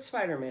 he quit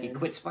Spider-Man. He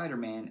quit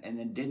Spider-Man and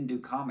then didn't do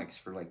comics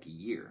for like a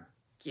year.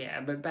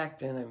 Yeah, but back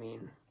then, I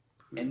mean.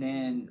 And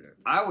then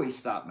I always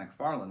thought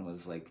McFarlane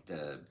was like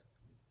the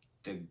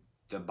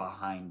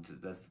behind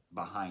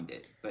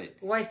it, but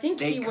I think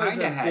they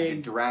kind of had to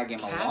drag him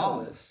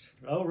catalyst.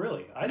 along. Oh,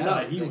 really? I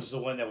thought he was the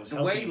one that was the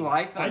helping.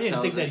 Way Liefeld I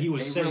didn't think that he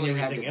was setting really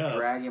everything had to up.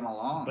 Drag him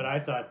along, but I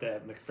thought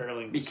that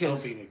McFarlane was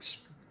helping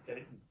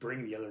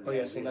bring the other guys. Oh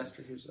yeah,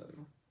 Sylvester Hughes.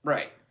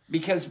 Right,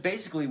 because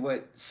basically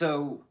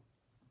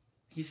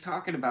he's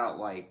talking about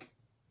like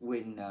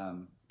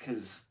when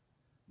because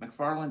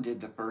McFarlane did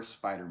the first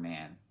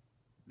Spider-Man.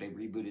 They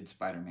rebooted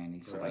Spider-Man. He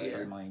sold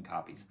 3 million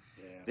copies.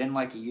 Yeah. Then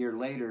like a year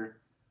later,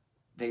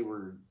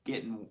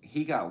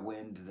 he got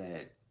wind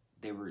that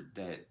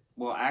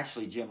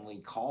actually Jim Lee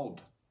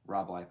called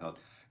Rob Liefeld.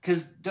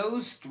 Because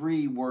those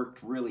three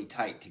worked really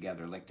tight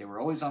together. Like, they were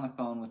always on the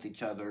phone with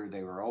each other.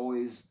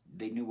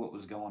 They knew what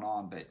was going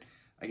on. But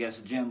I guess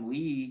Jim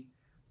Lee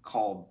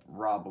called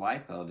Rob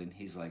Liefeld, and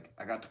he's like,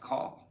 "I got the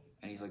call."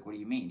 And he's like, "What do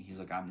you mean?" He's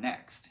like, "I'm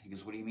next." He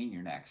goes, "What do you mean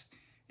you're next?"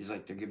 He's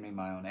like, "They're giving me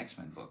my own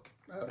X-Men book.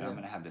 And I'm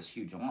going to have this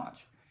huge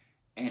launch."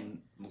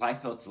 And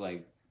Liefeld's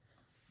like,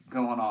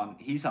 going on,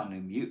 he's on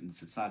New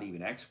Mutants. It's not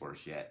even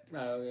X-Force yet.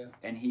 Oh, yeah.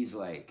 And he's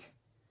like,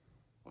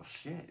 "Well,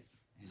 shit."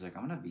 He's like,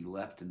 "I'm going to be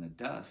left in the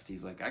dust."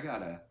 He's like, I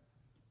gotta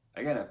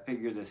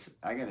figure this,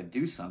 I gotta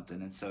do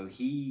something. And so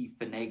he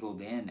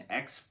finagled in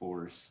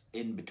X-Force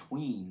in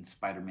between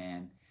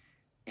Spider-Man,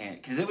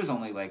 and because it was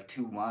only like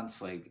 2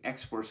 months, like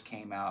X-Force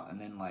came out, and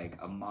then like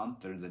a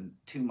month or then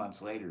 2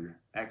 months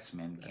later,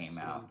 X-Men came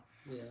out.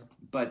 Yeah.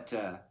 But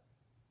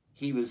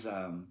he was,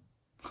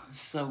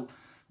 so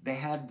they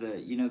had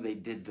they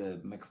did the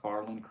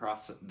McFarlane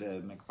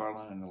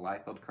and the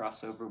Liefeld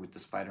crossover with the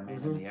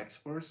Spider-Man and the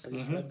X-Force. I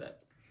just read that.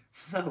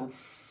 So,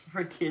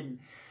 freaking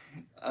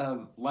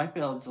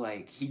Liefeld's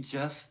like, he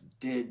just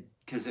did,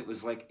 because it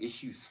was like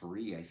issue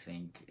 3, I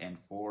think, and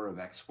 4 of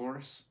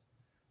X-Force,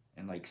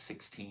 and like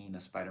 16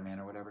 of Spider-Man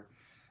or whatever.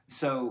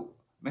 So,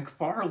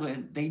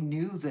 McFarlane, they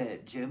knew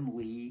that Jim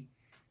Lee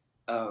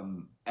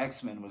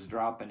X-Men was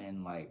dropping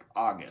in like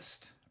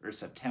August or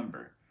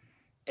September.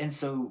 And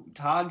so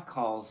Todd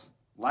calls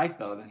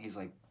Liefeld and he's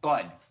like,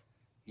 Bud.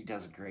 He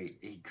does great.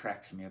 He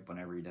cracks me up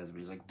whenever he does it. But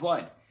he's like,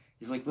 Bud.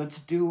 He's like, let's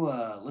do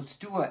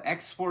a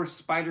X-Force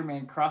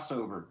Spider-Man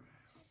crossover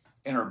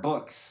in our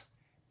books.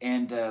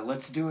 And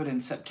let's do it in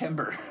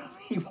September.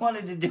 He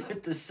wanted to do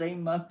it the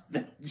same month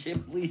that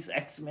Jim Lee's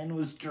X-Men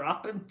was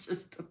dropping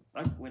just to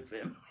fuck with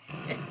him.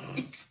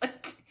 It's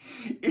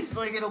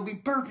like, it'll be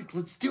perfect.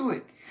 Let's do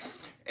it.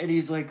 And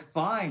he's like,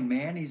 fine,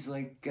 man. He's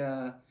like,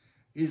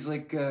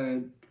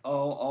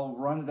 I'll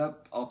run it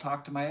up. I'll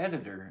talk to my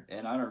editor.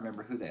 And I don't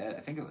remember who I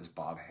think it was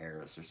Bob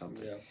Harris or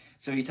something. Yeah.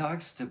 So he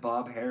talks to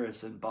Bob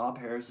Harris, and Bob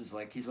Harris is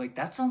like, he's like,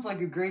 that sounds like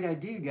a great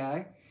idea,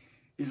 guy.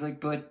 He's like,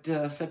 but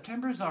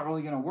September's not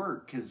really going to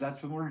work because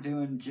that's when we're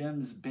doing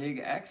Jim's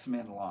big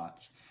X-Men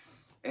launch.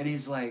 And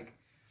he's like,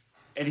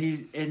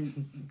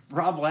 and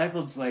Rob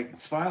Liefeld's like,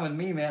 it's fine with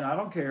me, man. I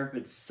don't care if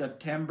it's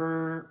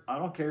September. I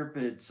don't care if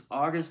it's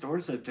August or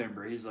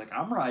September. He's like,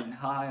 I'm riding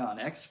high on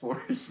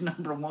X-Force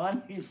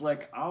 #1. He's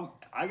like,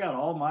 I got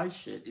all my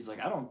shit. He's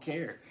like, I don't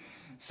care.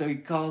 So he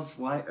calls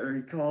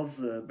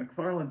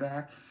McFarlane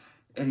back,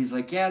 and he's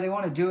like, yeah, they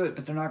want to do it,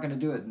 but they're not going to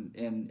do it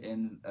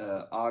in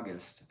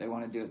August. They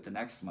want to do it the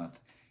next month.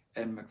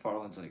 And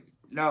McFarlane's like,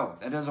 no,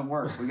 that doesn't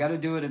work. We got to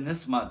do it in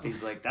this month.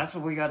 He's like, that's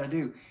what we got to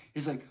do.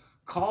 He's like,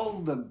 call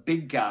the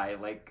big guy,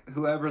 like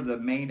whoever the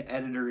main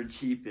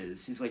editor-in-chief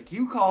is. He's like,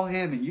 you call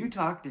him and you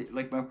talk to,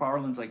 like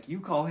McFarlane's like, you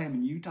call him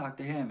and you talk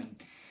to him.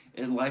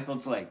 And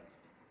Liefeld's like,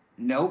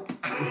 nope.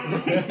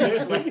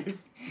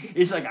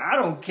 he's like, I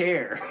don't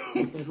care.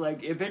 He's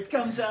like, if it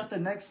comes out the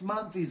next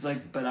month, he's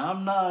like, but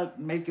I'm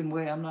not making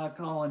way. I'm not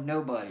calling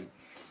nobody.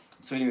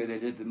 So anyway, they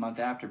did the month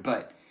after.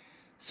 But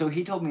so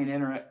he told me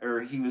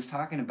he was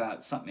talking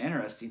about something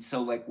interesting.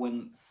 So like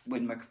when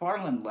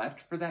McFarlane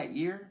left for that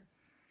year,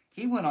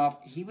 he went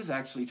off. He was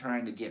actually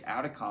trying to get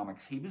out of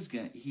comics. He was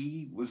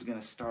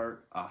gonna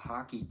start a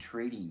hockey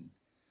trading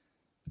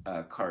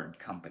card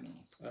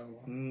company. Oh,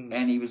 wow.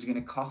 And he was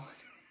gonna call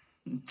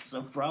it.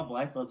 So Rob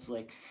Liefeld's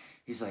like,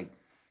 he's like,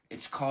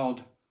 it's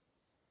called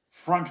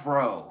Front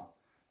Row.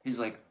 He's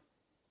like,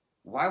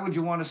 why would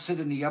you want to sit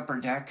in the upper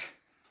deck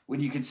when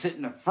you can sit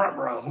in the front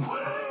row?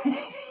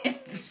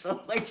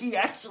 So like he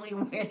actually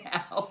went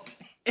out.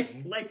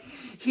 Like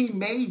he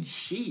made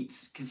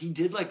sheets because he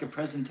did like a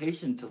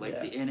presentation to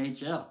like the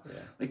NHL. Yeah.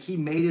 Like he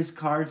made his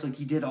cards, like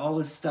he did all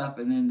this stuff,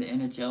 and then the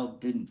NHL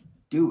didn't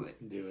do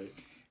it.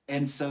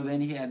 And so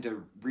then he had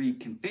to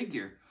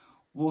reconfigure.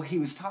 Well, he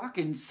was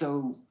talking,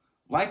 so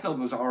Liefeld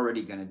was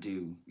already going to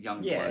do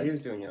Youngblood. Yeah, he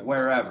was doing Youngblood.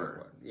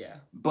 Wherever. Yeah.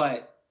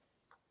 But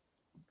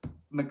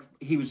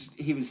he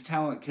was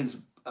telling, because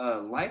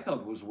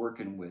Liefeld was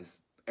working with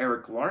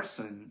Eric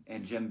Larson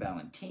and Jim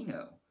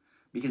Valentino,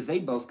 because they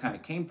both kind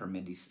of came from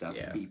indie stuff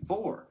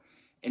before.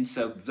 And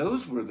so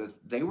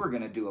they were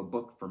going to do a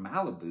book for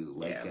Malibu,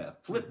 like a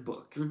flip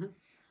book. Mm-hmm.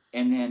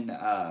 And then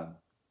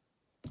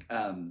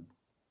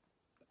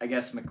I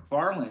guess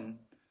McFarlane,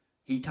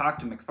 he talked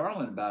to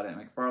McFarlane about it,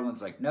 and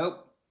McFarlane's like,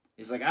 nope.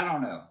 He's like, I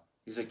don't know.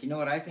 He's like, you know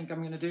what I think I'm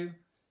going to do?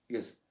 He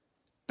goes,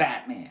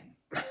 Batman.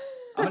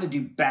 I'm going to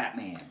do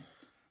Batman.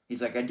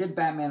 He's like, I did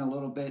Batman a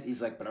little bit.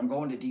 He's like, but I'm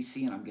going to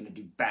DC and I'm going to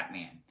do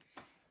Batman.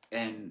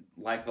 And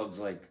Liefeld's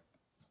like,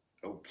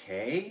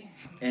 okay.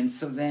 And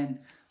so then,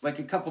 like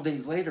a couple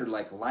days later,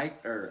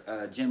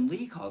 Jim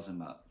Lee calls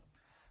him up.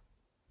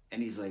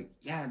 And he's like,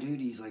 yeah,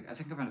 dude. He's like, I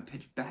think I'm going to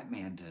pitch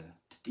Batman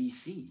to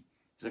DC.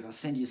 He's like, I'll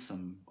send you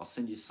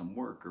some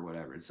work or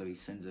whatever. And so he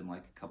sends him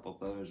like a couple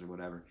photos or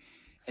whatever.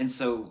 And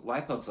so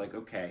Liefeld's like,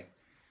 okay.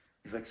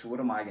 He's like, so what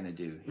am I going to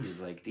do? He's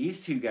like,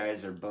 these two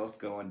guys are both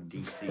going to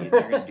DC and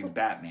they're going to do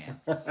Batman.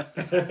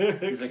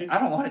 He's like, I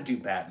don't want to do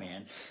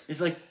Batman.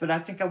 He's like, but I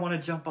think I want to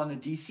jump on the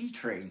DC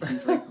train.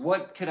 He's like,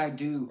 what could I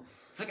do?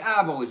 He's like,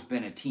 I've always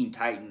been a Teen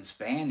Titans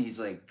fan. He's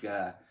like,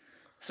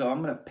 so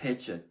I'm going to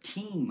pitch a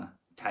Team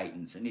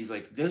Titans. And he's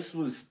like, this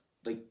was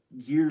like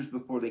years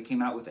before they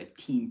came out with a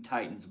Teen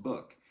Titans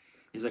book.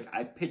 He's like,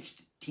 I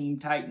pitched Teen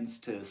Titans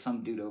to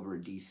some dude over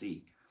at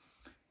DC.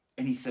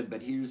 And he said,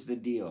 but here's the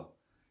deal.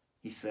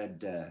 He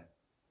said,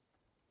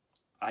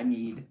 I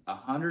need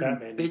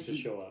Batman needs to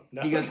show up.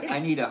 No. He goes, I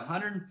need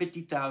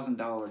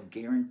 $150,000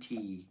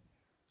 guarantee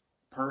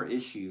per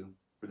issue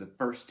for the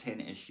first 10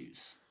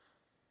 issues,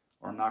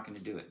 or I'm not going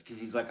to do it. Because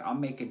he's like,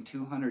 I'm making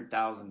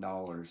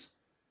 $200,000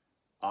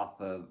 off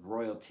of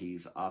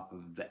royalties off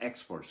of the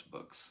X-Force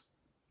books,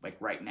 like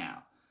right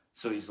now.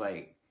 So he's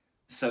like,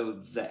 so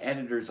the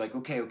editor's like,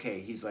 okay.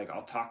 He's like,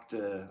 I'll talk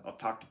to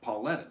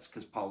Paul Levitz,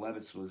 because Paul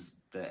Levitz was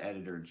the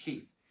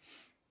editor-in-chief.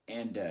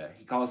 And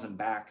he calls him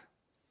back,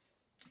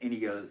 and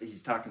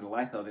he's talking to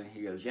Liefeld, and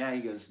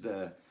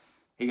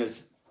he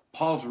goes,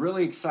 Paul's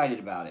really excited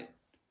about it.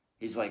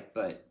 He's like,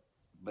 but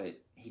but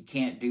he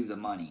can't do the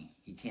money.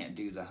 He can't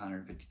do the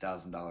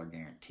 $150,000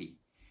 guarantee.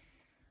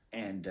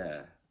 And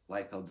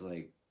Liefeld's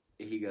like,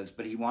 he goes,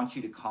 but he wants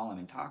you to call him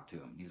and talk to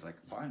him. He's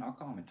like, fine, I'll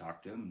call him and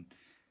talk to him.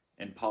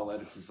 And Paul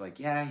Edwards is like,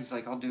 yeah. He's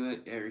like, I'll do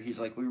it. Or he's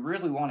like, we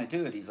really want to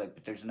do it. He's like,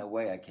 but there's no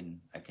way I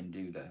can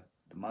do the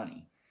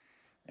money.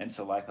 And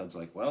so Liefeld's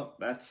like, well,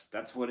 that's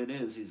what it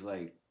is. He's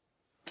like,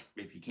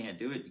 if you can't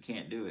do it, you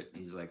can't do it.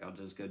 He's like, I'll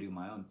just go do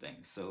my own thing.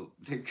 So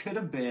there could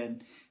have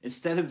been,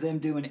 instead of them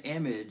doing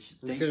Image,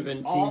 they could have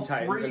been all Teen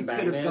Titans three and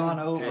could have gone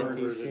over and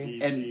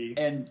DC.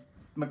 and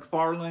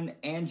McFarlane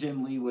and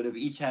Jim Lee would have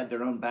each had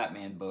their own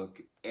Batman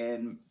book,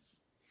 and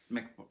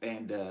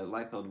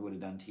Liefeld would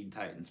have done Teen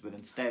Titans. But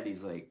instead,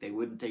 he's like, they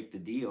wouldn't take the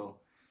deal.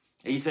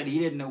 He said he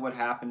didn't know what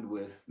happened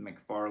with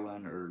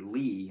McFarlane or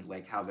Lee,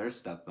 like how their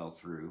stuff fell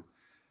through.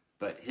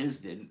 But his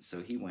didn't, so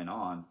he went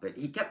on. But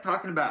he kept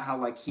talking about how,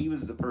 like, he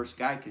was the first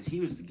guy because he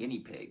was the guinea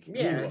pig.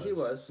 Yeah, he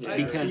was. Yeah,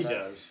 because he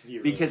does.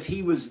 Because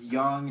he was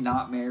young,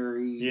 not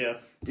married, yeah,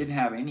 didn't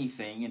have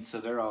anything, and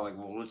so they're all like,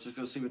 well, let's just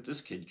go see what this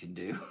kid can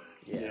do.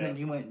 Yeah. And then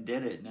he went and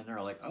did it, and then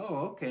they're like, oh,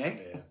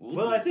 okay. Yeah.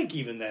 Well, I think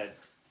even that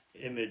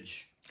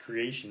Image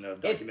creation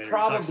of documentary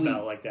talks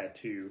about like that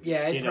too.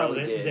 Yeah, it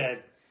probably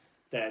did.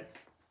 That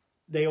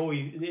they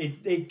always,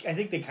 I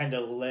think they kind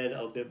of led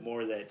a bit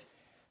more that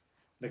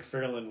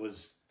McFarlane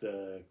was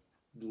the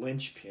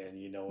linchpin,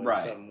 in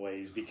some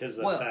ways, because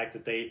of the fact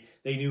that they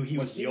knew he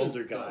was the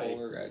older guy. The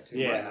older guy too.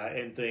 Yeah, right.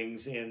 And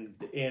things,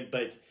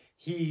 but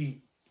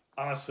he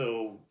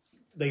also,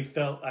 they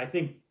felt, I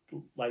think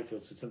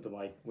Liefeld said something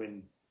like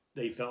when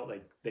they felt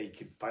like they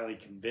could finally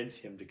convince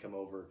him to come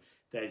over,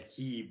 that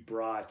he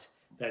brought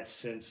that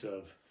sense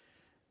of,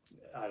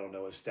 I don't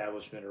know,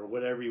 establishment or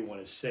whatever you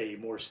want to say,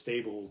 more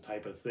stable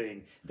type of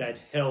thing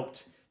that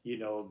helped,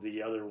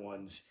 the other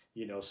ones,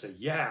 say,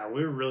 yeah,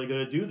 we're really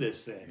going to do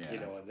this thing,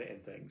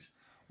 and things.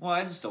 Well,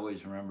 I just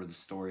always remember the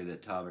story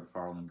that Todd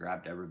McFarlane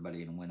grabbed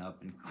everybody and went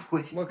up and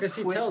quit. Well, because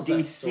he quit tells DC,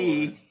 that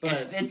story, but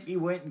and then he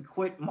went and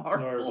quit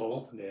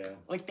Marvel. Yeah,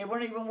 like they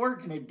weren't even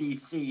working at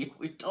DC.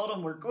 We told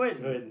them we're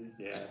quitting.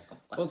 Yeah.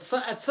 Well,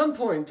 at some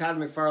point, Todd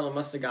McFarlane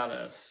must have got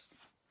a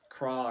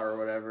craw or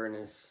whatever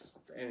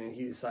and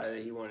he decided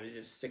that he wanted to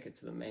just stick it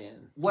to the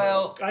man.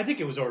 Well, I think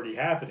it was already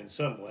happening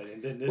somewhat,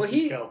 and then this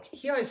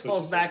he always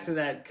falls back to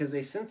that because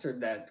they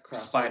censored that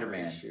crossover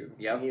Spider-Man issue.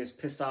 Yep. And he was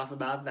pissed off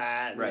about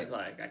that. And right. He's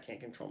like, I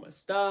can't control my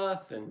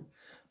stuff. And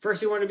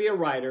first he wanted to be a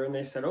writer, and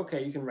they said,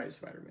 okay, you can write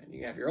Spider-Man. You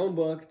can have your own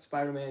book,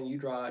 Spider-Man, you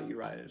draw it, you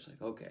write it. It's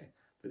like, okay.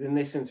 But then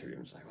they censored him.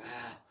 It's like,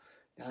 wow,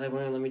 now they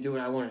want to let me do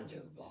what I want to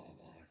do. Blah,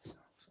 blah, blah.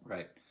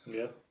 Right.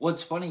 Yeah. Well,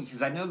 it's funny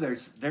because I know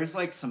there's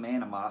like some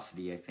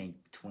animosity, I think,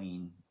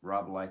 between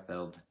Rob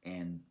Liefeld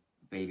and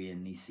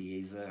Fabian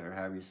Nicieza, or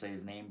however you say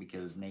his name,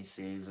 because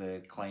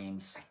Nicieza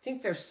claims. I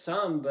think there's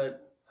some,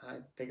 but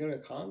they go to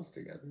cons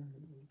together.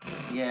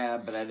 Yeah,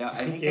 but I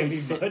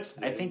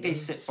think they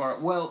sit far.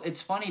 Well,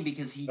 it's funny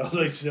because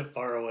they sit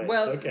far away.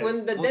 Well, okay.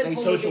 when the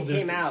Deadpool movie came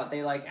distance. out,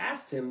 they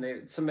asked him.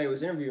 Somebody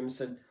was interviewing him and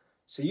said,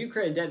 "So you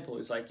created Deadpool?"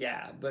 He's like,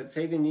 "Yeah," but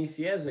Fabian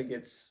Nicieza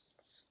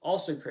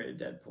also created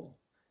Deadpool.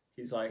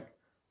 He's like,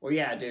 "Well,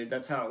 yeah, dude,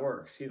 that's how it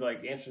works." He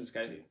answers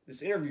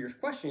this interviewer's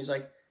question. He's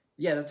like,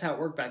 "Yeah, that's how it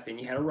worked back then.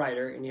 You had a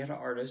writer and you had an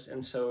artist,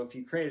 and so if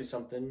you created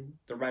something,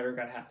 the writer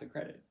got half the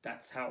credit.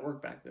 That's how it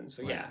worked back then.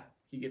 So yeah,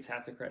 he gets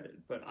half the credit.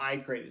 But I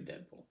created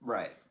Deadpool,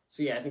 right?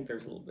 So yeah, I think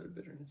there's a little bit of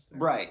bitterness there,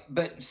 right?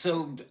 But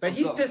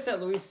he's pissed at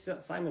Louise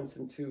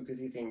Simonson too because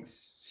he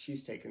thinks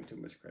she's taking too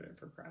much credit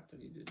for crap that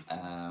he did.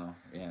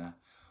 Yeah.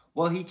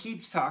 Well, he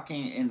keeps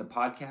talking in the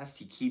podcast.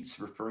 He keeps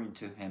referring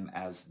to him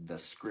as the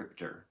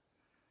scripter.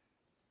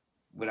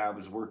 When I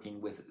was working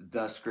with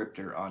the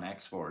scripter on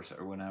X-Force,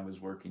 or when I was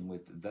working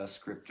with the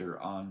scripter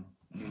on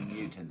New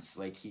Mutants,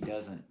 like he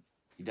doesn't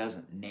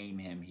name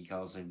him. He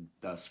calls him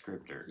the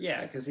scripter.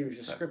 Yeah, because he was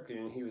just scripting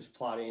and he was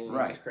plotting and he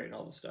was creating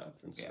all the stuff.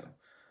 And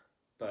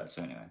so,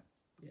 so anyway,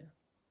 yeah,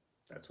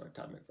 that's why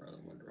Todd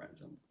McFarlane wanted to write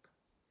his own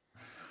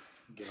book.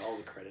 Get all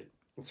the credit.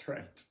 That's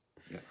right.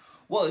 Yeah.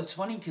 Well, it's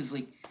funny because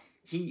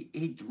he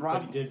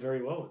did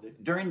very well with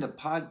it during the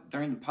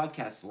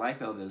podcast.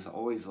 Liefeld is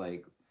always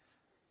like.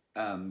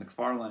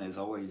 McFarlane is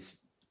always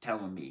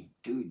telling me,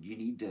 dude, you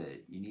need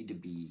to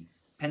be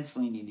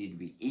penciling, you need to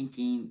be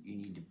inking, you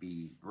need to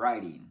be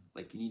writing.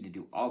 Like, you need to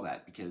do all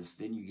that because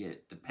then you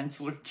get the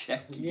penciler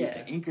check, you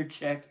get the inker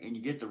check, and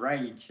you get the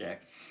writing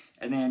check.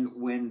 And then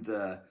when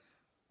the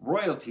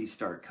royalties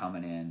start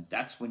coming in,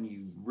 that's when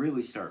you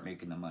really start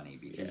making the money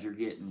because you're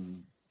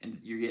getting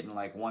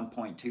like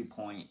 1.2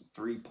 point,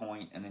 3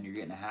 point, and then you're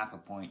getting a half a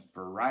point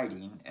for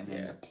writing, and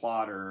then the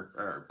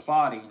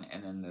plotting,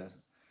 and then the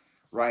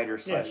writer /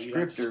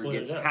 scripter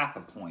gets half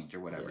a point or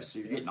whatever, so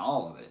you're getting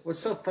all of it. What's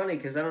so funny,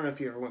 because I don't know if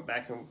you ever went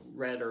back and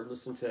read or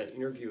listened to that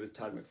interview with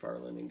Todd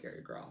McFarlane and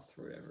Gary Groth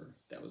or whatever,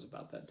 that was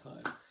about that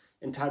time.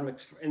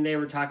 And they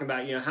were talking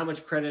about, how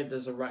much credit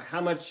does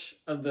how much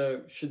of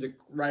should the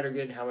writer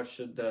get, how much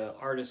should the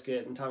artist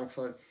get, and Todd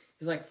McFarlane,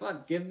 he's like,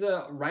 fuck, give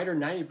the writer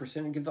 90%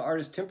 and give the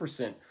artist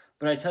 10%.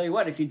 But I tell you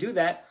what, if you do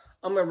that,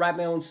 I'm going to write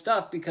my own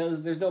stuff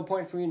because there's no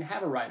point for me to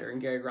have a writer. And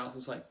Gary Groth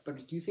is like,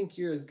 but do you think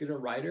you're as good a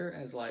writer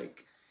as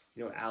like,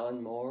 you know,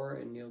 Alan Moore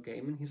and Neil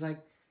Gaiman? He's like,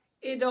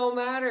 it don't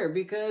matter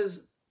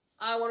because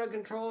I want to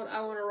control it.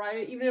 I want to write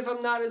it. Even if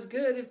I'm not as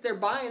good, if they're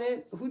buying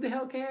it, who the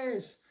hell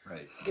cares?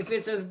 Right. If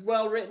it's as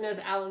well written as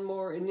Alan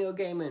Moore and Neil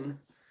Gaiman.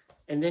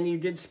 And then he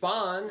did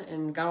Spawn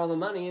and got all the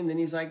money. And then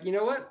he's like, you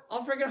know what?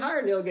 I'll freaking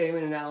hire Neil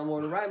Gaiman and Alan Moore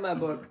to write my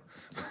book.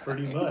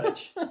 Pretty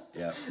much.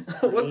 Yeah.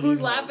 Look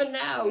who's laughing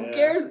now. Yeah. Who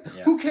cares?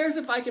 Yeah. Who cares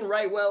if I can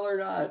write well or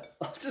not?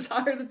 I'll just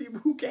hire the people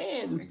who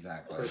can.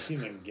 Exactly. Of course, he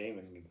and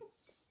Gaiman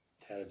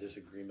had a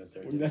disagreement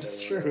there.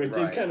 That's true. It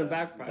Right. did kind of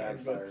backfire.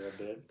 Backfire a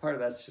bit. Part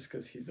of that's just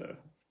because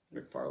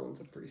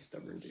McFarlane's a pretty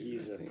stubborn dude.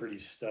 He's I a think. pretty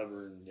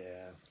stubborn,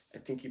 yeah. I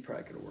think he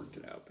probably could have worked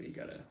it out, but he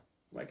gotta,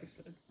 like I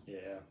said,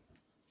 Yeah.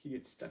 he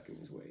gets stuck in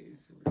his ways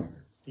or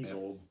whatever. He's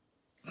old.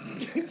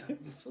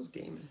 So's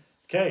Gaiman.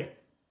 Okay.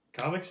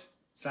 Comics?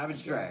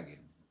 Savage Dragon.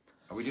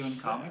 Are we doing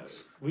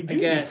comics? We I do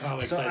guess. do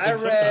comics, So I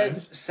think, read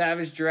sometimes.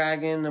 Savage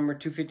Dragon number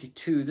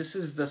 252. This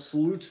is the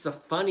Salutes the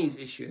Funnies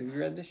issue. Have you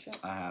read this yet?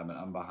 I haven't.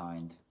 I'm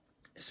behind.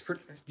 Do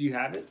you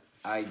have it?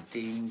 I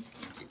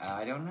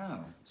don't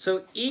know.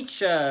 So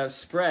each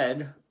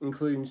spread,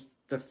 including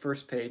the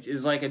first page,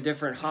 is like a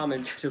different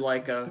homage to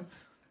like a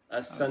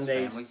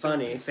Sunday's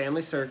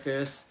Family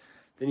Circus.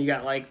 Then you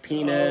got like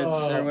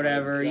Peanuts or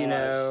whatever, you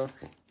know.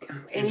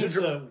 And Is this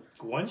a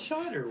one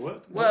shot or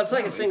what? well, it's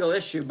like a single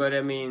issue, but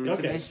I mean, It's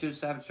Okay. an issue of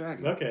Savage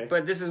Dragon. Okay.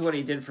 but this is what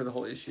he did for the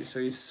whole issue. So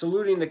he's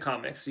saluting the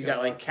comics. You got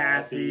like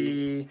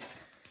Kathy,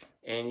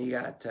 and you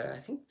got I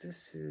think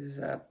this is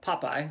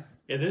Popeye.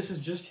 Yeah, this is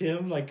just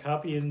him like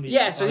copying the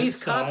Yeah, so art he's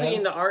style.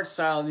 copying the art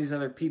style of these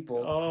other people.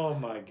 Oh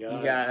my god.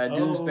 You got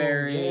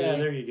Doonesbury. Oh, yeah,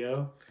 there you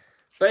go.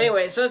 But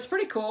anyway, so it's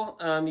pretty cool.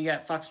 You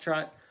got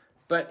Foxtrot,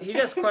 but he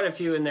does quite a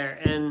few in there,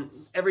 and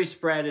every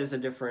spread is a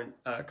different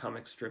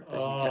comic strip that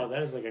he Oh, kept.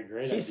 that is like a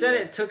great He idea. said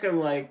it took him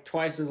like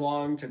twice as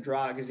long to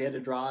draw because he had to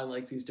draw in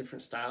like these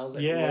different styles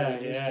that he Yeah,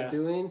 wasn't used to yeah.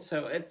 doing.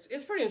 So it's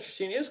pretty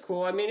interesting. It was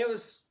cool. I mean, it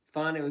was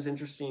fun. It was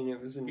interesting.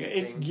 It was a neat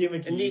It's thing.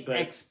 gimmicky, a neat but-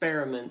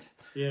 experiment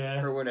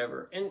Yeah. or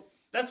whatever. And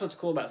that's what's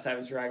cool about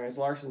Savage Dragon is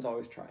Larson's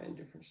always trying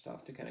different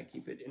stuff to kind of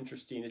keep it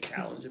interesting, to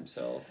challenge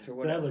himself to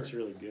whatever. That looks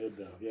really good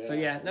though. Yeah. So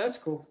yeah, no, it's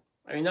cool.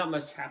 I mean, not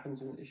much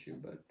happens in the issue,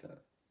 but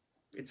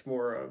it's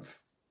more of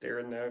they're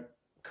in the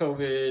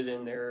COVID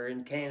and they're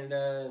in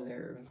Canada and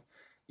they're,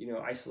 you know,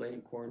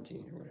 isolating,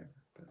 quarantine or whatever.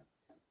 But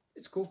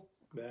it's cool.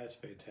 That's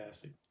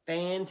fantastic.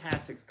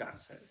 Fantastic, Scott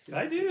says.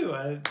 I do.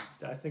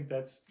 I think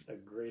that's a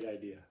great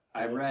idea.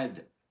 I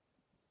read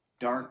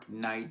Dark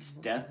Knight's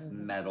Death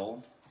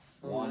Metal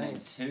 1 and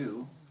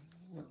 2.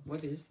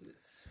 What is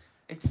this?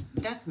 It's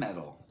death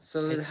metal.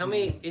 So It's how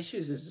many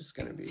issues is this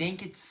going to be? I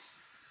think it's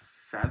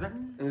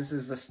 7? And this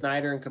is the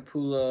Snyder and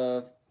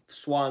Capullo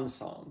Swan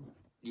Song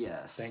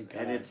Yes. Thank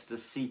And God. it's the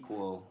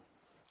sequel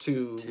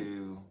to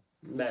to...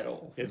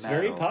 Metal. It's Metal.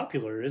 very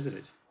popular, isn't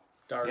it?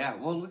 Dark. Yeah,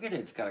 well, look at it.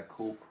 It's got a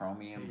cool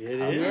chromium It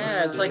cover. is.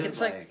 Yeah, it's like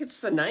It's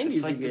it's the 90s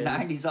It's like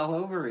again. the 90s all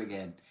over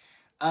again.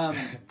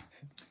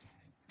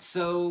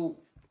 So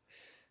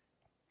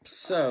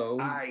So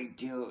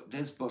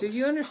this book. do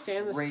you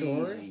understand the story?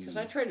 crazy. Because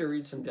I tried to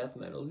read some death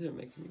metal. It didn't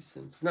make any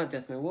sense. Not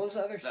death metal. What was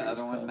the other The series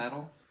other one, called?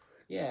 Metal?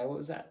 Yeah, what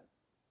was that?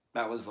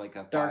 That was like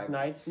a Dark 5,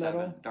 Knight's 7.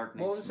 Metal? Dark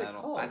What Knight's was it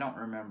Metal. called? I don't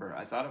remember.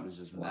 I thought it was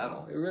just Metal.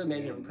 Wow, it really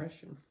made an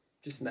impression.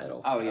 Just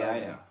metal. Oh yeah, I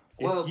know.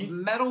 Well, You-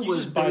 Metal You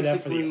was just buy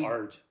that for basically the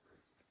art.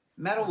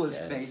 Metal was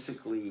Yes.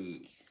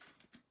 basically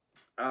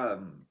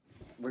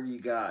where you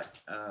got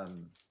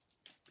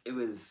it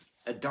was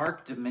a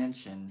dark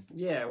dimension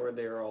Yeah, where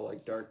they were all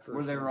like dark.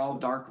 where they were all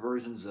dark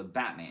versions of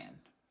Batman.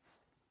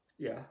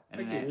 Yeah,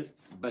 And I get that- it.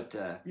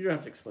 But You don't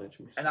have to explain it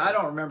to me. and sorry. I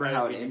don't remember I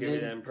how didn't it mean to give you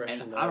ended, that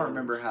impression and that I don't I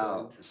remember how.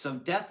 understood. So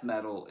death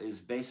metal is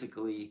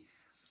basically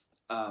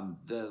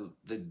the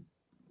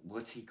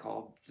what's he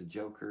called? The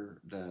Joker,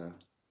 the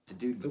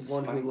dude The with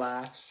one who spikes?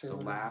 laughs. Or the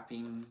whatever.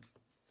 laughing.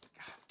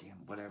 God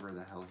damn, whatever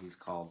the hell he's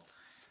called.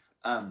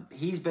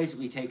 He's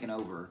basically taken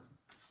over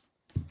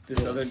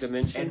This other and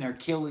dimension. they're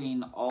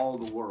killing all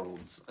the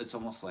worlds. It's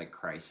almost like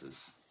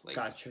Crisis. Like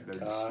Gotcha. they're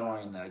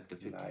destroying like the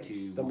 52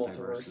 Nice. The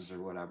multiverses or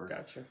whatever.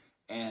 Gotcha.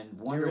 And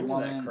You're Wonder into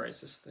Woman. that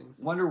crisis thing.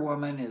 Wonder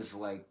Woman is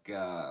like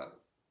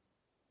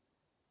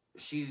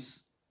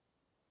she's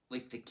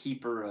like the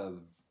keeper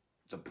of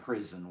the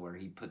prison where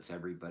he puts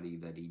everybody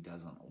that he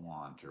doesn't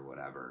want or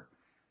whatever.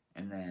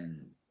 And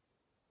then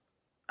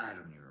I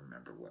don't even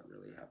remember what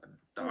really happened.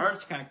 The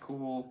art's kind of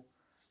cool.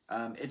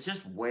 It's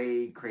just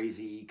way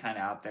crazy, kind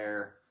of out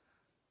there.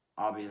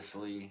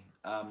 Obviously,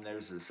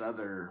 there's this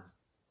other.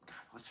 God,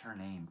 what's her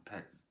name?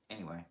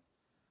 Anyway,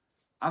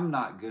 I'm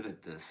not good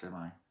at this, am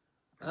I?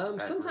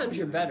 Sometimes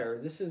you're better.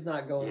 This is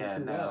not going Yeah,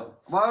 too no. well.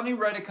 Well, I only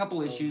read a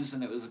couple issues,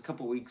 and it was a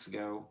couple weeks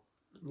ago.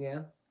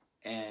 Yeah.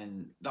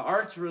 And the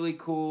art's really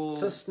cool.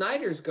 So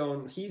Snyder's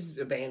going. He's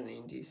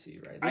abandoning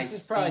DC, right? This I is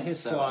probably think his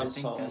so. swan I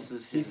think song. this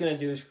is He's his- going to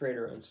do his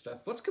creator own stuff.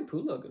 What's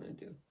Capullo going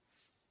to do?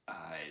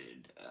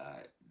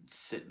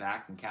 Sit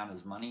back and count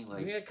his money,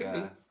 like Yeah, it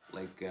could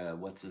be.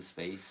 what's his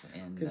face,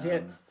 and 'Cause he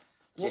had-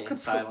 Jay and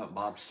Silent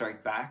Bob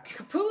Strike Back.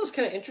 Capullo's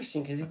kind of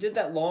interesting because he did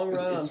that long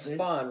run on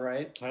Spawn,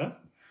 right? Huh?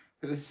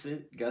 Who is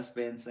it? Gus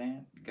Van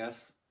Sant?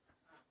 Gus?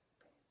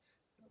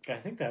 I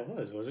think that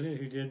wasn't it?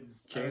 Who did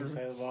Jay and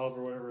Silent Bob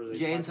or whatever?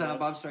 Jay and Silent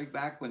Bob Strike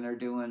Back when they're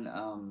doing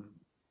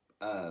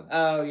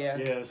oh yeah,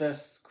 yes,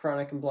 the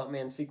Chronic and Blunt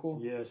Man sequel.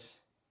 Yes,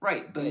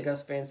 right, but and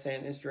Gus Van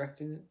Sant is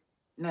directing it.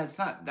 No, it's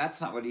not.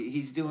 That's not what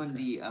he's doing.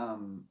 Okay. The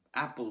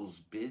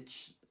apples,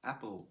 bitch,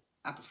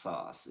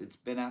 applesauce. It's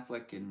Ben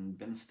Affleck and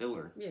Ben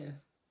Stiller. Yeah,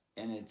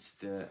 and it's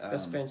the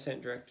Gus Van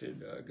Sant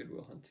directed Good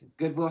Will Hunting.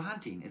 Good Will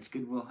Hunting. It's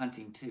Good Will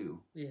Hunting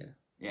too. Yeah.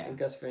 Yeah. And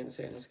Gus Van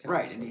Sant is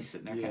right, and he's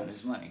sitting there counting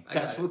his money.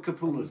 That's what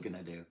Capullo's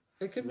gonna do.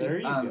 It could be. There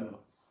you go.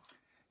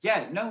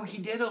 Yeah, no, he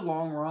did a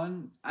long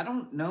run. I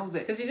don't know that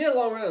because he did a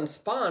long run on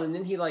Spawn, and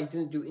then he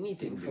didn't do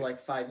anything for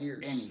 5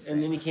 years,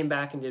 and then he came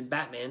back and did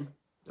Batman,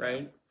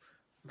 right?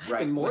 Might have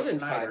been more than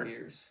Snyder. 5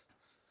 years.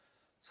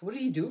 So what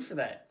did he do for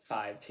that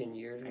 5-10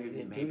 years?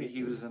 Maybe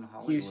he was in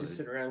Hollywood. He was just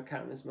sitting around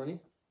counting his money.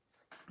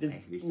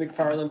 Did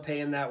McFarlane pay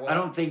him that well? I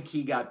don't think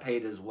he got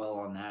paid as well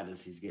on that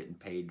as he's getting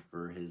paid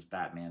for his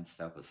Batman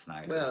stuff with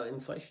Snyder. Well,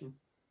 inflation.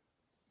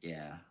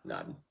 Yeah. No,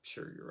 I'm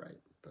sure you're right,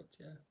 but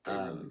yeah.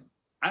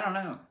 I don't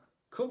know.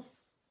 Cool.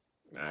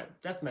 All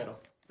right, Death Metal.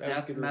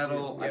 Death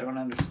Metal. I don't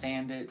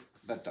understand it,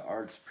 but the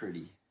art's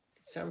pretty.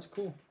 It sounds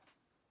cool.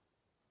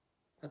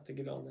 Have to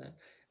get on that.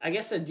 I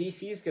guess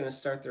DC is going to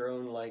start their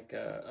own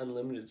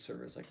unlimited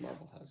service like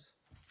Marvel has.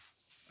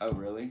 Oh,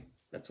 really?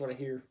 That's what I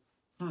hear.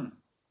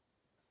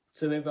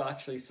 So maybe I'll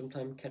actually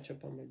sometime catch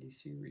up on my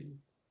DC reading.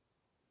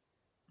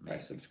 Maybe. I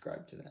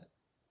subscribe to that.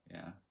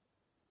 Yeah.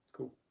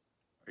 Cool.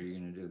 Are you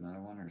going to do another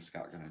one, or is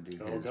Scott going to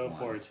do his go one?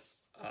 for it.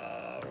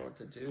 I don't know what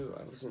to do.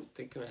 I wasn't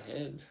thinking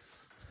ahead.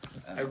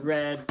 I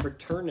read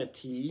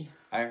Fraternity.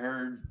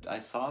 I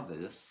saw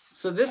this.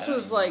 So this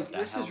was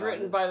this is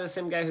written by the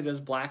same guy who does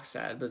Black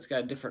Sad, but it's got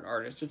a different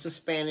artist. It's a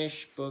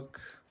Spanish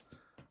book.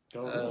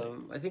 Oh, really?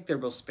 I think they're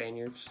both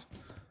Spaniards.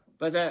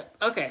 But,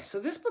 okay, so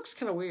this book's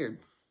kind of weird.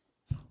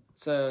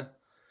 It's a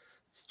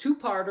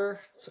two-parter.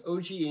 It's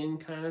OGN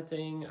kind of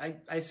thing.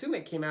 I assume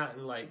it came out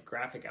in,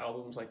 graphic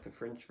albums, like the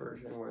French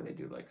version, where they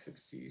do,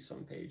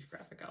 60-some page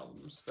graphic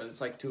albums. But it's,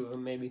 2 of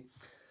them, maybe.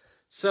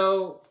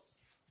 So,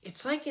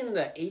 it's, in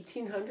the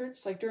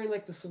 1800s, during,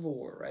 the Civil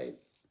War, right?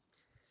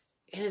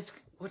 And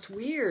what's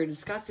weird,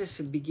 it's got this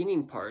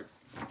beginning part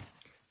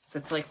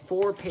that's,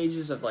 4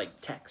 pages of,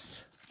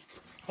 text.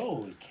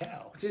 Holy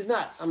cow. Which is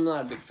I'm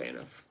not a big fan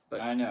of. But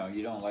I know,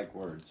 you don't like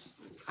words.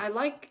 I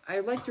like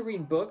to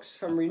read books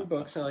if I'm reading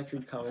books. I like to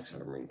read comics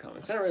if I'm reading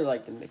comics. I don't really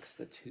like to mix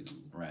the two.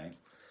 Right.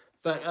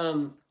 But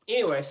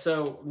anyway,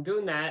 so I'm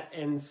doing that,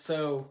 and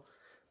so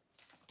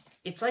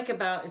it's in the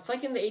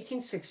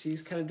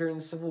 1860s, kind of during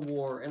the Civil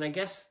War, and I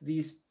guess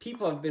these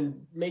people have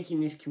been making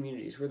these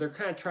communities where they're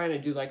kind of trying to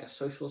do a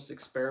socialist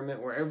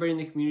experiment where everybody in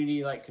the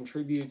community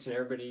contributes and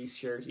everybody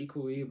shares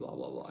equally, blah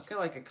blah blah, kind of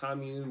like a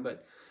commune,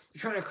 but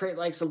they're trying to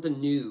create something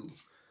new.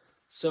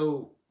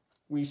 So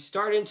we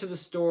start into the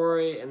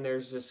story, and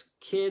there's this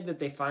kid that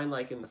they find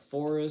in the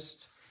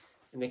forest,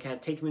 and they kind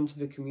of take him into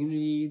the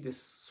community,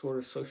 this sort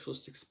of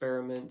socialist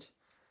experiment,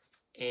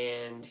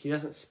 and he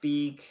doesn't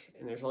speak,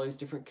 and there's all these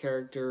different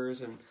characters,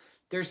 and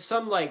there's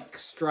some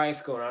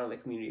strife going on in the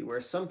community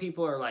where some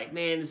people are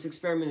man, this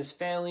experiment is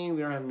failing,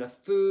 we don't have enough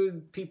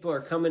food, people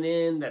are coming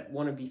in that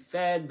want to be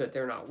fed, but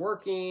they're not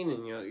working,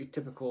 and your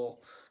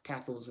typical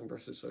capitalism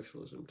versus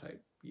socialism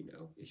type,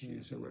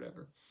 issues or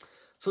whatever.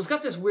 So it's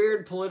got this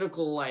weird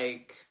political,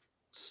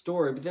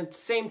 story. But then at the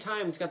same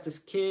time, it's got this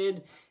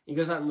kid. He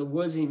goes out in the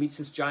woods and he meets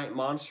this giant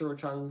monster,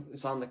 which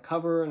is on the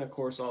cover. And, of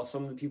course,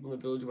 some of the people in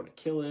the village want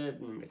to kill it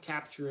and they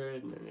capture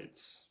it. And then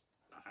it's,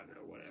 I don't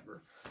know,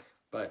 whatever.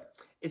 But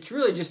it's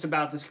really just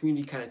about this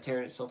community kind of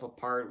tearing itself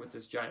apart with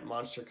this giant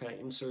monster kind of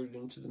inserted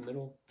into the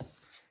middle.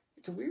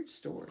 It's a weird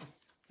story.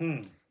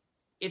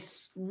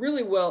 It's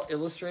really well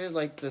illustrated.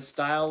 The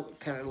style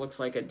kind of looks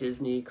like a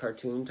Disney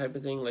cartoon type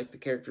of thing. The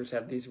characters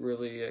have these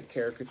really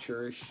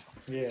caricaturish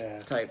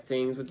type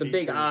things with the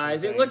big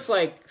eyes. It looks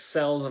like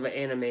cells of an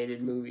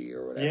animated movie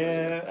or whatever.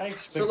 Yeah, I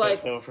expect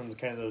that, though, from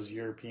kind of those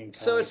European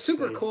comics. So it's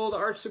super cool. The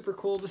art's super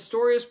cool. The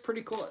story is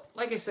pretty cool.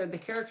 Like I said, the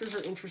characters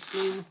are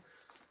interesting.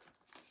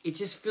 It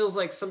just feels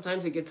like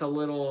sometimes it gets a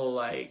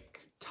little,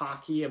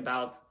 talky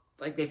about...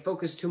 they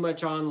focus too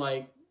much on,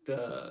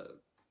 the...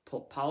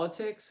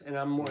 politics, and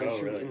I'm more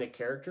interested in the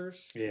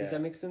characters. Yeah. Does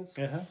that make sense?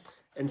 Uh-huh.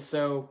 And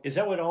so... Is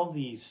that what all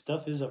the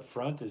stuff is up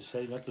front, is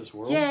setting up this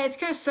world? Yeah, it's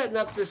kind of setting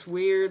up this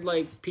weird,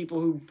 people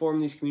who form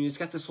these communities. It's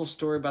got this whole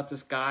story about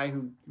this guy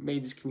who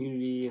made this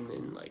community and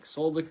then,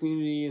 sold the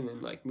community and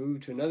then,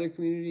 moved to another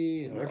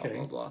community and blah,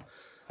 blah, blah.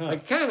 Huh.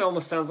 It kind of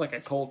almost sounds like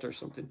a cult or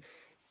something.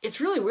 It's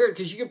really weird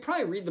because you could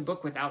probably read the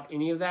book without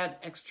any of that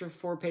extra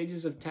 4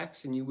 pages of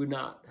text and you would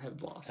not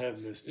have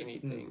missed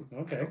anything.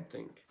 Okay. I don't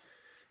think.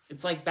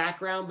 It's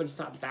background, but it's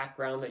not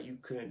background that you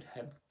couldn't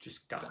have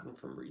just gotten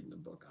from reading the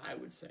book, I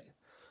would say.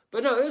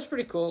 But no, it was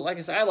pretty cool. Like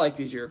I said, I like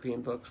these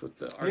European books with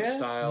the art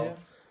style.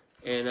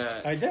 Yeah. And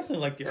I definitely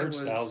like the art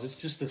styles. It's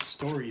just the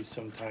stories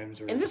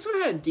sometimes. And this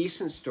one had a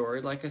decent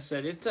story. Like I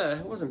said, it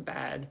wasn't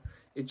bad.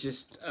 it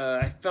just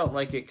I felt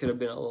like it could have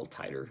been a little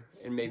tighter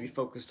and maybe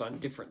focused on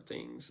different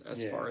things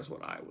as far as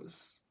what I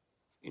was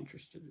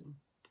interested in.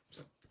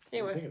 So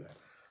anyway, what do you think of that?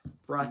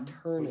 Fraternity.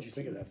 What did you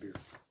think of that beer?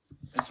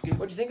 It's good.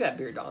 What'd you think of that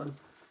beer, Don?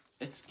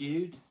 It's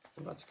good.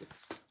 Well, that's good.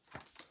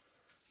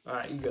 All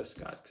right, you go,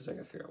 Scott, because I got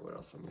to figure out what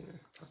else I'm going to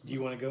talk Do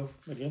you want to go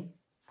again?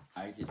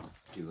 I could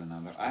do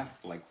another. I have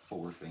like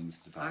 4 things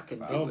to talk can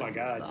about. do Oh it. my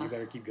God! You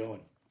better keep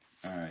going.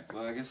 All right.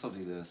 Well, I guess I'll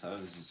do this. I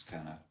was just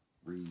kind of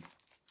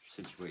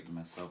re-situating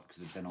myself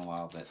because it's been a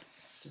while. But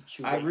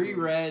I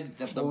reread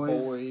the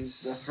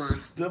boys,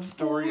 the first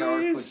story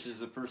arc, which is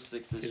the first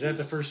 6 issues. Is that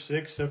the first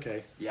 6?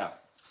 Okay. Yeah.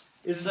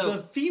 Is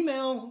the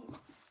female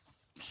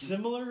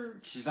similar?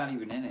 She's not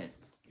even in it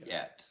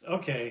yet.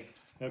 Okay.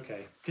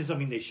 Okay. Because I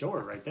mean, they show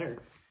her right there.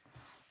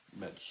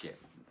 But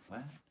shit.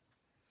 What?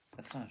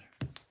 That's not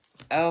her.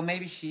 Oh,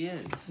 maybe she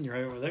is. You're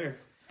right over there.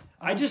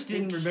 I just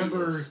didn't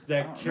remember I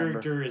that don't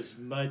character as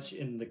much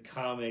in the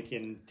comic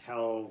and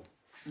how.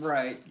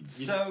 Right.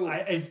 So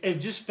it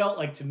just felt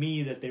like to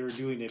me that they were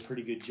doing a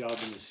pretty good job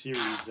in the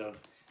series of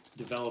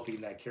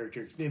developing that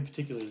character, in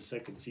particular the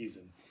 2nd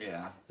season.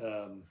 yeah.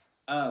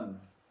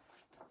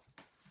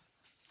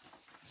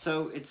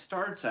 So it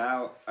starts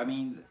out. I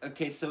mean,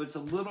 okay. So it's a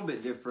little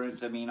bit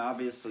different. I mean,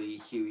 obviously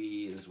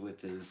Huey is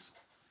with his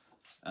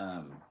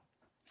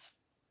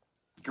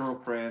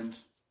girlfriend,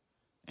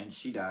 and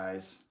she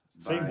dies.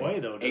 Same way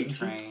though, doesn't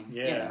A-Train. she?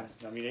 Yeah.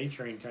 I mean,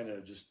 A-Train kind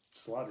of just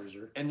slaughters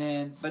her. And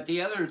then, but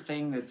the other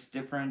thing that's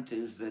different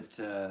is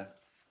that,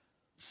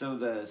 so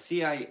the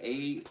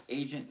CIA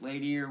agent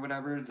lady or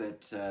whatever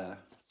that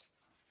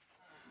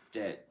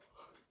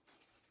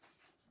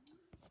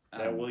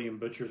William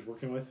Butcher's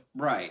working with?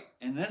 right.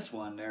 In this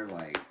one, they're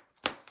like,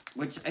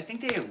 which I think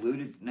they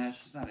alluded, no,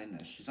 she's not in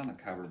this. She's on the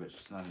cover, but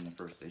she's not in the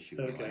first issue.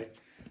 Okay.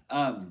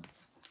 Anyway.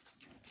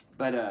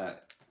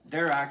 But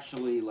they're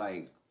actually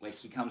like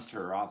he comes to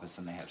her office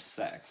and they have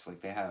sex.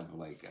 Like they have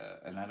like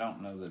and I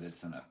don't know that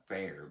it's an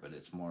affair, but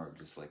it's more of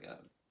just like a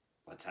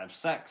let's have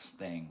sex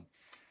thing.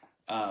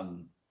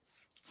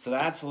 So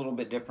that's a little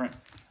bit different.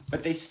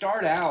 But they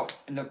start out,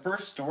 and the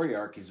first story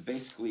arc is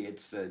basically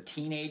it's the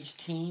teenage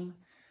team.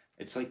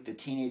 It's like the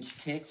teenage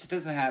kicks. It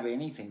doesn't have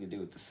anything to do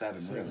with the 7,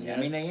 really. Yeah, I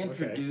mean, they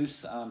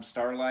introduce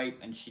Starlight,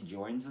 and she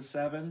joins the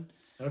 7.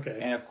 Okay.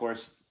 And of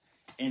course,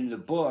 in the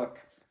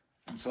book,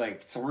 it's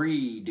like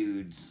 3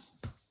 dudes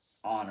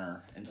on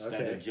her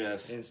instead of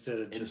just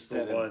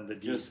the one, the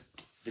deep. Just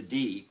the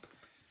deep.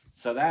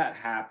 So that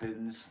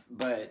happens,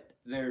 but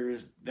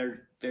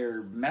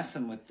they're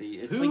messing with the.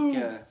 It's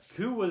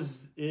who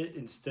was it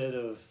instead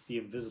of the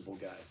invisible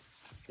guy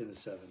in the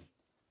 7?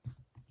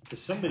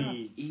 Because somebody I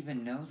don't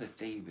even know that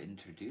they've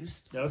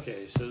introduced.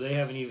 Okay, so they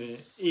haven't even.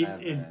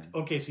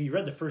 Okay, so you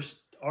read the first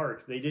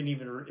arc. They didn't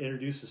even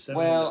introduce the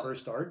 7 in the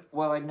first arc.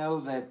 Well, I know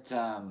that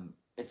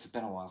it's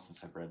been a while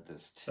since I've read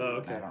this too. Oh,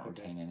 okay. I don't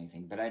retain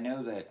anything, but I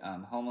know that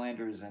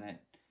Homelander is in it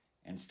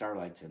and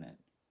Starlight's in it.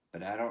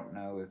 But I don't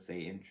know if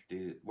they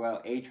introduced.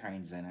 Well,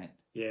 A-Train's in it.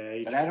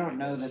 Yeah, but I don't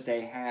know that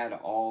they had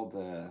all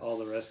the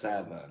rest 7.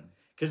 of them.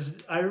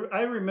 Because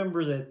I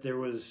remember that there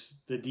was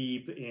the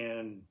Deep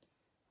and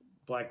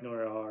Black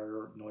Noir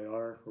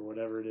or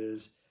whatever it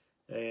is,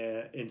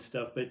 and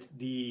stuff. But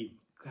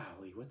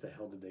golly, what the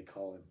hell did they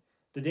call him?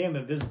 The damn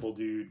invisible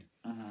dude.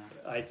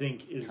 I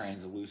think is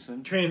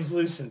translucent.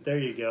 Translucent. There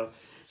you go.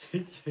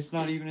 It's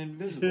not even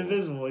invisible.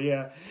 Invisible,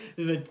 yeah.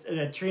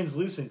 That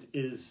translucent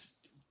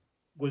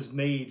was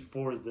made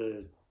for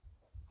the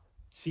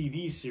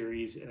CV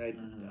series, and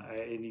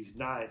and he's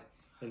not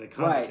in the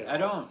comic.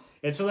 Right.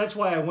 And so that's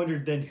why I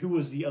wondered then who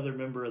was the other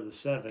member of the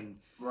 7.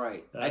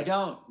 Right. I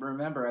don't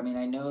remember. I mean,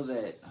 I know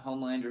that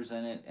Homelander's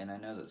in it, and I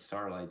know that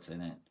Starlight's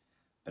in it,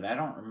 but I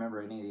don't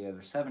remember any of the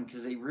other 7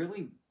 because they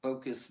really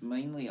focus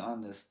mainly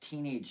on this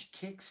teenage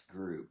kicks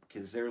group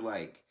because they're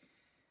like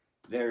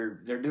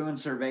they're doing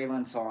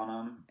surveillance on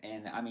them,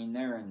 and I mean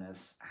they're in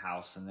this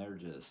house and they're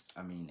just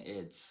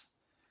it's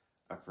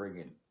a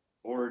friggin'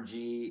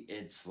 orgy.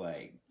 It's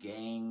like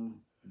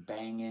gang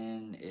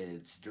banging,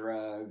 it's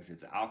drugs,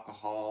 it's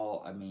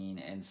alcohol.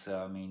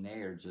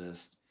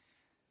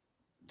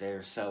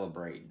 They're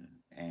celebrating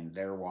and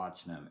they're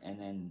watching them, and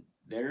then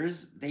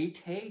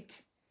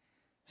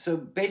so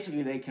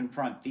basically they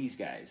confront these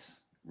guys,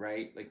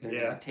 right? Like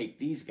they're gonna take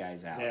these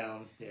guys out.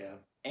 Yeah.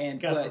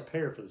 And gotta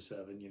prepare for the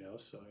 7,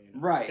 so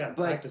right, gotta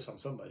practice on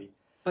somebody.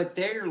 But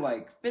they're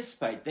like fist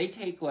fight. They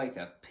take like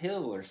a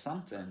pill or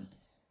something,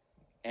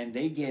 and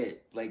they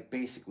get like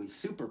basically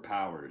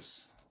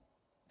superpowers.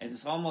 And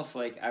it's almost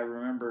like I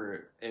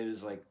remember it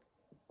was like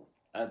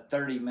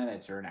 30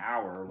 minutes or an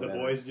hour. Or whatever.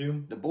 The boys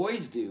do? The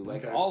boys do,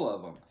 like all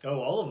of them. Oh,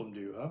 all of them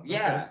do, huh?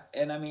 Yeah,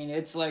 okay. And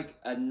it's like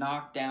a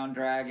knockdown,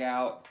 drag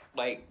out,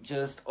 like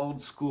just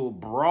old school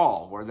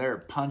brawl where they're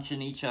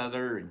punching each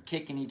other and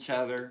kicking each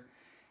other.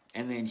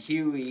 And then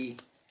Huey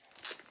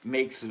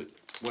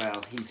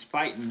he's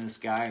fighting this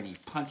guy and he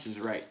punches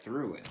right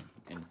through him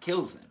and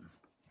kills him.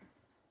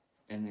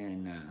 And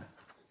then,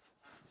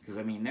 because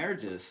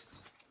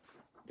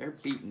they're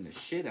beating the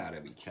shit out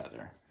of each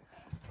other.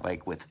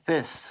 Like with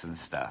fists and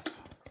stuff.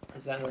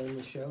 Is that not in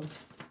the show?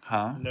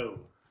 Huh? No.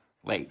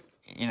 Like,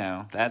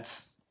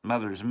 that's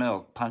Mother's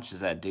Milk punches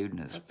that dude and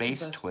his That's face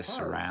the best twists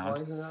part. around. Why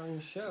is it not in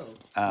the show?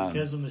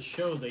 Because in the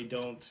show, they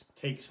don't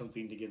take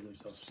something to give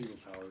themselves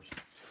superpowers.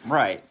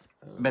 Right.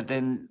 But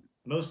then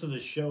Most of the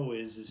show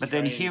is But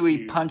then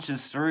Huey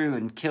punches through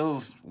and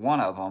kills one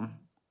of them,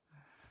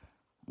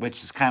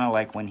 which is kind of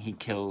like when he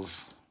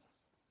kills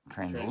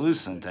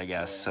Translucent, I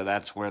guess. Yeah. So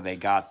that's where they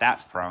got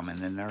that from. And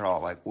then they're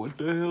all like, what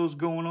the hell's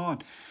going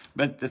on?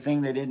 But the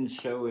thing they didn't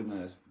show in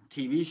the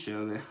TV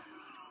show,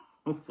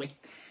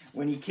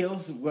 when he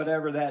kills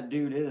whatever that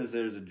dude is,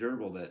 there's a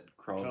gerbil that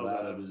crawls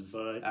out of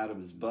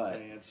his butt.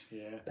 Pants,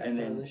 yeah. That's And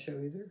not then- in the show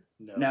either?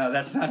 No,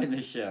 that's not in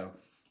the show.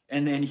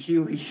 And then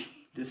Huey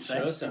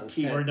decides to sounds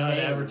keep... We're not Tame.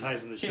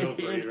 advertising the show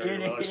for you very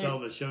well, or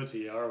selling the show to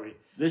you, are we?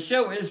 The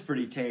show is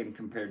pretty tame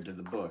compared to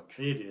the book.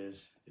 It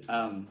is. It is.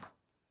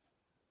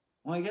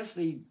 Well, I guess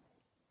they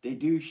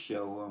do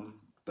show them,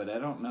 but I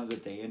don't know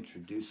that they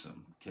introduce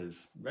them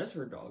because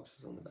Reservoir Dogs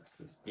is on the back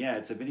of this. yeah,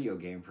 it's a video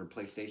game for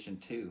PlayStation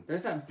 2.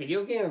 There's that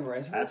video game of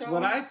Reservoir That's Dogs?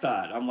 what I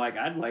thought. I'm like,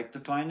 I'd like to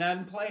find that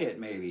and play it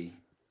maybe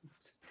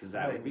because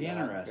that would be Not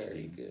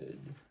interesting. Very good.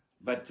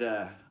 But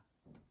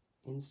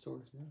In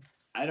stores now.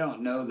 I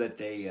don't know that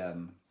they. I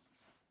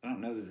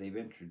don't know that they've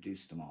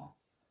introduced them all.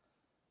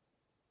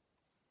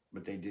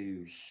 But they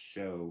do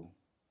show.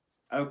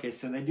 Okay,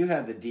 so they do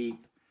have the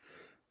Deep,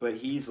 but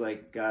he's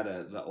like got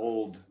the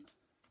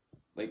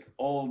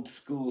old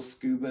school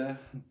scuba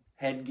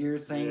headgear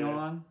thing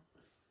on.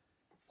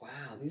 Wow,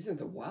 these are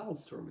the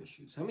Wildstorm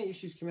issues. How many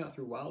issues came out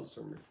through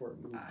Wildstorm before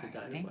it moved to I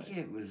Dynamite? think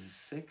it was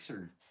 6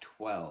 or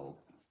 12.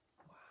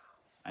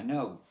 I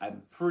know.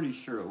 I'm pretty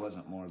sure it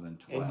wasn't more than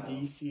 12. And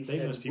DC They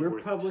said, must be we're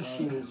worth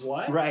publishing tons."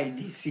 what? Right,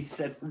 DC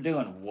said we're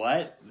doing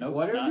what? Nope,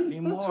 What are not these books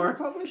anymore. we're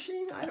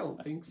publishing? I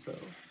don't think so.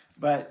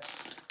 But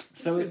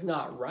so This is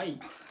not right.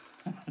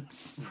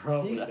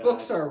 Probably These not.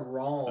 books are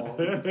wrong.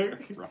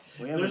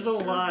 There's a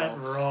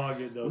lot wrong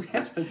in those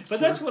books. But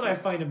that's what I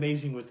find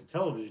amazing with the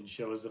television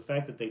show is the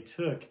fact that they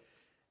took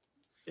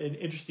an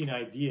interesting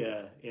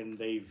idea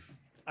and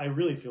I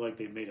really feel like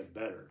they've made it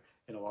better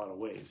in a lot of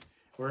ways.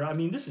 Where, I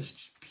mean, this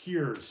is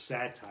pure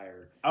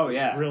satire. Oh, It's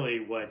yeah.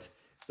 really what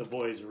The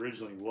Boys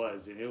originally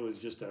was. And it was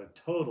just a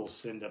total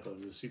send-up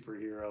of the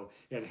superhero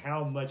and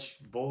how much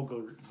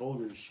vulgar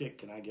shit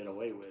can I get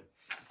away with.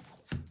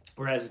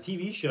 Whereas the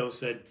TV show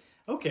said,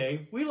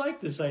 okay, we like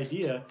this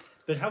idea,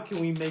 but how can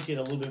we make it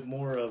a little bit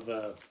more of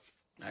a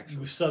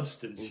Actual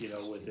substance,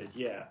 with it?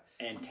 Yeah.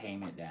 and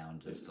tame it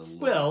down just a little.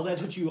 Well,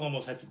 that's what you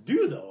almost have to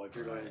do, though, if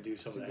you're going to do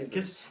some of To that. give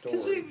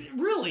Because the story.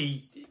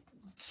 really,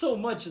 so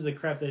much of the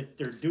crap that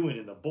they're doing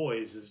in The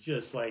Boys is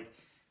just like,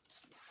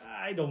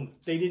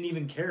 they didn't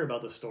even care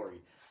about the story.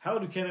 How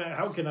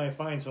can I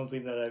find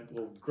something that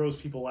will gross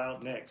people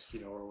out next,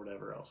 or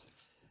whatever else?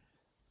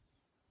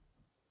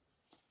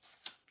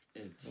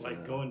 it's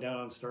Like going down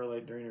on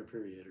Starlight during her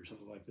period or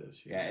something like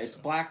this. yeah, it's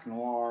Black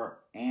Noir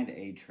and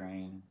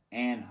A-Train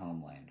and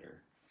Homelander.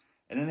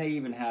 And then they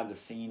even have the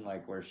scene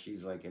like where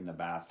she's like in the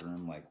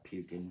bathroom like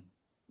puking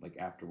like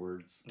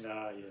afterwards.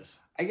 Ah, yes.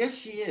 I guess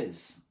she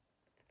is.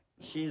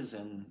 She is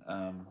in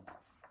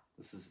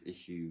this is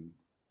issue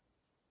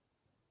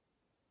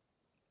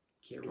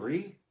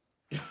 3.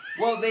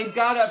 Well, they've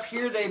got up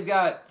here. They've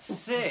got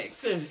 6. This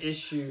says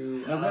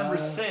issue November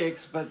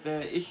 6th, but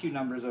the issue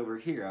number's over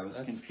here. I was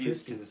That's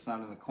confused tricky. because it's not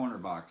in the corner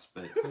box,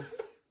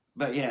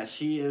 but yeah,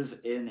 she is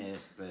in it.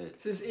 But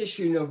This is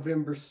issue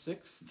November 6th.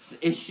 it's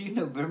issue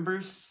November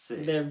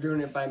 6th, They're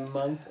doing it by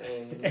month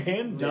and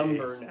day.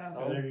 number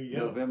now. There you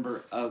go.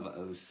 November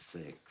of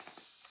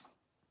 06.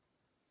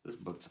 This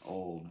book's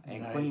old,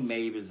 and Nice. Queen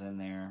Maeve is in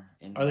there.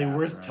 In Are they the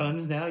worth background.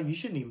 tons now? You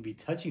shouldn't even be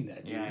touching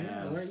that, dude. Yeah, I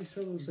know. Why are you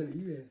selling this on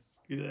eBay?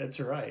 That's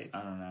right.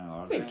 I don't know.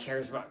 Are Nobody they?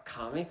 cares about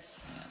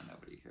comics.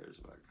 Nobody cares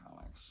about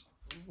comics.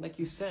 Like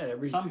you said,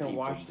 everybody's Some gonna people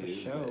watch the do,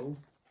 show.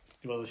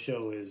 Well, the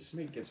show is.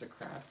 Nobody gives a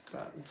crap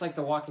about. It's like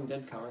the Walking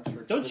Dead comics.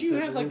 Were Don't you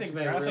expensive, have like and the then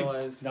somebody graphic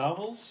realized-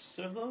 novels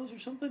of those or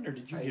something, or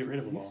did you I get rid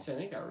of them used all? to, I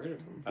think I got rid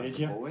of them. Of Did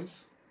the ya?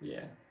 boys?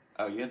 Yeah,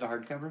 Oh, you had the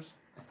hardcovers?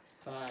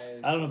 5.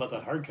 I don't know about the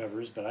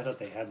hardcovers, but I thought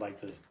they had like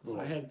this little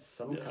I had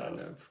some Yeah. kind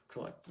of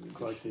collected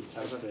Collected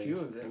edition. type There's a few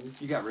things. of them.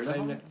 You got rid of I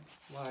them? kn-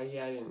 Well,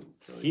 yeah, I didn't.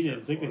 Really He care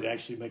didn't think for they'd it.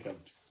 actually make a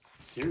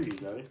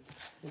series of it.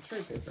 The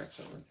trade paperbacks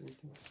aren't worth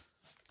anything.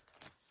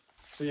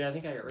 So yeah, I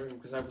think I got rid of them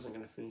because I wasn't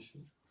gonna finish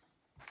it.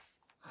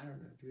 I don't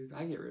know, dude.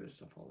 I get rid of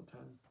stuff all the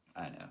time.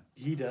 I know.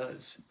 He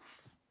does.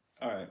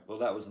 All right. Well,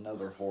 that was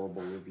another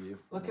horrible review.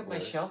 Look at my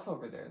Boys. shelf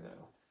over there,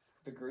 though.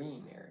 The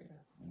green area.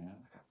 Yeah.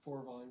 I got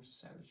 4 volumes of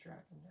Savage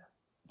Dragon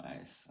now.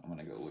 Nice. I'm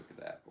gonna go look at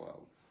that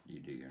while you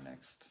do your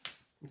next.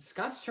 It's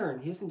Scott's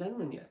turn. He hasn't done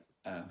one yet.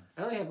 I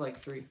only have like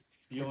 3.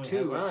 You only 2.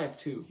 have I like, only have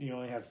 2. you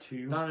only have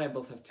 2. Don and I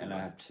both have 2. And I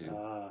have 2.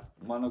 Uh,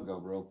 One will go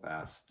real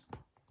fast.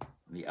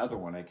 The other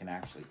one I can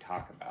actually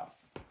talk about.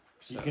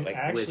 You can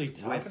actually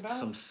talk about?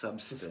 some This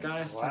substance. guy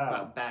has to Wow. talk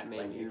about Batman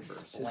Like,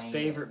 universe. His explain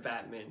favorite it.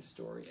 Batman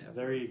story ever.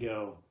 there you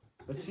go.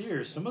 Let's see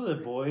here. Some of the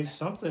boys,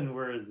 something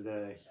where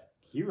the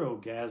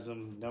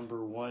Herogasm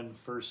 #1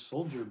 First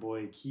Soldier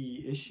Boy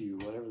key issue,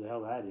 whatever the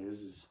hell that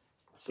is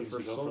seems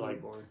to go for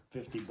like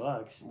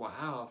 $50.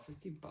 Wow,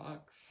 $50.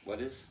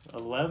 What is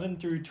 11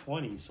 through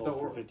 20 sold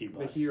for $50.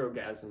 The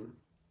Herogasm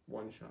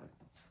one shot.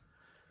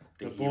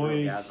 the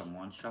boys Herogasm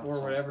one shot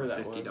or whatever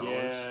that $50? was.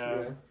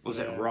 Yeah. Was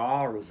it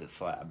raw or was it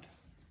slabbed?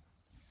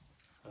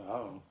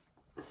 Oh.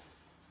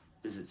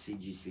 Is it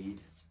CG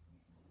seed?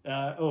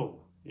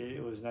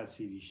 It was not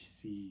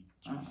CGC.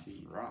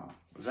 Raw.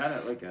 Was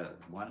that like a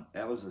one?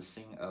 That was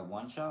a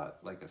one shot,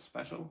 like a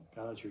special. I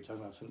thought you were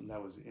talking about something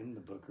that was in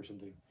the book or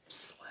something.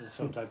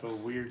 Some type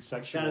of weird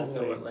sexual That is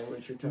thing. what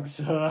language you're talking.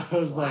 So I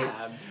was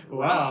Slab. like,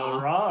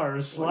 "Wow, raw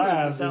or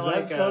slabs? Is that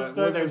like some were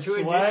type there of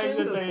two swag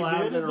editions, that a they slab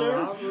did and in a there?"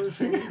 raw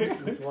version?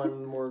 With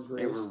one more gross.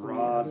 They were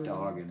raw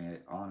dogging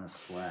it on a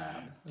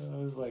slab. I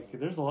was like,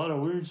 "There's a lot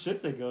of weird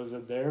shit that goes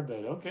in there,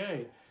 but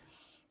okay."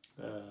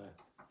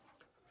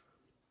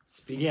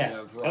 Speaking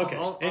of raw,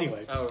 okay.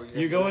 Anyway,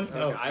 you going? Okay.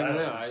 Oh, I don't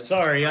know.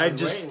 Sorry, I was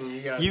just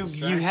waiting.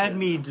 you had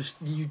me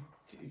just you.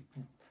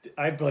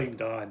 I blame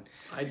Don.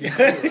 I did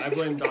too. I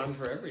blame Don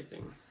for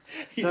everything.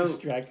 He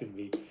distracted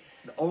me.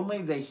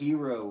 Only the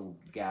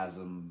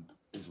Herogasm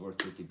is worth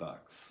 $50.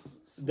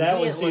 That Yeah,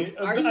 was. look,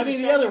 are I you mean, the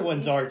saying other that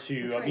ones he's- are too.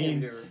 you're I trying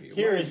mean, to do a review.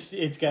 here Why?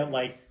 it's got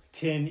like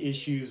 10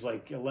 issues,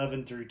 like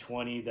 11 through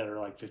 20 that are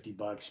like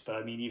 $50. But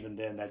I mean, even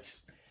then,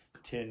 that's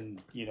 10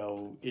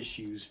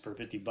 issues for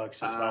 $50.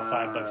 So it's about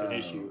 $5 an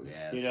issue.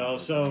 Yeah,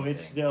 so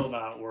it's still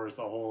not worth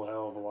a whole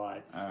hell of a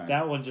lot. Right.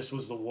 That one just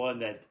was the one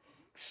that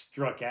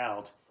struck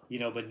out.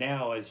 But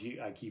now I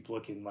keep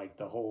looking, like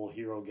the whole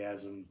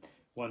Herogasm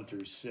 1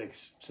 through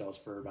 6 sells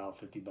for about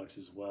 $50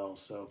 as well.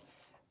 So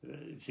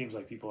it seems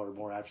like people are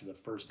more after the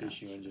first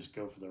issue and just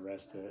go for the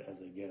rest as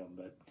they get them.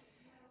 But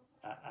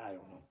I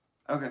don't know.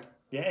 Okay.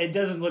 Yeah, it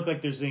doesn't look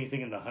like there's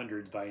anything in the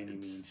hundreds by any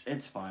means.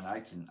 It's fine. I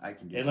can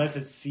do Unless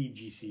it's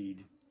CG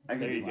Seed.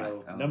 there you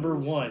go.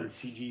 #1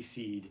 CG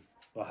Seed,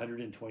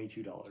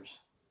 $122.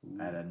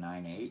 At a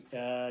 9.8.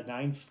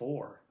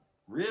 9.4.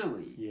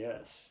 Really?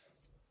 Yes.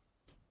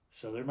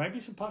 So there might be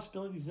some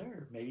possibilities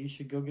there. Maybe you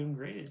should go get them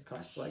graded.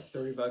 Costs like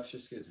 $30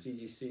 just to get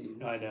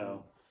CGC. I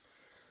know.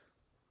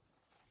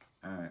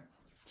 All right.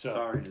 So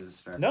Sorry to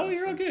distract. no,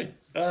 you're all good.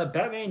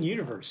 Batman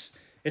Universe.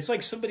 It's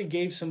like somebody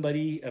gave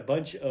somebody a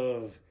bunch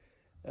of,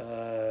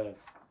 Crack.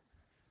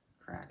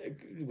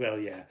 well,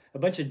 yeah, a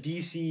bunch of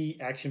DC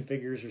action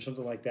figures or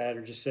something like that,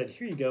 or just said,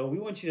 "Here you go. We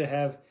want you to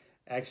have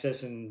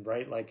access and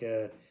write like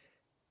a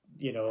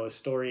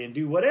story and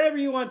do whatever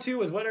you want to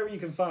with whatever you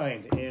can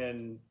find."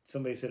 And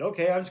somebody said,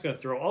 "Okay, I'm just going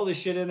to throw all this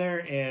shit in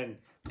there, and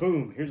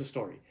boom, here's a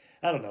story."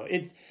 I don't know.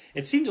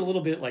 It seemed a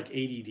little bit like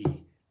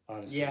ADD.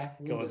 Honestly,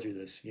 going through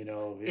this,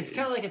 it's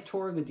kind of like a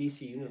tour of the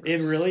DC universe. It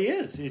really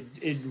is.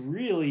 It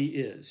really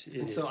is.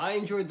 So I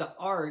enjoyed the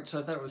art, so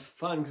I thought it was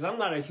fun because I'm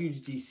not a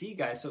huge DC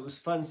guy, so it was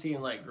fun seeing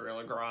like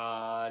Gorilla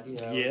Grodd,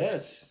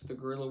 yes, the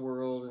Gorilla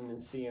World, and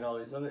then seeing all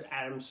these other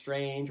Adam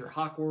Strange or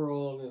Hawk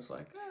World, and it's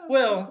like,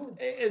 well,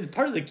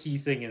 part of the key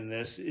thing in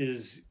this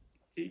is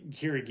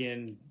here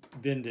again,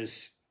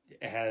 Bendis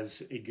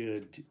has a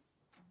good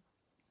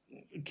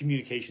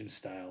communication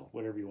style,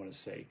 whatever you want to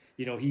say.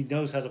 He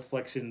knows how to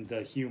flex in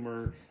the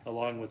humor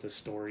along with the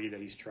story that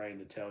he's trying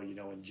to tell,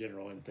 in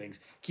general and things.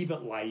 Keep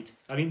it light.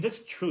 I mean, that's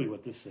truly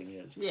what this thing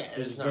is. Yeah,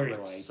 it's not very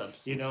much light.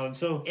 substance. And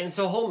so it's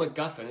a whole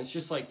MacGuffin. It's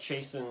just like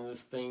chasing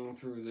this thing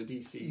through the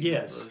DC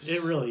yes, universe.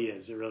 it really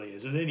is. It really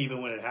is. And then even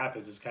when it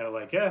happens, it's kind of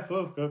like, yeah,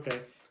 well,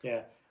 okay,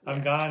 yeah.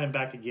 I'm gone and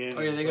back again.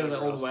 Oh yeah, they go to the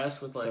Old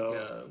West with like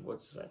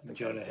what's that?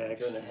 Jonah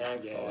Hex. Jonah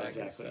Hex, yeah, all that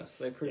exactly. good stuff.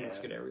 So they pretty much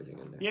get everything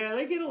in there. Yeah,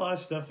 they get a lot of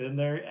stuff in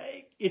there.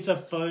 It's a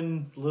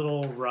fun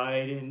little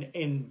ride,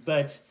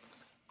 but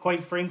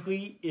quite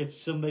frankly, if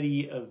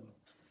somebody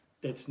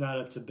that's not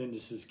up to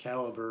Bendis'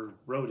 caliber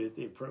wrote it,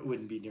 it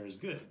wouldn't be near as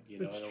good.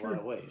 In a lot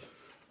of ways.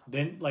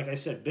 Then, like I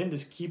said,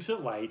 Bendis keeps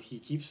it light. He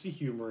keeps the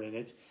humor in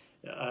it.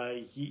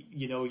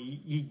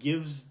 He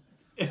gives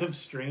a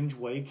strange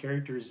way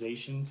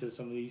characterization to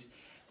some of these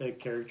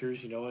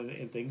characters,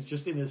 and things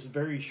just in this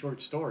very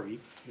short story.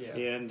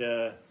 Yeah.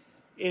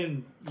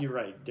 And you're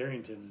right,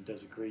 Darrington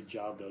does a great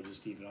job though,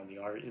 just even on the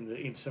art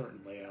in certain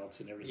layouts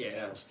and everything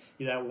else.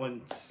 That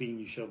one scene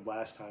you showed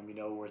last time,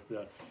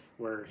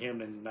 where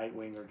him and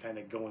Nightwing are kind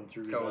of going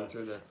through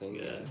the thing,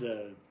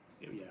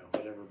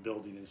 whatever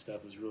building and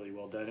stuff was really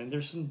well done. And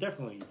there's some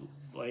definitely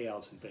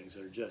layouts and things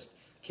that are just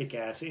kick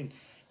ass. And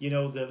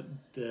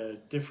the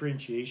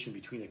differentiation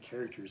between the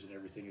characters and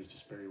everything is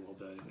just very well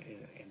done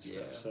and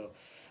stuff. Yeah.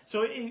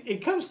 So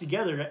it comes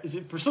together. Is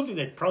it for something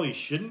that probably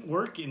shouldn't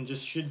work and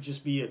should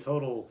just be a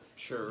total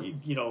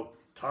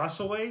toss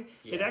away?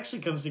 Yeah. It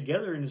actually comes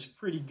together and is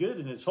pretty good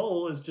in its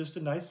whole. It's just a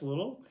nice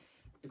little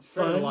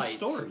fun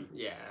story.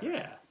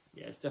 Yeah.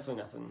 It's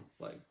definitely nothing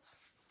like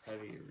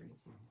heavy or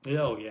anything.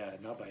 Oh yeah,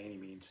 not by any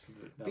means.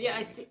 But yeah,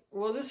 I think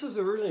this was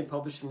originally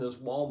published in those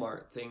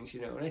Walmart things,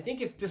 and I think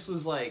if this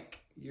was like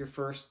your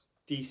first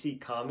DC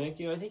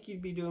comic, I think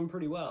you'd be doing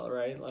pretty well,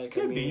 right? Like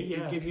Could be,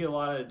 yeah. It gives you a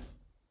lot of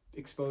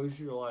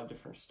exposure to a lot of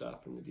different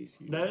stuff in the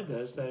DC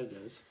universe. That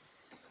it does.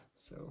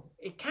 So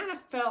it kind of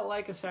felt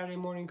like a Saturday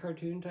morning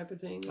cartoon type of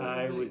thing.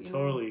 I would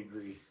totally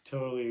agree.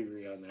 Totally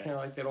agree on that. Kind of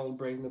like that old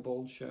Brave and the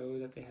Bold show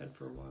that they had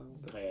for a while.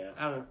 But Yeah.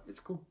 I don't know.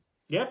 It's cool.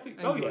 Yep.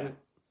 I Oh, enjoyed yeah. it.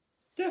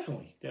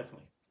 Definitely.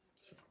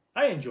 So,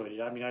 I enjoyed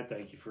it. I mean, I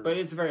thank you for... But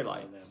it's very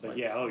light. That. But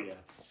yeah, oh, yeah.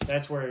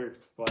 That's where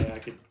I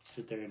could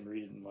sit there and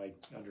read it in like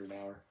under an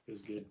hour. It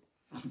was good.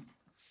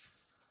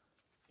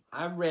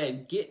 I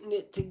read Getting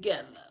It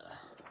Together.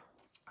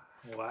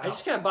 Wow. I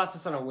just kind of bought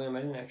this on a whim.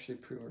 I didn't actually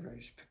pre-order. I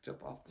just picked it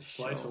up off the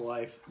shelf. Slice of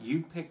life.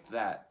 You picked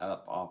that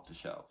up off the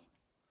shelf.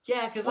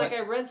 Yeah, because like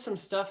I read some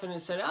stuff and it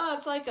said, "Oh,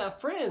 it's like a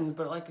Friends,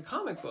 but like a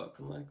comic book."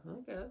 I'm like,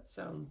 okay, that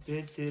sounds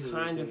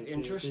kind of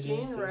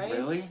interesting, right?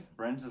 Really?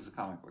 Friends as a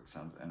comic book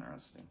sounds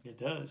interesting. It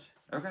does.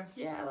 Okay.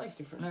 Yeah, I like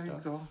different Very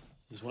stuff. cool.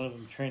 Is one of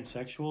them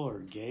transsexual or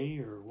gay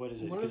or what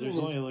is it? One Because of there's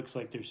them only looks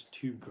like there's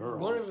 2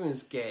 girls. One of them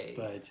is gay,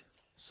 But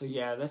so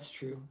yeah, that's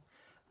true.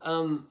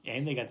 and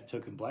they got the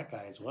token black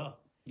guy as well.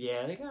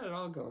 Yeah, they got it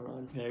all going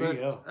on. There you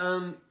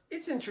go.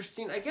 It's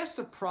interesting. I guess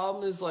the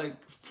problem is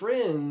like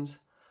Friends.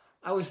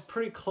 I was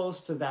pretty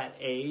close to that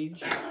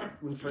age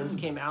when Friends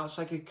came out,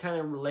 so I could kind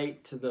of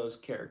relate to those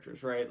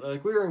characters, right?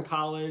 Like we were in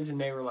college and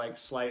they were like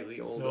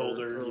slightly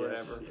older or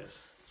whatever.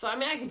 Yes. So I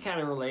mean, I could kind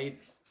of relate.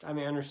 I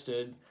mean, I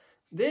understood.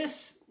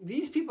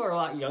 These people are a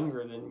lot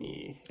younger than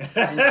me,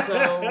 and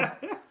so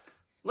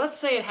let's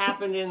say it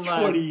happened in like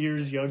 20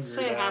 years younger.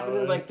 Say it happened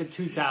in like the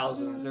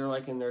 2000s. They're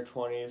like in their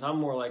 20s. I'm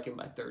more like in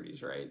my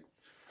 30s, right?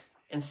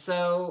 And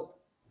so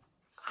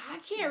I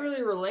can't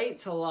really relate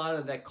to a lot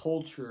of that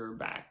culture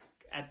back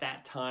at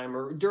that time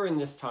or during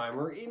this time,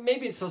 or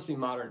maybe it's supposed to be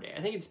modern day.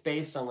 I think it's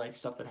based on like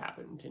stuff that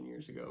happened 10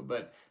 years ago,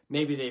 but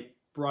maybe they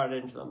brought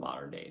it into the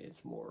modern day and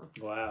it's more.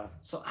 Wow.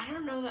 So I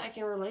don't know that I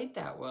can relate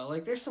that well.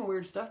 Like there's some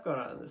weird stuff going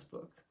on in this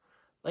book.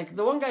 Like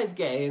the one guy's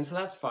gay, and so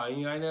that's fine.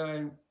 You know, I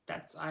know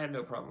I have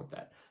no problem with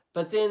that.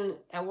 But then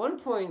at one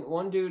point,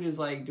 one dude is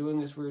like doing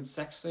this weird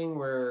sex thing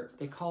where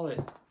they call it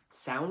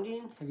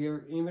sounding. Have you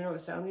ever anybody know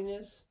what sounding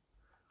is?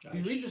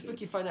 You read this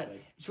book, you find out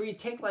it's where you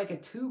take like a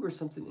tube or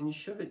something and you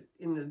shove it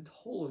in the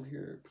hole of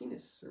your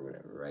penis or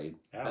whatever, right?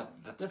 Yeah.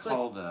 That's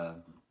called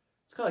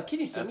it's called a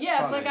kidney stone. That's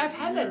Yeah, it's like probably I've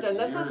had that done.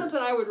 That's not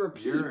something I would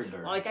repeat.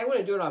 ureter. Like I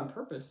wouldn't do it on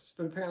purpose,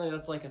 but apparently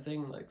that's like a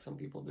thing like some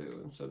people do,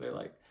 and so they're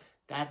like,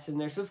 that's in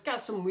there. So it's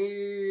got some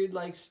weird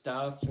like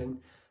stuff,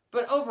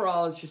 but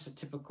overall it's just a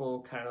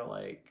typical kind of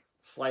like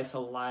slice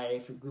of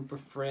life. A group of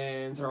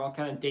friends are all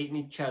kind of dating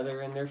each other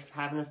and they're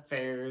having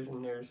affairs,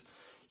 and there's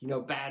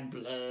bad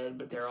blood,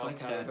 but they're all like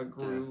kind of a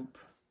group.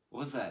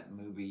 What was that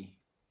movie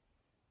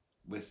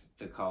with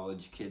the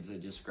college kids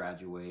that just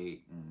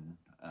graduate and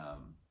God,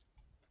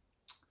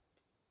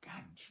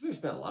 There's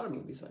been a lot of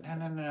movies like that.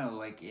 No,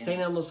 like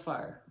St. Elmo's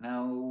Fire.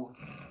 No.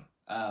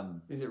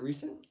 Is it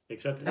recent?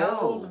 Except No.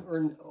 Old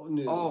or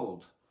new?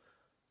 Old.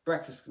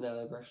 Breakfast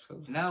Club.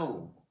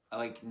 No.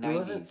 Like 90s. It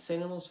wasn't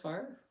St. Elmo's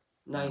Fire?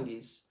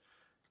 90s.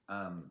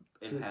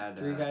 It had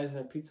 3 guys in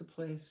a pizza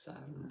place.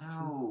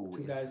 No.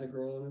 Two guys, a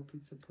girl in a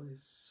pizza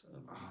place.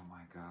 Oh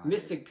my god.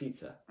 Mystic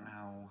Pizza.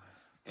 No.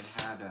 It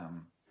had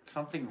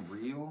something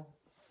real.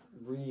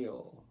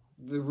 Real.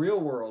 The Real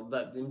World,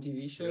 that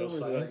MTV show Real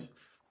where Science.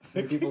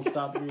 when people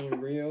stop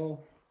being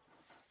real.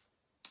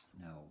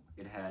 No.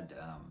 It had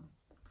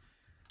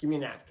Give me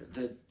an actor.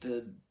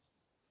 the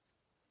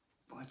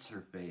what's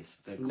her face?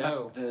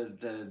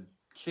 The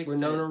chick.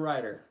 Winona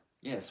Ryder.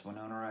 Yes,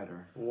 Winona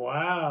Ryder.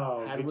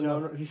 Wow. Had Good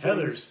Winona. job. He said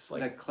Heathers.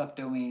 The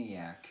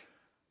kleptomaniac.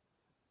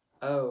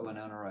 Oh.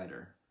 Winona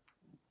Ryder.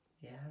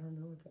 Yeah, I don't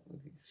know what that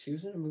movie is. She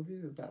was in a movie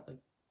about like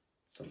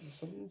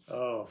something.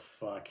 Oh,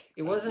 fuck.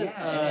 It wasn't. It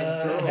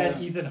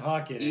had Ethan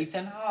Hawke in it.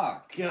 Ethan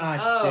Hawke.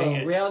 God dang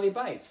it. Reality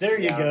Bites. There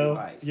you Reality go.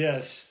 Bites.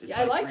 Yes.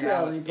 Yeah, I liked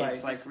Reality Bites.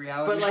 It's like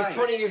Reality But like Bites.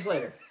 20 years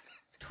later.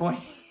 20.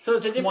 So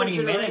it's a different 20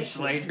 generation. minutes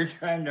later,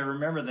 trying to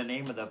remember the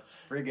name of the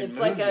friggin' It's movie.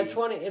 like a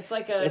 20.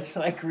 It's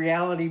like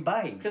Reality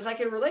Bites. because I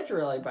can relate to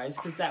Reality Bites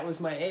because that was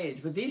my age.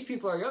 But these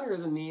people are younger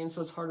than me, and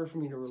so it's harder for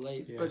me to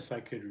relate. Yes, I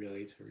could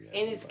relate to reality.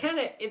 And it's kind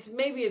of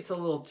maybe it's a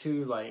little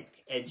too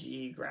like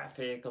edgy,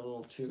 graphic, a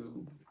little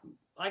too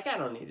like I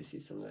don't need to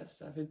see some of that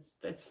stuff.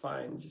 It's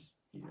fine, just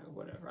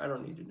whatever. I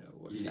don't need to know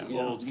what's happening.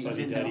 Old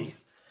fuddy-duddy.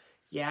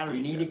 Yeah, I don't.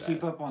 You need to know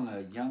keep that. up on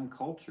the young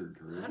culture,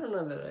 Drew. I don't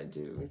know that I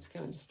do. It's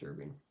kind of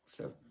disturbing.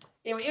 So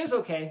anyway, it was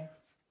okay.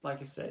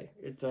 Like I say,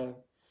 it's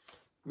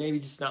maybe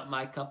just not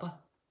my cuppa.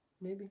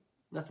 Maybe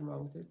nothing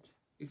wrong with it.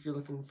 If you're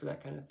looking for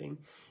that kind of thing,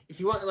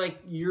 if you want like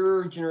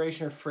your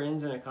generation of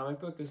friends in a comic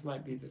book, this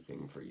might be the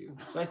thing for you.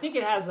 So I think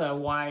it has a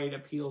wide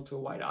appeal to a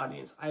wide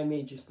audience. I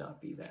may just not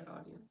be that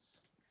audience.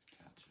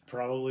 Gotcha.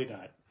 Probably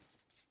not.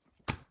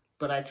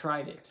 But I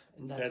tried it,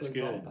 and that's what it's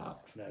good. all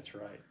about. That's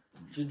right.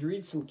 Did you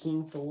read some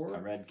King Thor? I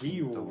read He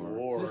King Thor.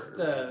 wore. Is this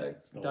the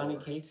Thor. Donny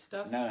Cates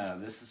stuff? No,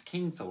 this is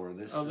King Thor.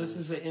 This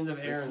is the end of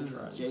Aaron's this is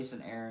run.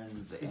 Jason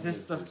Aaron's. Is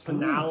this the Ooh,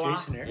 finale?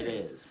 Jason Aaron. It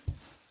is.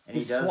 And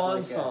His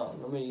swan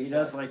song. He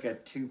does like a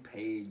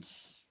 2-page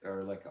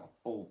or like a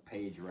full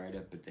page write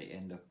up at the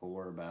end of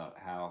Thor about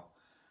how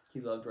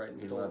he loved writing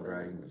he Thor. loved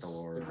writing It was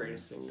Thor. The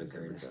greatest thing the he's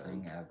ever greatest done.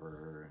 thing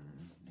ever,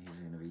 and he's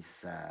gonna be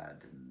sad,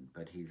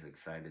 but he's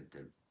excited to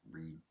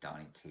read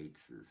Donny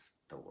Cates's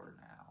Thor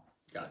now.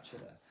 Gotcha.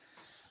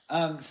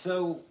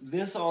 So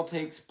this all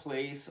takes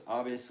place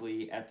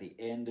obviously at the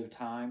end of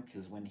time,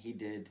 because when he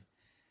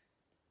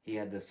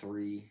had the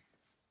three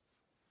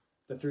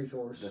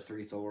Thors. The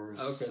three Thors.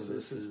 Okay, so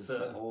this is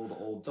the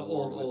old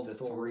Thor with the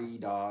Thor.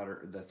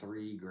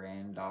 three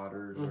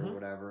granddaughters or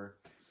whatever.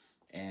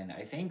 And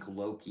I think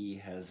Loki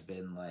has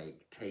been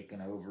like taken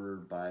over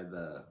by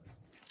the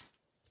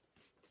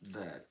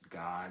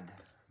god.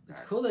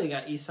 It's cool that he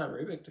got Esad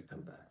Ribic to come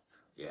back.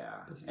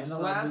 Yeah. Does And the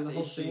Esad last do the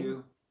whole issue,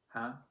 thing?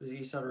 huh? Does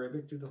Esad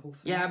Ribic do the whole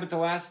thing? Yeah, but the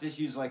last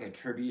issue is like a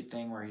tribute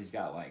thing where he's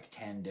got like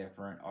 10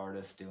 different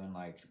artists doing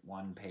like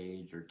 1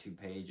 page or 2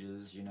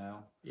 pages, you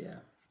know? Yeah.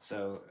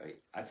 So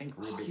I think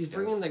Ribic He's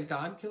bringing the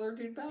God Killer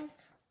dude back?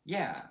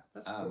 Yeah.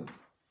 That's cool.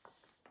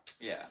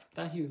 Yeah.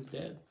 Thought he was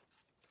dead.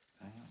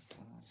 Well,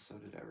 so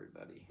did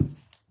everybody.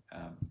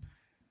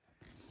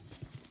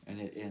 And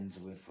it ends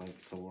with like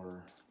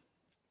Thor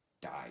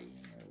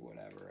dying or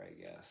whatever, I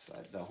guess.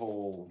 The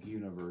whole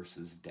universe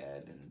is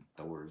dead and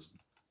Thor's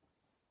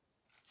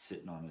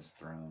sitting on his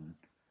throne.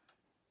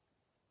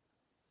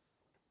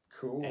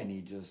 Cool. And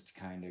he just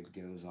kind of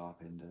goes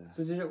off into...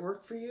 So did it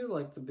work for you?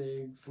 Like the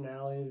big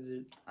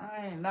finale?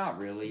 Not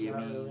really. Not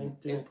really.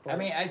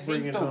 I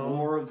think the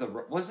War of the...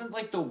 Wasn't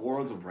like the War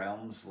of the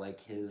Realms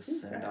like his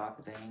send-off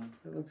thing?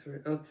 It looks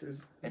right. Oh,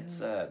 it's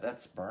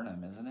that's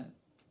Burnham, isn't it?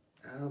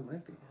 Oh, it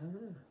might be. I don't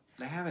know.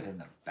 They have it in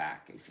the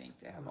back, I think.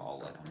 They have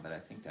all of them, but I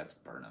think that's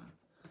Burnham.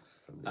 Looks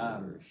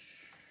familiar.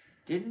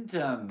 Didn't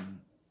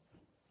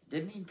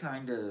he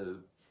kind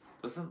of...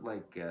 Wasn't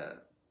like...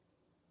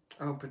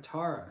 Oh,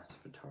 Patara. It's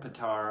Patara.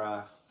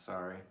 Patara.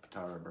 Sorry,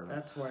 Patara Burnham.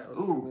 That's why it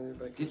looks familiar.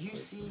 But did you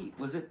see...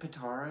 Was it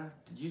Patara?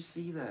 Did you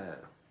see the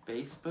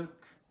Facebook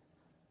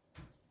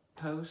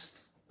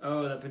post?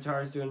 Oh, that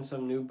Patara's doing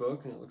some new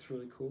book and it looks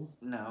really cool?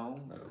 No.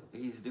 Oh.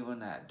 He's doing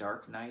that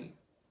Dark Knight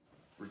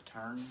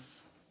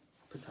Returns.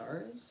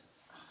 Patara is?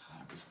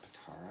 Oh, it was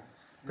Patara.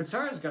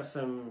 Patara's got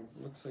some...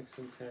 Looks like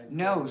some kind of...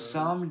 No,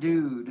 some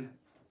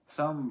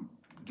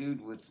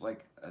dude with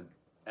like a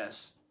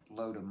S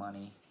load of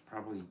money,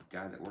 probably a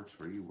guy that works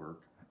where you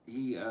work.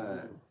 He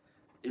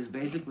is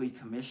basically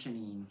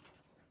commissioning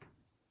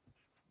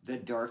the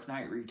Dark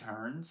Knight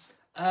Returns.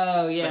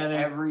 Oh yeah,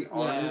 every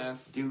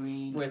artist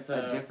doing with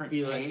a different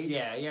Felix. page.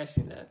 Yeah, I've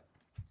seen that.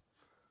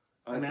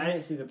 I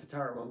didn't see the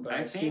Patara one, but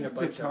I've seen a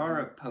bunch Patara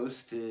of them.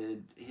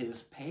 posted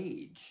his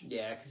page.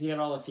 Yeah, because he had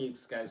all the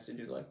Felix guys to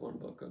do like one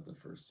book of the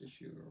first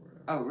issue or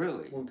whatever. Oh,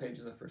 really? 1 page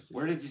of the first issue.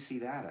 Where did you see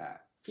that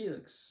at?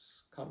 Felix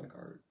Comic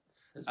Art.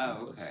 Has been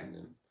posting okay.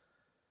 them.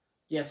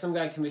 Yeah, some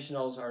guy commissioned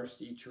all his artists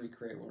to each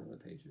recreate one of the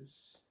pages.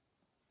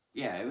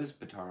 Yeah, it was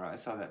Patara. I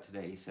saw that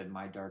today. He said,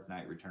 "My Dark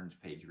Knight Returns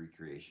page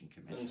recreation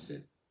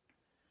commission."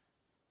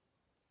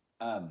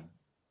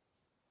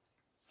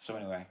 So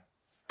anyway,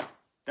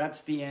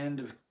 that's the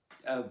end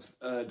of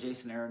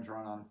Jason Aaron's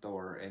run on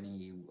Thor, and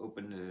he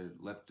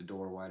left the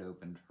door wide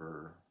open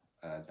for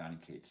Donny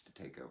Cates to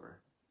take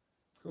over.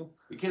 Cool.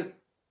 Because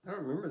I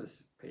don't remember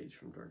this page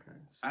from Dark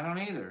Knight. I don't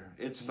either.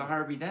 It's the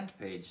Harvey Dent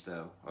page,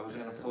 though. I was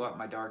gonna pull out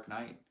my Dark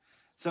Knight.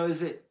 So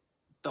is it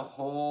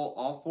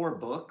all 4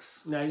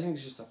 books? No, I think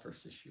it's just the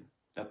first issue.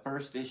 The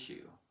first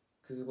issue.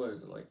 Because what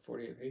is it, like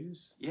 48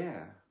 pages?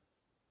 Yeah.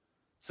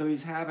 So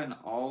he's having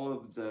all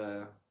of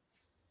the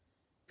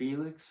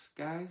Felix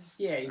guys?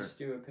 Yeah, he used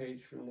to do a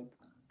page from the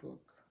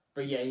book.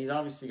 But yeah, he's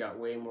obviously got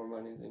way more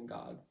money than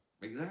God.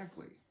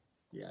 Exactly.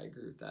 Yeah, I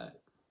agree with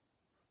that.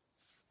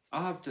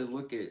 I'll have to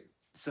look at...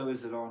 So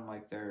is it on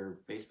like their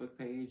Facebook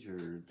page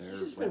or their He's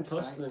just website? been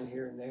posting them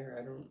here and there.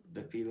 I don't...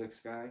 The Felix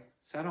guy?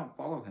 So I don't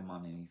follow him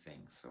on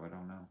anything, so I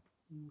don't know.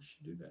 You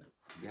should do that.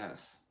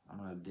 Yes. I'm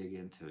going to dig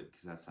into it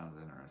because that sounds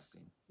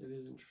interesting. It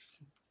is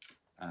interesting.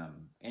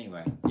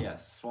 Anyway,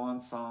 yes.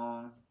 Swan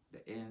Song,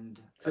 the end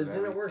So of it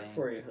didn't everything. work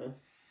for you, huh?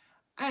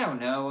 I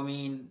don't know. I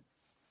mean,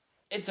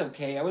 it's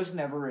okay. I was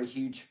never a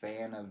huge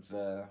fan of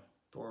the...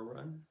 Thor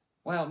run?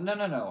 Well,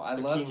 no. I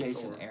love King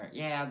Jason Thor. Aaron.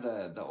 Yeah,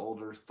 the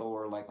older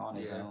Thor, like on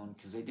his own,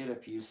 because they did a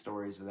few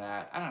stories of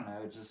that. I don't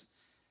know. It just...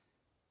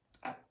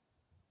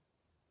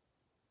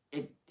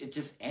 It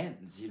just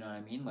ends, you know what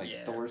I mean?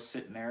 Like, Thor's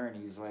sitting there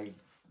and he's, like,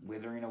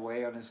 withering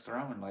away on his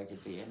throne, like,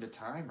 at the end of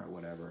time or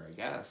whatever, I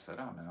guess. I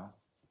don't know.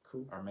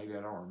 Cool. Or maybe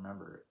I don't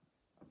remember it.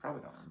 I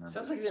probably don't remember.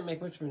 Sounds like it didn't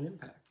make much of an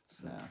impact.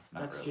 So no,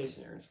 that's really.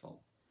 Jason Aaron's fault.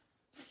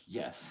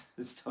 Yes,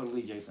 it's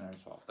totally Jason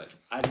Aaron's fault. But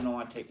I didn't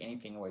want to take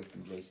anything away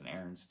from Jason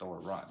Aaron's Thor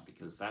run,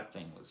 because that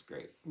thing was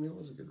great. It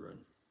was a good run.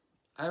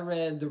 I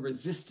read The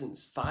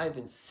Resistance 5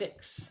 and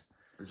 6.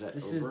 Is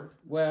that over?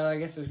 Well, I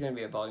guess there's going to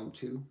be a volume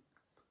 2.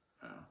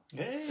 Oh.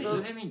 Hey. Is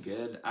it any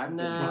good?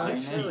 No,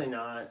 it's really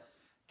not.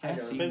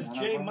 It's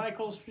J.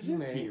 Michael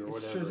Straczynski or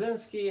whatever. It's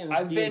Straczynski and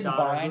I've been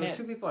buying it.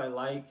 2 people I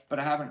like. But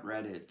I haven't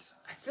read it.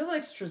 I feel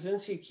like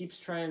Straczynski keeps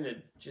trying to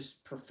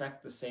just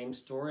perfect the same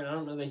story, and I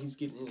don't know that he's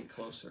getting any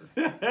closer.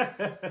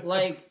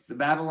 Like... The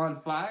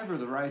Babylon 5 or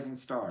The Rising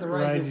Stars? The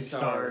Rising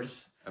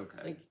Stars.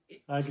 Okay. Like,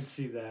 I could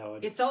see that one.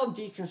 It's all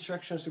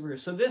deconstruction of superheroes.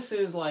 So this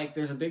is like,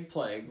 there's a big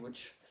plague,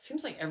 which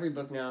seems like every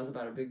book now is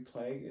about a big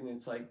plague, and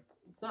it's like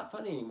not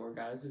funny anymore,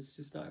 guys. It's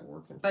just not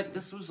working. But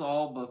this was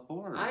all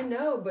before. I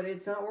know, but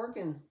it's not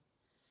working.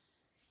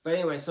 But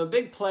anyway, so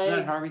big plague. Is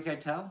that Harvey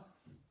Keitel?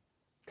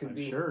 Could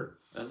be. Sure.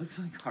 That looks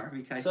like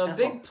Harvey Keitel. So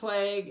big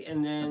plague,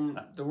 and then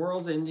the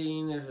world's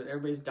ending.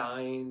 Everybody's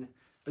dying.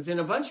 But then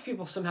a bunch of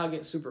people somehow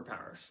get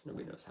superpowers.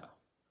 Nobody knows how.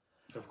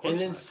 Of course.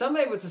 And then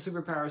somebody with the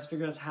superpowers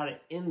figured out how to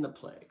end the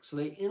plague. So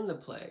they end the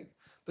plague.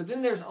 But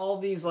then there's all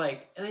these and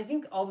I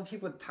think all the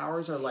people with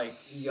powers are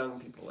young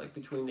people,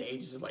 between the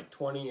ages of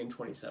 20 and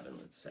 27,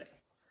 let's say.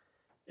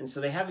 And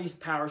so they have these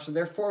powers, so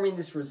they're forming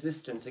this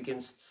resistance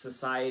against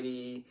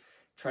society,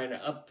 trying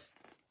to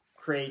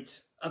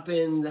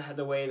upend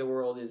the way the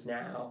world is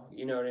now,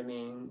 you know what I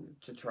mean,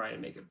 to try and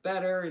make it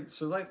better.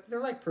 So they're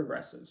like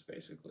progressives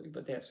basically,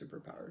 but they have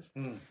superpowers.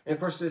 And of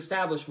course the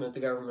establishment, the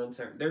governments,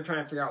 they're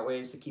trying to figure out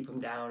ways to keep them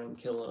down and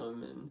kill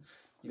them and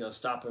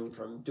stop them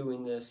from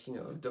doing this,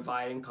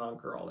 divide and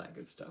conquer, all that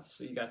good stuff.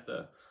 So you got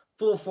the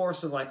full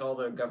force of all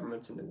the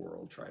governments in the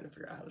world trying to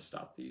figure out how to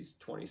stop these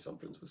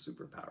 20-somethings with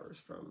superpowers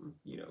from,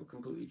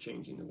 completely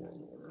changing the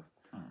world order.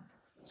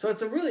 So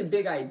it's a really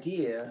big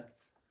idea.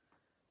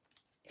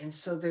 And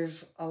so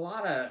there's a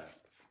lot of,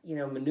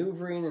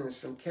 maneuvering, and there's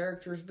some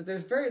characters, but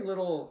there's very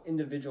little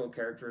individual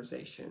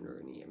characterization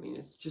or any. I mean,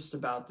 it's just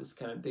about this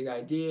kind of big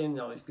idea and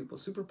all these people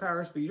with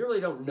superpowers, but you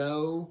really don't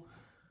know,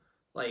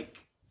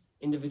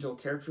 individual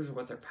characters or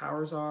what their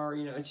powers are.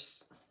 It's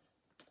just,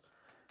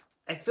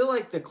 I feel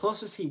like the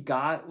closest he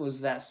got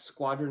was that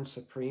Squadron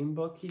Supreme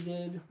book he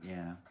did.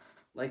 Yeah.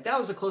 That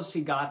was the closest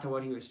he got to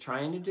what he was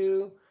trying to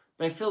do.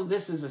 But I feel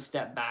this is a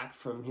step back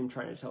from him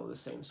trying to tell the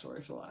same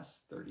story for the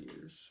last 30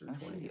 years or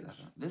 20 years.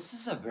 This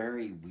is a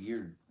very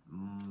weird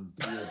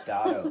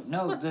Deodato.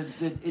 No,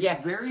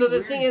 it's very so the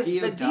weird. Thing is,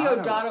 the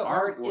Deodato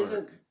art artwork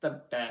isn't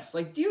the best.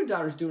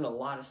 Deodato's doing a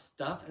lot of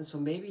stuff, and so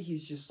maybe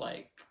he's just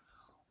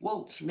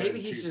well,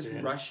 maybe he's just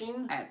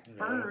rushing. At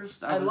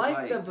first, I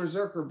liked the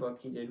Berserker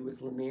book he did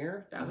with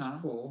Lemire. That was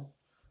cool.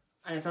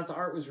 I thought the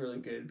art was really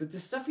good. But the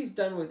stuff he's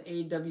done with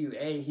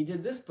AWA, he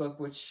did this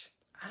book, which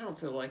I don't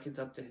feel like it's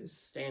up to his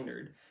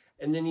standard.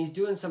 And then he's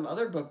doing some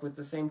other book with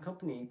the same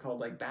company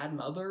called Bad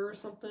Mother or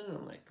something. And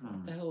I'm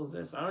what the hell is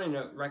this? I don't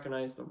even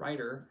recognize the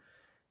writer.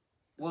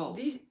 Well,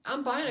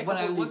 I'm buying a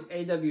couple of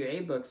these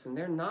AWA books, and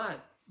they're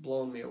not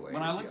blowing me away.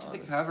 When I looked at the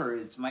cover,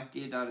 it's Mike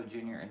Deodato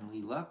Jr. and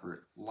Lee Lockridge.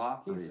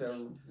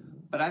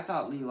 But I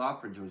thought Lee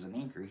Lockridge was an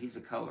inker. He's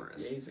a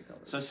colorist. Yeah, he's a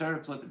colorist. So I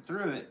started flipping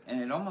through it, and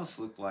it almost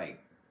looked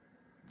like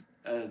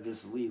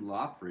this Lee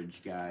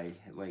Lockridge guy,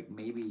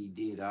 maybe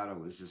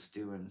Deodato was just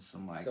doing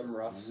some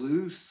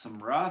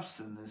roughs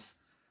in this,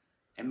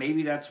 and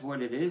maybe that's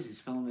what it is.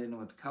 He's filling it in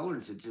with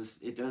colors.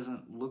 It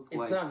doesn't look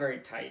like. It's not very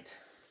tight.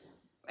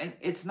 And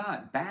it's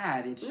not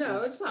bad. It's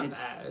not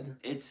bad.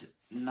 It's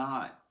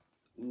not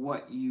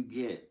what you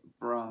get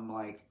from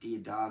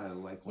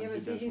Deodato, when he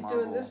does he's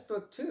Marvel doing this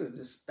book too,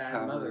 this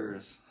Bad Mother,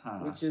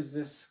 which is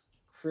this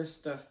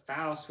Krista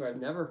Faust, who I've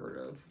never heard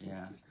of.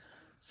 Yeah.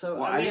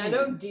 So I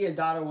know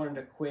Deodato wanted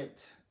to quit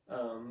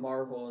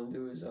Marvel and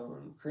do his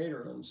own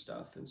creator-owned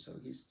stuff, and so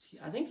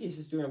I think he's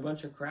just doing a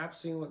bunch of crap,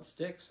 seeing what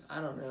sticks. I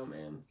don't know,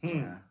 man.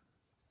 Yeah.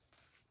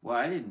 Well,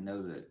 I didn't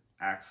know that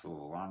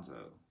Axel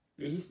Alonso.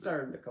 Yeah, he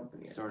started the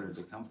company. I was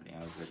like,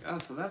 oh,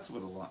 so that's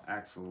what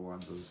Axel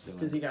Alonso's doing.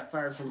 Because he got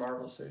fired from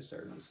Marvel, so he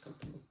started this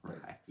company.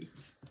 Right.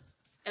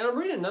 And I'm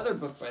reading another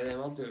book by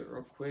them. I'll do it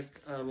real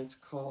quick. It's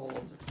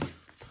called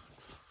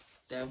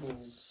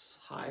Devil's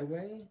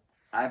Highway.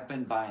 I've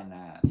been buying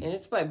that. And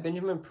it's by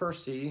Benjamin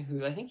Percy,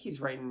 who I think he's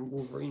writing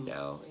Wolverine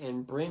now,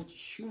 and Brent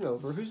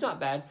Schoonover, who's not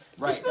bad.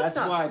 Right, that's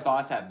why I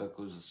bought that book,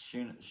 was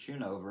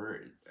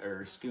Schoonover,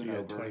 or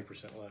Schoonover.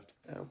 20% left.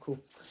 Oh, cool.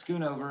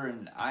 Schoonover,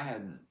 and I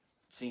hadn't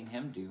seen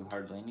him do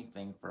hardly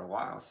anything for a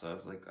while, so I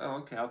was like, oh,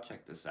 okay, I'll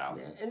check this out.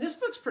 Yeah, and this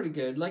book's pretty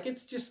good.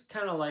 It's just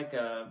kind of like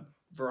a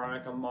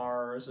Veronica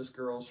Mars, this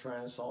girl's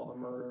trying to solve a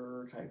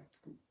murder type,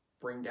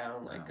 bring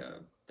down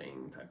a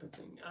thing type of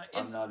thing.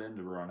 I'm not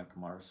into Veronica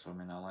Mars, so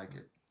I like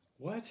it.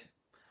 What?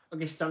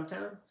 Okay,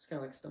 Stumptown? It's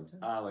kind of like Stumptown?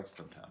 I like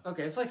Stumptown.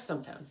 Okay, it's like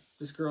Stumptown.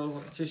 This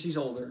girl, she's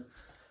older.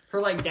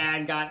 Her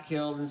dad got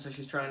killed, and so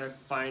she's trying to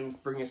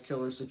bring his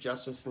killers to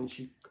justice, and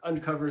she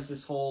uncovers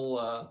this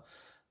whole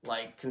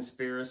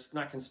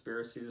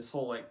this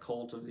whole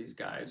cult of these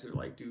guys who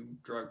do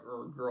drug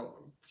or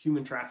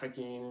human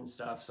trafficking and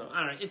stuff. So I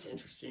don't know, it's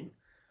interesting.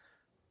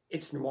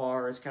 It's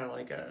noir. It's kind of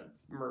like a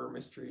murder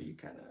mystery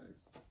kind of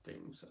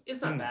thing. So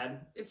it's not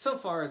bad. So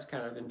far it's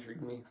kind of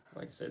intrigued me.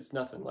 Like I said, it's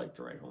nothing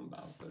to write home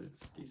about, but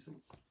it's decent.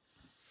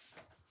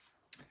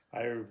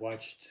 I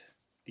watched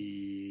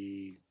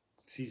the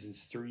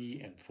seasons 3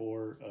 and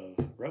 4 of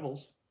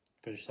Rebels.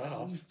 Finished that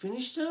off. You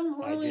finished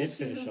them? I did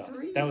finish off.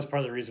 3? That was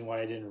part of the reason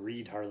why I didn't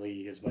read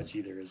hardly as much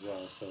either as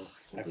well. So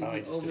I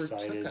finally just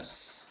decided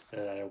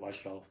that I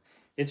watched it all.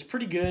 It's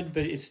pretty good,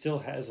 but it still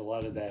has a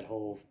lot of that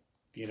whole,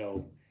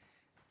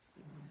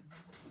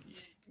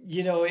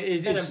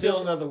 it's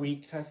still another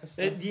week type of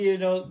stuff.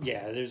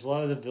 There's a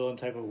lot of the villain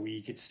type of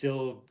week. It's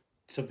still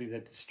something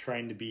that's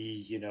trying to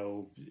be,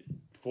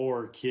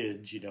 for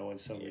kids, in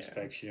some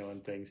respects,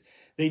 and things.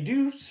 They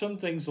do some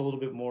things a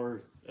little bit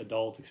more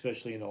adult,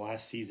 especially in the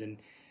last season.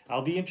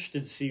 I'll be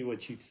interested to see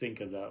what you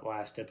think of that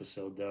last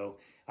episode, though.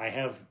 I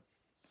have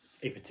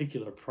a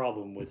particular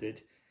problem with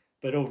it,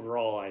 but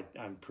overall,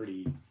 I'm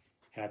pretty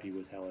happy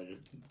with how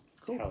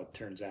it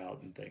turns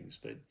out and things.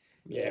 But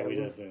yeah, we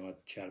definitely want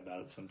to chat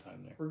about it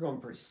sometime there. We're going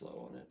pretty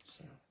slow on it.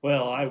 So.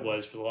 Well, I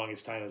was for the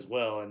longest time as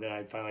well, and then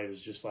I finally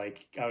was just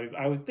like,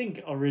 I would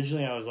think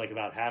originally I was like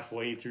about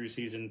halfway through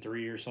season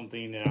 3 or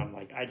something, and I'm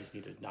like, I just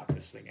need to knock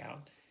this thing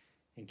out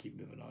and keep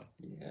moving on.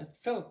 Yeah, I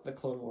felt like the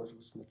Clone Wars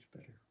was much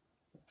better.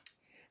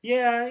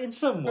 Yeah, in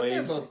some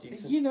ways. They're both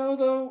decent. You know,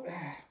 though,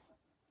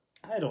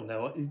 I don't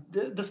know.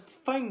 The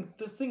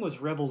thing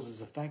with Rebels is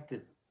the fact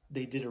that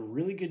they did a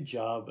really good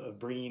job of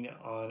bringing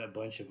on a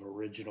bunch of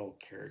original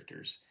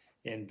characters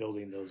and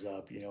building those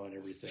up, and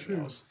everything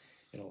else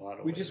in a lot of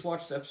ways. We just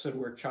watched the episode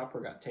where Chopper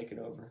got taken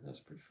over. That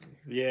was pretty funny.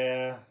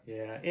 Yeah.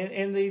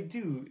 And they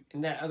do.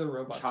 And that other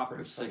robot's Chopper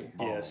pretty funny.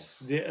 Yes,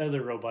 the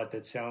other robot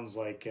that sounds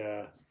like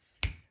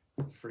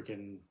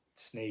freaking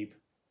Snape.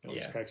 It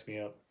always cracks me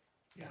up.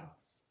 Yeah.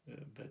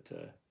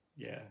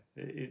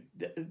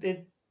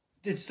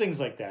 It's things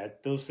like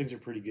that. Those things are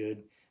pretty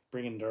good.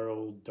 Bringing our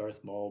old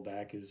Darth Maul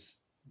back is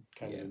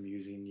kind of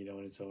amusing,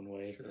 in its own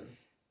way. Sure.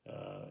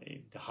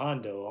 The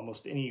Hondo,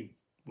 almost any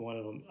one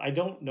of them. I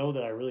don't know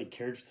that I really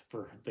cared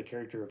for the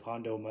character of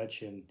Hondo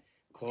much in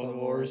Clone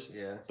Wars,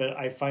 but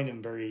I find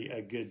him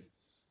a good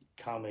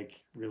comic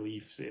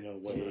relief in a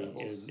way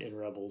in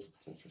Rebels.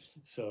 That's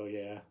interesting. So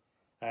yeah,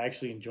 I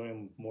actually enjoy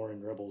him more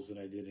in Rebels than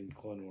I did in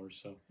Clone Wars.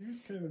 So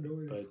he's kind of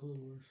annoying in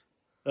Clone Wars.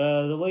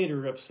 The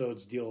later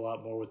episodes deal a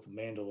lot more with the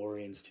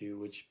Mandalorians too,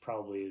 which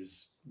probably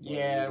is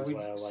why I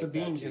like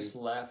Sabine that too. just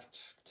left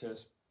to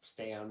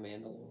stay on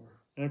Mandalore.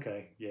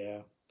 Okay, yeah.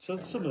 So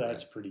some of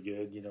that's pretty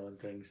good, and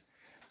things.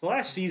 The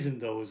last season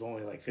though was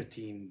only like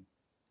 15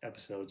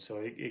 episodes, so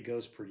it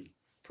goes pretty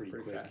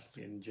quick fast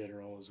in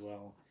general as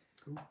well.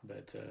 Cool.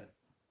 But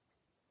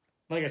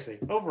like I say,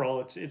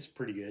 overall it's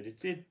pretty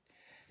good.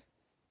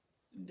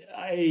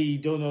 I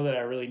don't know that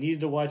I really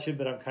needed to watch it,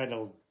 but I'm kind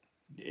of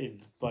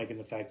liking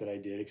the fact that I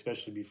did,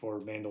 especially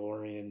before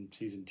Mandalorian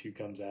season 2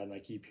 comes out, and I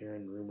keep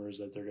hearing rumors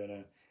that they're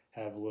gonna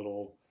have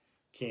little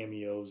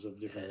cameos of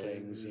different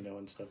things,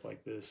 and stuff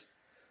like this.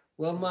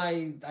 Well,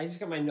 I just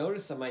got my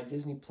notice that my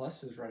Disney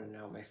Plus is running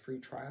out, my free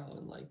trial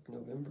in like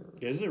November.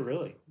 Is it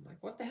really? I'm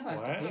like, what the hell? I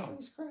have to pay for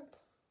this crap?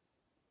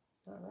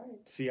 Not right.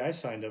 See, I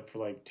signed up for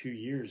like 2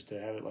 years to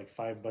have it like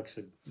 $5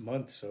 a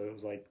month, so it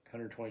was like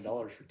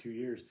 $120 for 2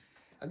 years.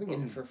 I've been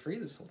getting it for free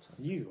this whole time.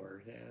 You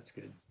are, yeah, that's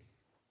good.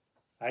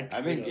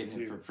 I've been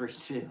getting it for free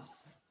too.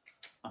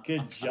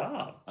 Good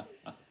job. All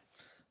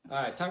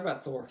right, talk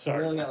about Thor.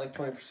 Sorry. We only got like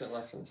 20%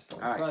 left on this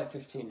film. All right. Probably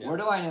 15 now. Where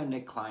do I know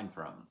Nick Klein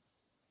from?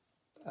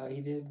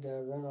 He did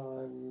run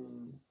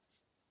on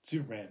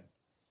Superman.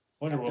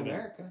 Wonder Captain Woman.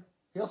 America.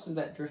 He also did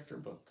that Drifter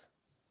book.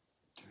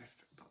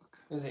 Drifter book.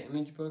 It was an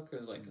image book. It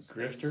was like a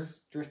Drifter?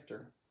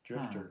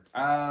 Drifter.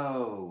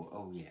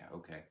 Oh, yeah,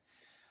 okay.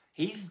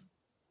 He's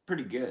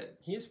pretty good.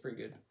 He is pretty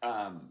good.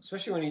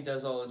 Especially when he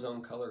does all his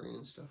own coloring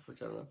and stuff,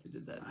 which I don't know if he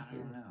did that in I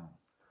here. don't know.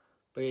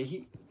 But yeah,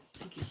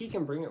 he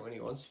can bring it when he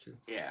wants to.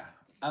 Yeah.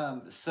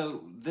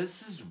 So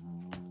this is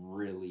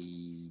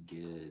really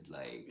good.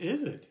 Like,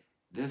 is it?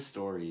 This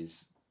story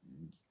is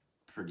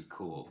pretty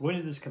cool. When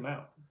did this come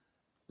out?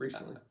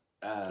 Recently.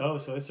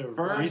 So it's a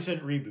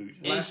recent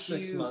reboot. Last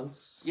 6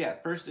 months. Yeah,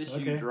 first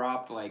issue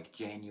dropped like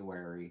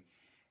January.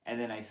 And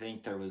then I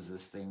think there was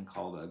this thing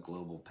called a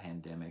global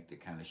pandemic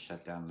that kind of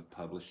shut down the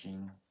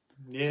publishing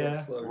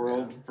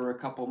world for a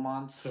couple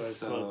months. So it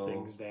slowed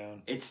things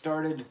down. It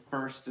started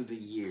first of the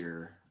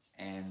year,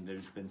 and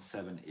there's been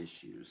 7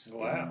 issues.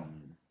 Wow.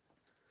 In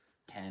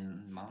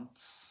 10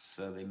 months.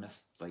 So they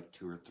missed like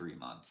 2 or 3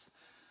 months.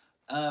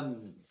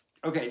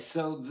 Okay,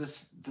 so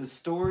the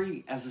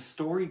story, as the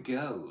story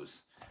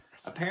goes,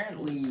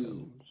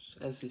 apparently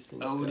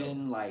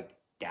Odin like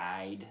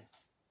died.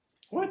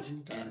 What?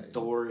 And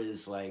Thor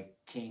is like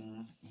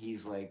king.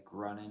 He's like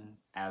running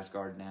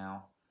Asgard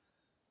now,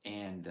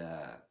 and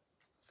I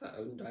thought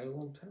Odin died a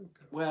long time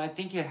ago. Well, I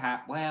think it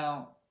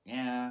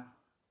yeah.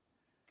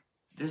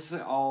 This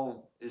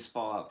all is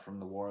fallout from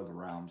the War of the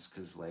Realms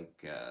because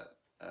like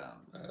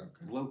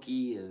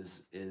Loki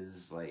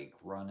is like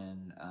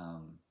running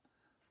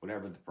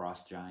whatever the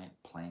frost giant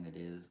planet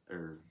is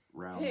or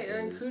realm. Hey,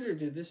 Aaron Cooter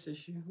did this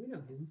issue. We know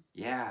him.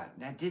 Yeah,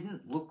 that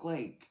didn't look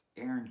like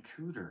Aaron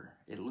Cooter.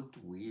 It looked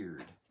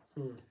weird.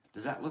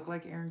 Does that look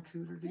like Aaron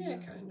Cooter to you? Yeah,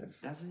 kind of.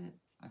 Does it?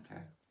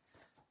 Okay.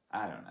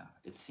 I don't know.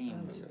 It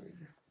seemed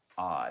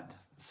odd.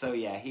 So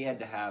yeah, he had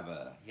to have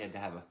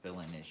a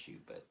fill-in issue,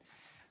 but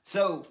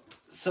so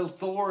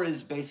Thor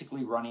is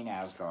basically running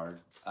Asgard.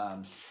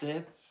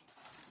 Sif,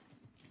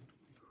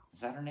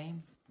 is that her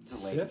name?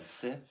 Is it Lady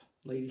Sif?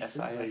 Lady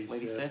Sif.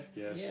 Lady Sif.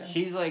 Yes. Yeah.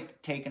 She's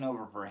like taken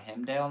over for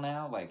Heimdall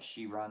now. Like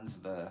she runs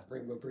the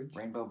Rainbow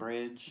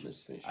Bridge.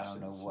 I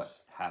don't know what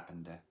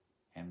happened to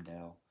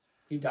Heimdall.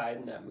 He died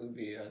in that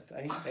movie.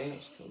 I think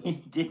Thanos killed He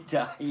him. did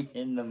die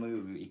in the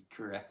movie,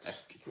 correct?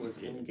 It was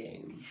in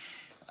game.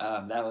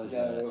 That was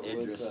No, it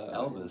Idris was,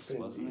 Elba,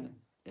 wasn't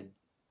it?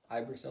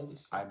 Idris Elba.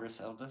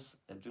 Idris Elba.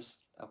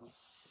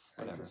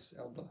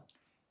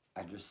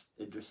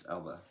 Idris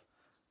Elba.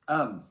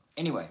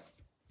 Anyway.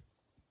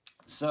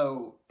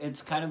 So,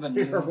 it's kind of a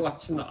new... You were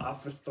watching The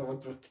Office, the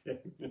ones with 10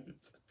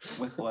 minutes.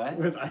 With what?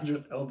 With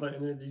Idris Elba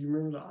in it. Do you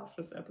remember The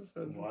Office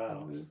episodes?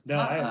 Wow. No,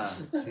 I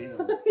haven't seen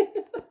them.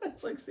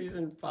 It's like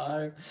season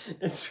 5.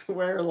 It's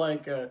where,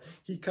 like,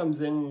 he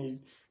comes in and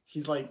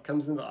he's like,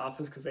 comes in the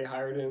office because they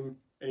hired him,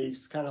 and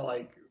he's kind of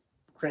like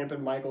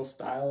cramping Michael's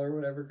style or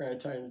whatever, kind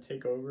of trying to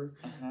take over.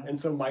 And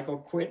so Michael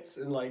quits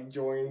and like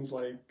joins,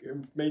 like,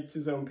 makes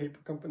his own paper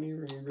company.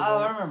 Remember that?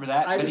 I remember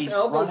that. Idris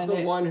Elba's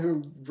the one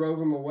who drove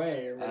him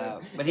away. Or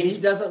whatever. But he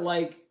doesn't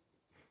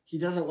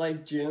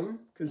like Jim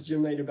because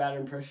Jim made a bad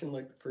impression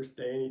like the first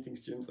day, and he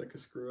thinks Jim's like a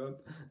screw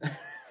up.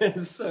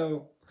 and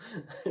so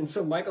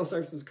Michael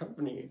starts his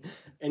company,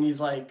 and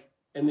he's like,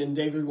 and then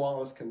David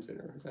Wallace comes in,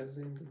 or is that his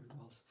name? David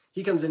Wallace.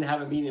 He comes in to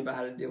have a meeting about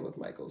how to deal with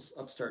Michael's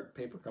upstart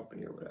paper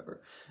company or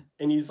whatever.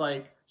 And he's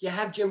like, yeah,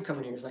 have Jim come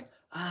in here. He's like,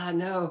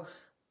 no,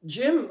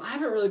 Jim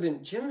hasn't really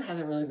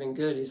been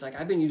good. He's like,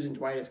 I've been using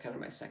Dwight as kind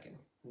of my second.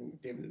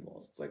 And David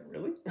Wallace is like,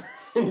 really?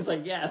 And he's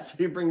like, yeah. So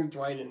he brings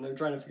Dwight in. They're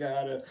trying to figure out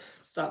how to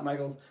stop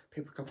Michael's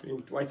paper company.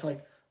 And Dwight's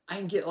like, I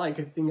can get like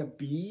a thing of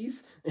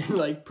bees and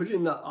like put it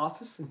in the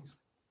office. And he's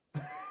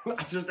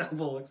like, Idris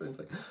Elba looks at him and he's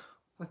like,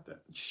 what the?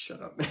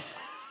 Shut up, man.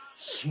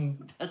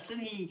 Doesn't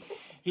he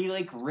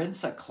like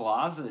rents a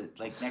closet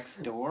like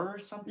next door or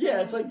something?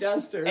 Yeah, it's like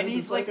downstairs. And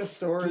he's like a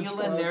storage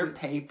stealing their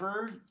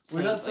paper.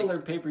 Well, not stealing their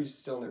paper, he's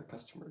stealing their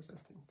customers, I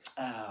think.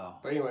 Oh.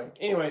 But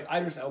anyway,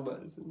 Idris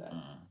Elba is in that.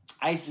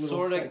 I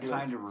sort of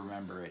kind of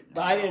remember it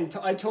now.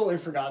 But I totally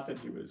forgot that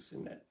he was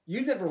in that.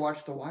 You've never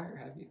watched The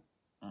Wire, have you?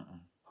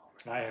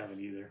 I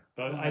haven't either.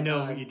 But I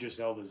know Idris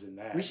Elba's in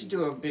that. We should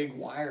do a big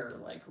Wire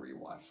like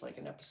rewatch, like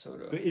an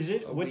episode of. But is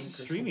it? What's it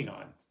streaming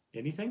on?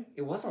 Anything?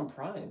 It was on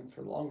Prime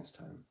for the longest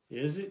time.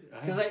 Is it?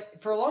 Because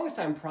for the longest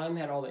time, Prime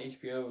had all the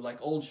HBO like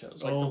old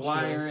shows, like The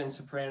Wire and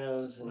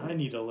Sopranos. And I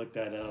need to look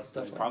that up.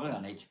 It's probably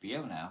on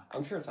HBO now.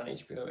 I'm sure it's on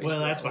HBO. Well,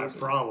 that's my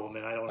problem,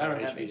 and I don't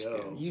have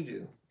HBO. You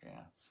do. Yeah.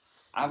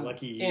 I'm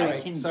lucky.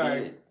 Anyway,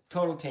 sorry.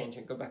 Total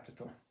tangent. Go back to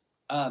Thor.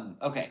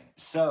 Okay,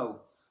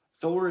 so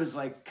Thor is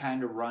like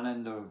kind of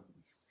running the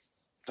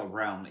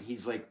realm.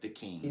 He's like the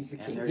king. He's the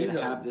king. And they're going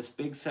to have this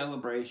big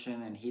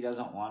celebration, and he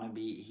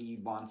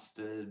wants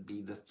to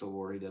be the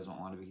Thor. He doesn't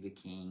want to be the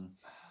king.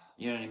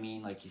 You know what I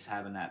mean? Like, he's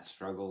having that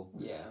struggle.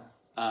 Yeah.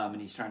 And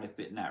he's trying to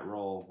fit in that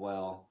role.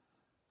 Well,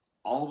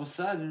 all of a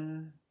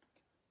sudden,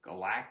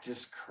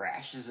 Galactus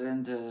crashes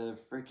into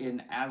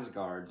freaking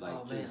Asgard.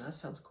 Like, man, that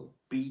sounds cool.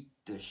 Beat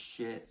the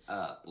shit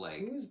up. Like,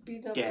 who's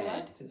beating up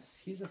dead. Galactus?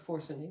 He's a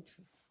force of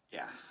nature.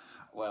 Yeah.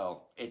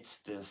 Well, it's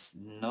this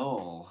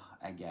Null,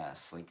 I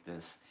guess, like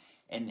this.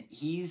 And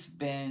he's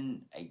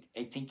been,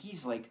 I think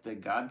he's like the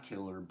God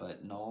Killer,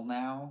 but Null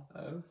now.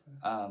 Oh.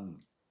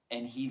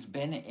 And he's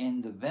been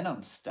in the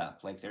Venom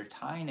stuff. Like, they're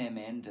tying him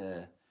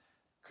into...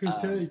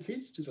 Because Tony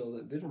Cates did all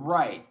that Venom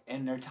right, stuff.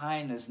 and they're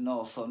tying this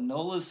Null. So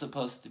Null is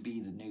supposed to be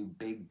the new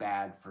big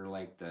bad for,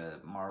 like, the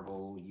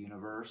Marvel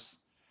Universe.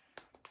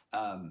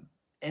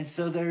 And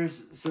so there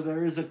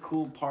is a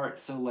cool part.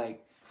 So,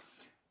 like,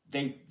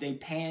 They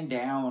pan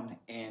down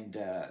and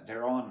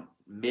they're on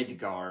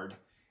Midgard,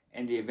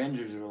 and the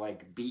Avengers are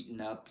like beating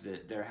up.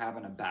 They're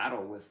having a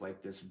battle with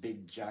like this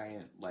big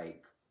giant,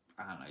 like,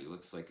 I don't know. He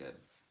looks like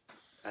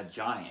a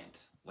giant,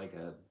 like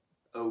a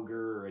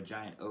ogre or a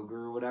giant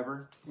ogre or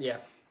whatever. Yeah.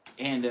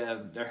 And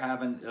they're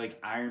having like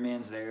Iron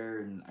Man's there,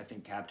 and I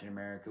think Captain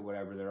America,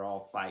 whatever. They're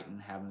all fighting,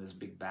 having this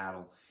big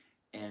battle,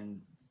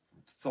 and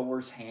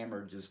Thor's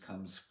hammer just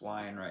comes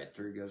flying right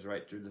through, goes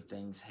right through the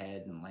thing's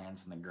head, and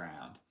lands on the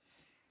ground.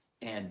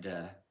 And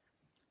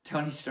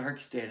Tony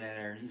Stark's standing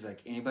there, and he's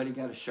like, anybody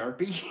got a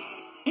Sharpie?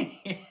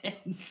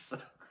 And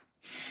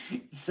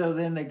so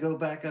then they go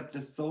back up to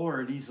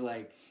Thor, and he's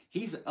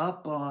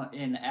up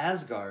in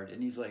Asgard,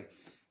 and he's like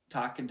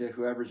talking to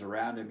whoever's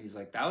around him. He's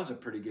like, that was a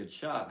pretty good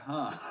shot,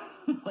 huh?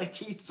 Like,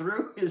 he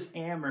threw his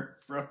hammer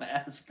from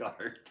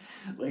Asgard,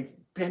 like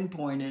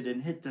pinpointed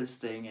and hit this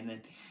thing, and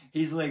then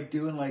he's like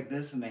doing like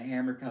this, and the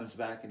hammer comes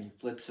back, and he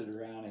flips it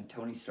around. And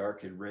Tony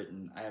Stark had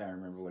written, I don't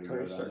remember what he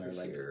wrote on there,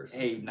 like,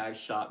 "Hey, nice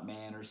shot,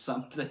 man," or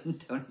something.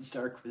 Tony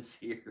Stark was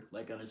here,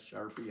 like on a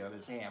Sharpie on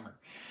his hammer.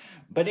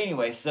 But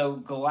anyway,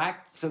 so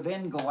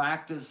then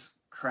Galactus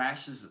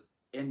crashes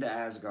into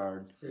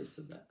Asgard,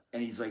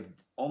 and he's like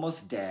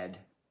almost dead.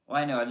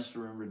 Well, I know, I just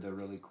remembered the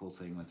really cool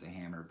thing with the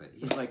hammer, but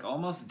he's like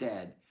almost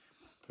dead.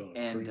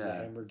 Bring the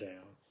hammer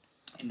down.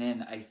 And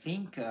then I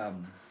think.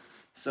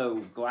 So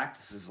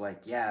Galactus is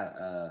like,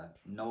 yeah,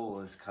 Null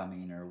is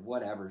coming, or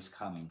whatever's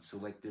coming. So,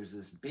 like, there's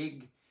this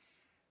big...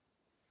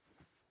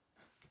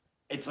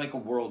 It's like a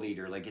world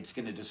eater. Like, it's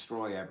going to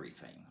destroy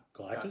everything.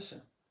 Galactus?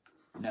 Gotcha.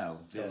 No,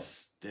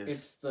 this...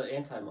 It's the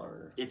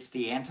Anti-Monitor. It's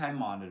the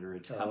Anti-Monitor.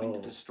 It's coming to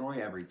destroy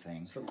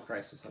everything. Some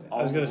Crisis on it.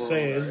 I was going to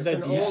say, isn't that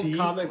it's DC? An old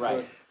comic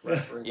book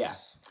reference. Yeah.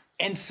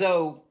 And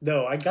so...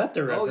 No, I got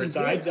the reference.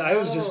 I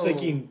was just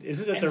thinking,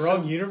 isn't it the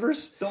wrong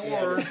universe?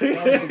 Thor...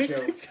 that was a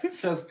joke.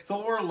 So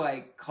Thor,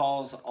 like,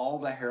 calls all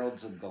the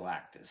heralds of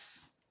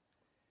Galactus.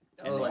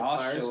 And like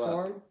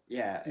Firestorm?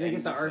 Yeah. Did they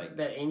get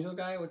that angel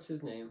guy? What's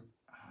his name?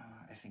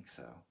 I think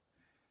so.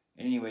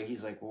 Anyway,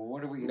 he's like, well,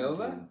 what are we going to do?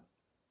 Nova?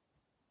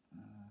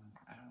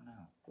 I don't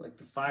know. Like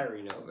the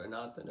fiery Nova,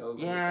 not the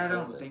Nova. Yeah, I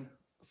don't think...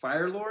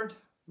 Firelord?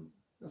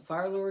 The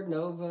Firelord,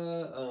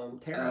 Nova,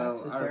 Terrax.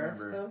 Oh, I Terrax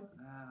remember. come?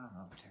 I don't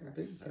know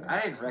Terrax.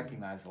 I didn't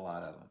recognize a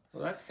lot of them.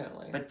 Well, that's kind of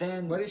lame. But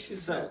then... What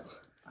issues that?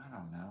 I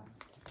don't know.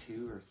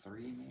 2 or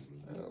 3,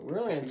 maybe? We're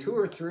only on 2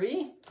 or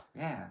 3?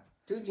 Yeah.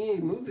 Dude, you need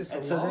to move this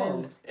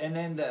along.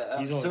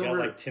 He's only got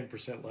like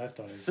 10% left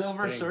on his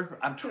Silver thing. Surfer.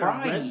 I'm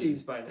trying. I've read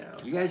these by now.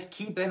 You guys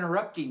keep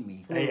interrupting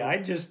me. Hey,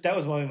 that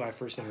was one of my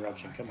first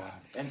interruption. Come on.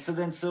 And so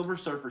then Silver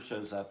Surfer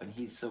shows up, and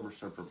he's Silver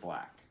Surfer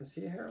Black. Is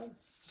he a herald?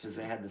 Because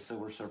they had the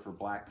Silver Surfer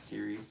Black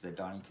series that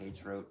Donny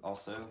Cates wrote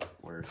also,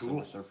 where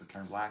Silver Surfer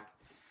turned black.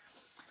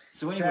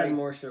 So anyway, Chad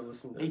Moore should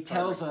listen to he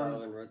tells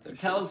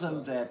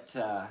them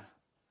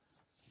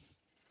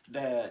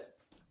that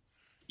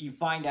you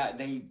find out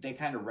they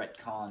kind of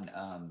retcon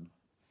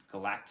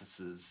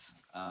Galactus's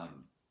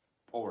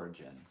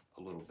origin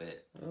a little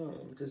bit. Oh,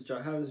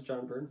 how does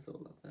John Byrne feel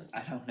about that?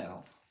 I don't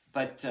know,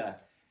 but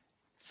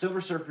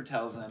Silver Surfer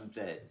tells them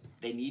that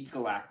they need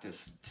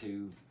Galactus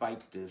to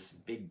fight this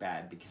big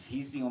bad because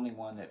he's the only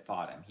one that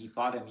fought him. He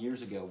fought him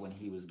years ago when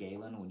he was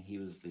Galen, when he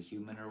was the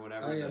human or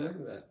whatever. Oh yeah, I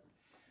remember that.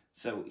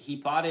 So he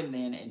fought him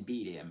then and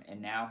beat him,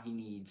 and now he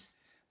needs...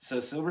 So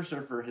Silver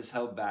Surfer has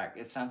held back.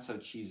 It sounds so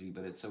cheesy,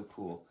 but it's so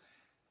cool.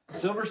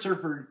 Silver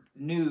Surfer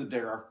knew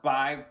there are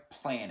 5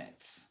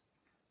 planets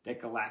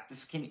that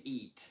Galactus can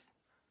eat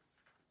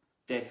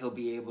that he'll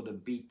be able to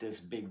beat this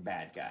big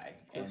bad guy.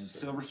 And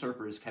Silver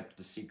Surfer has kept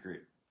the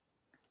secret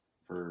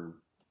for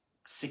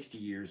 60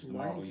 years in the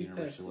Marvel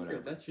Universe or whatever.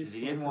 Because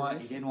he didn't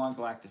want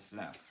Galactus to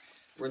know.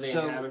 Were they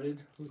inhabited?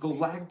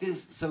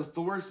 Galactus, so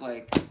Thor's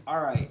like, all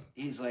right.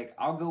 He's like,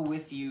 I'll go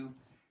with you.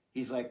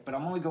 He's like, but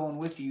I'm only going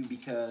with you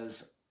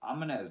because I'm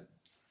going to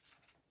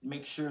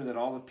make sure that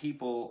all the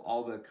people,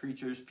 all the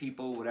creatures,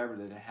 people, whatever,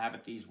 that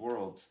inhabit these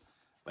worlds,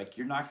 like,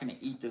 you're not going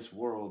to eat this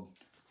world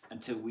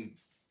until we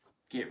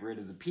get rid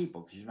of the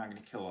people, because you're not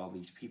going to kill all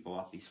these people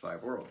off these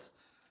 5 worlds.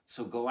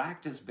 So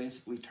Galactus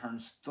basically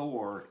turns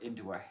Thor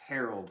into a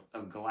herald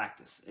of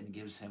Galactus and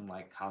gives him,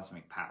 like,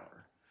 cosmic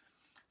power.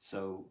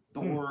 So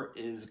Thor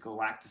is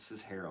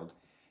Galactus's herald,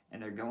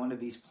 and they're going to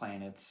these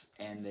planets,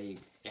 and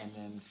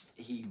then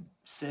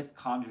Sif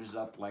conjures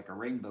up, like, a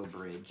rainbow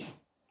bridge.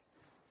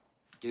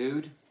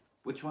 Dude,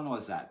 which one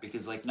was that?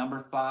 Because, like,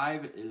 number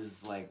 5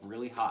 is, like,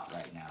 really hot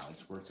right now.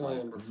 It's worth,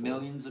 like,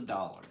 millions of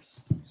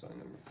dollars. It's only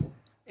number 4.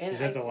 And is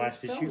that the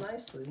last issue?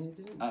 Nicely.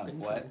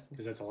 What?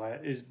 Is that the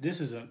last? This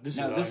is this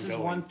is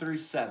 1 through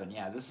 7.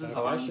 Yeah, this is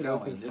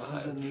ongoing. This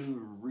is a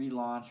new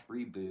relaunch,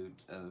 reboot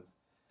of...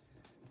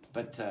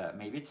 But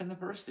maybe it's in the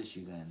first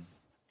issue then.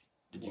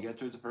 Did you go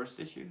through the first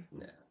issue?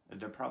 No.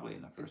 They're probably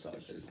in the first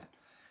issue then.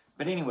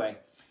 But anyway,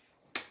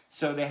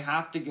 so they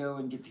have to go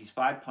and get these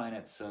 5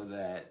 planets so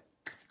that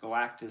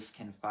Galactus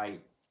can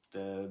fight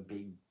the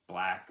big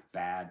black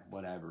bad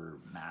whatever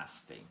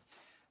mass thing.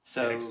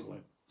 So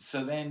excellent.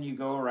 So then you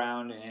go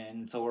around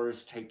and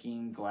Thor's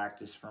taking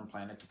Galactus from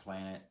planet to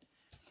planet,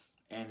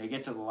 and they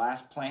get to the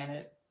last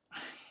planet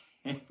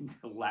and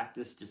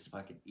Galactus just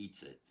fucking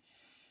eats it.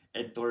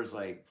 And Thor's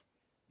like,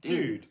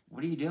 dude,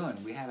 what are you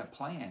doing? We had a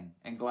plan.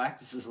 And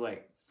Galactus is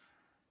like,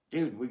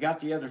 dude, we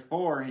got the other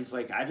 4. He's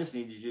like, I just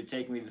need you to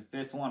take me to the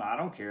 5th one. I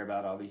don't care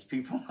about all these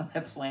people on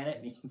that planet.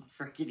 And he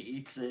freaking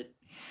eats it.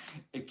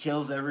 It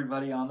kills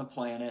everybody on the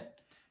planet.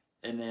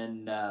 And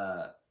then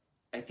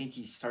I think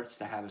he starts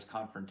to have his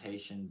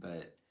confrontation,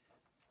 but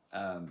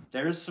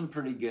there's some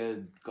pretty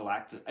good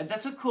Galactus.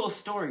 That's a cool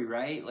story,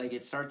 right? Like,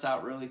 it starts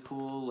out really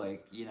cool,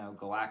 like, you know,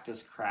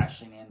 Galactus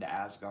crashing into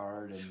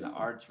Asgard, and the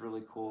art's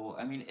really cool.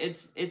 I mean,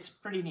 it's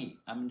pretty neat.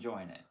 I'm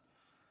enjoying it.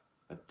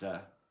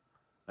 But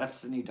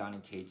that's the new Donny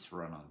Cates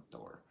run on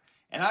Thor.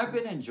 And I've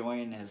been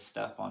enjoying his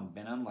stuff on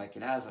Venom. Like,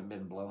 it hasn't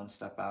been blowing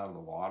stuff out of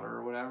the water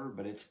or whatever,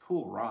 but it's a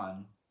cool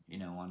run, you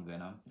know, on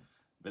Venom.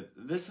 But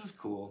this is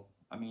cool.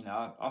 I mean,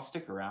 I'll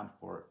stick around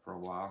for it for a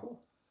while,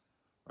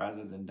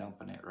 rather than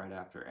dumping it right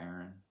after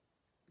Aaron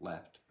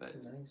left.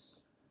 But nice,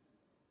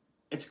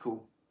 it's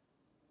cool.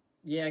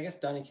 Yeah, I guess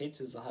Donny Cates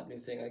is a hot new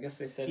thing. I guess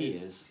they said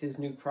his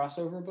new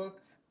crossover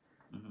book.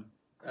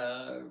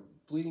 Mm-hmm.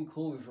 Bleeding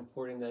Cool was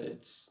reporting that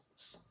it's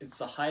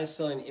the highest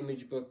selling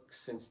Image book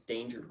since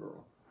Danger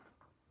Girl.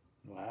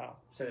 Wow!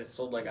 Said it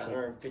sold like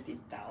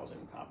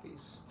 150,000 copies.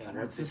 And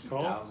what's this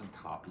called? 150,000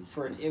 copies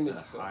for an Image the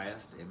book.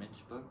 Highest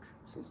Image book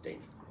since Danger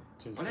Girl.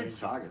 What did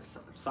Saga?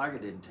 Saga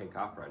didn't take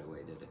off right away,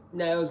 did it?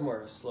 No, it was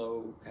more of a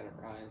slow kind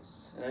of rise,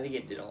 and I think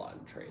it did a lot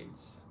in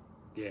trades.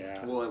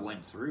 Yeah. Well, it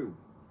went through.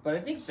 But I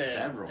think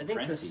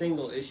the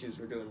single issues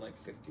were doing like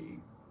 50,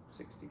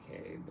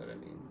 60K. But I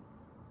mean,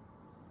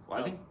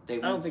 well, I think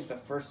I don't think the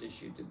first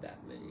issue did that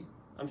many.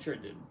 I'm sure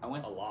it did a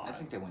lot. I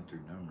think they went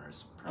through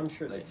numerous. I'm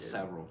sure they did.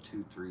 Several,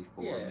 2, 3,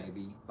 4,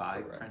 maybe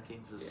 5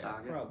 printings of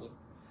Saga. Probably.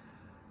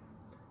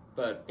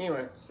 But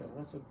anyway, so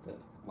that's what the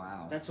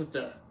That's what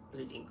the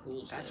Bleeding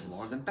Cool says. That's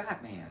more than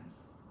Batman.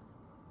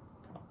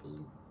 Probably,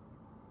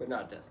 but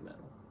not death metal.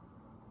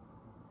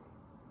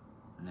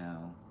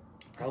 No,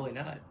 probably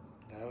not.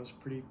 That was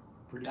pretty.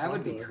 That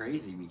would be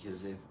crazy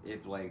because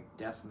if like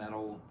death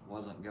metal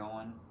wasn't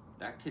going,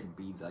 that could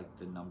be like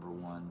the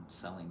 #1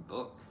 selling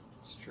book.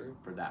 It's true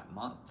for that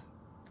month.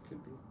 Could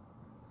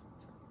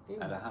be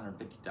at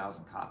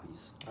 150,000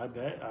 copies. I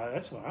bet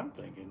that's what I'm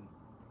thinking.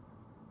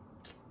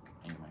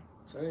 Anyway,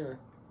 so anyway,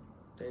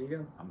 there you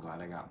go. I'm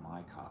glad I got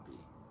my copy.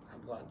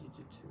 I'm glad you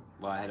did too.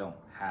 Well, I don't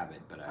have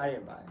it, but I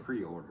didn't buy it.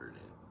 Pre-ordered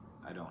it.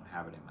 I don't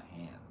have it in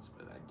my hands,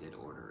 but I did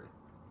order it.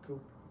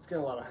 Cool. It's got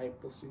a lot of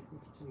hype. We'll see if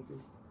it's any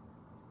good.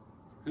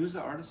 Who's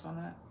the artist on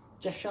that?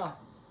 Jeff Shaw,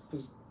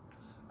 who's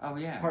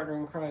partner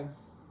in crime.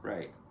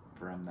 Right,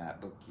 from that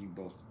book you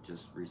both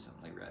just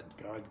recently read.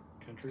 God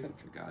Country.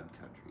 God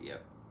Country.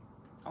 Yep.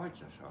 I like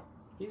Jeff Shaw.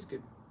 He's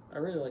good. I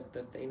really like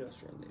the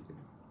Thanos run they did.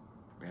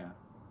 Yeah.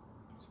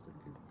 It's pretty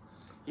good.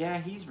 Yeah,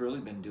 he's really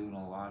been doing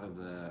a lot of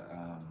the.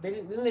 They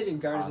did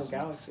Guardians of the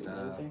Galaxy,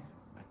 didn't they?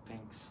 I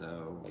think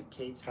so. Like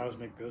Kate's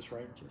Cosmic Ghost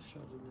Rider. Jeff Shaw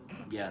did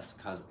it. Yes,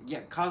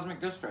 Cosmic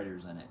Ghost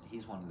Rider's in it.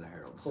 He's one of the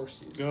heralds. Of course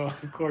he is. Oh,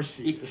 of course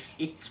he is.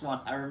 He's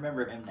one. I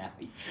remember him now.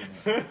 He's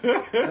in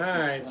it. All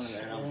right.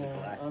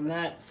 On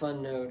that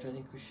fun note, I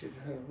think we should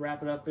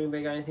wrap it up.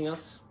 Anybody got anything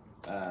else?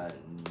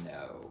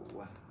 No.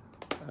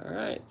 All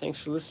right. Thanks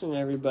for listening,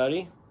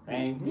 everybody.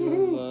 Thanks.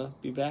 We'll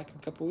be back in a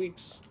couple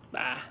weeks.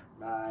 Bye.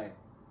 Bye.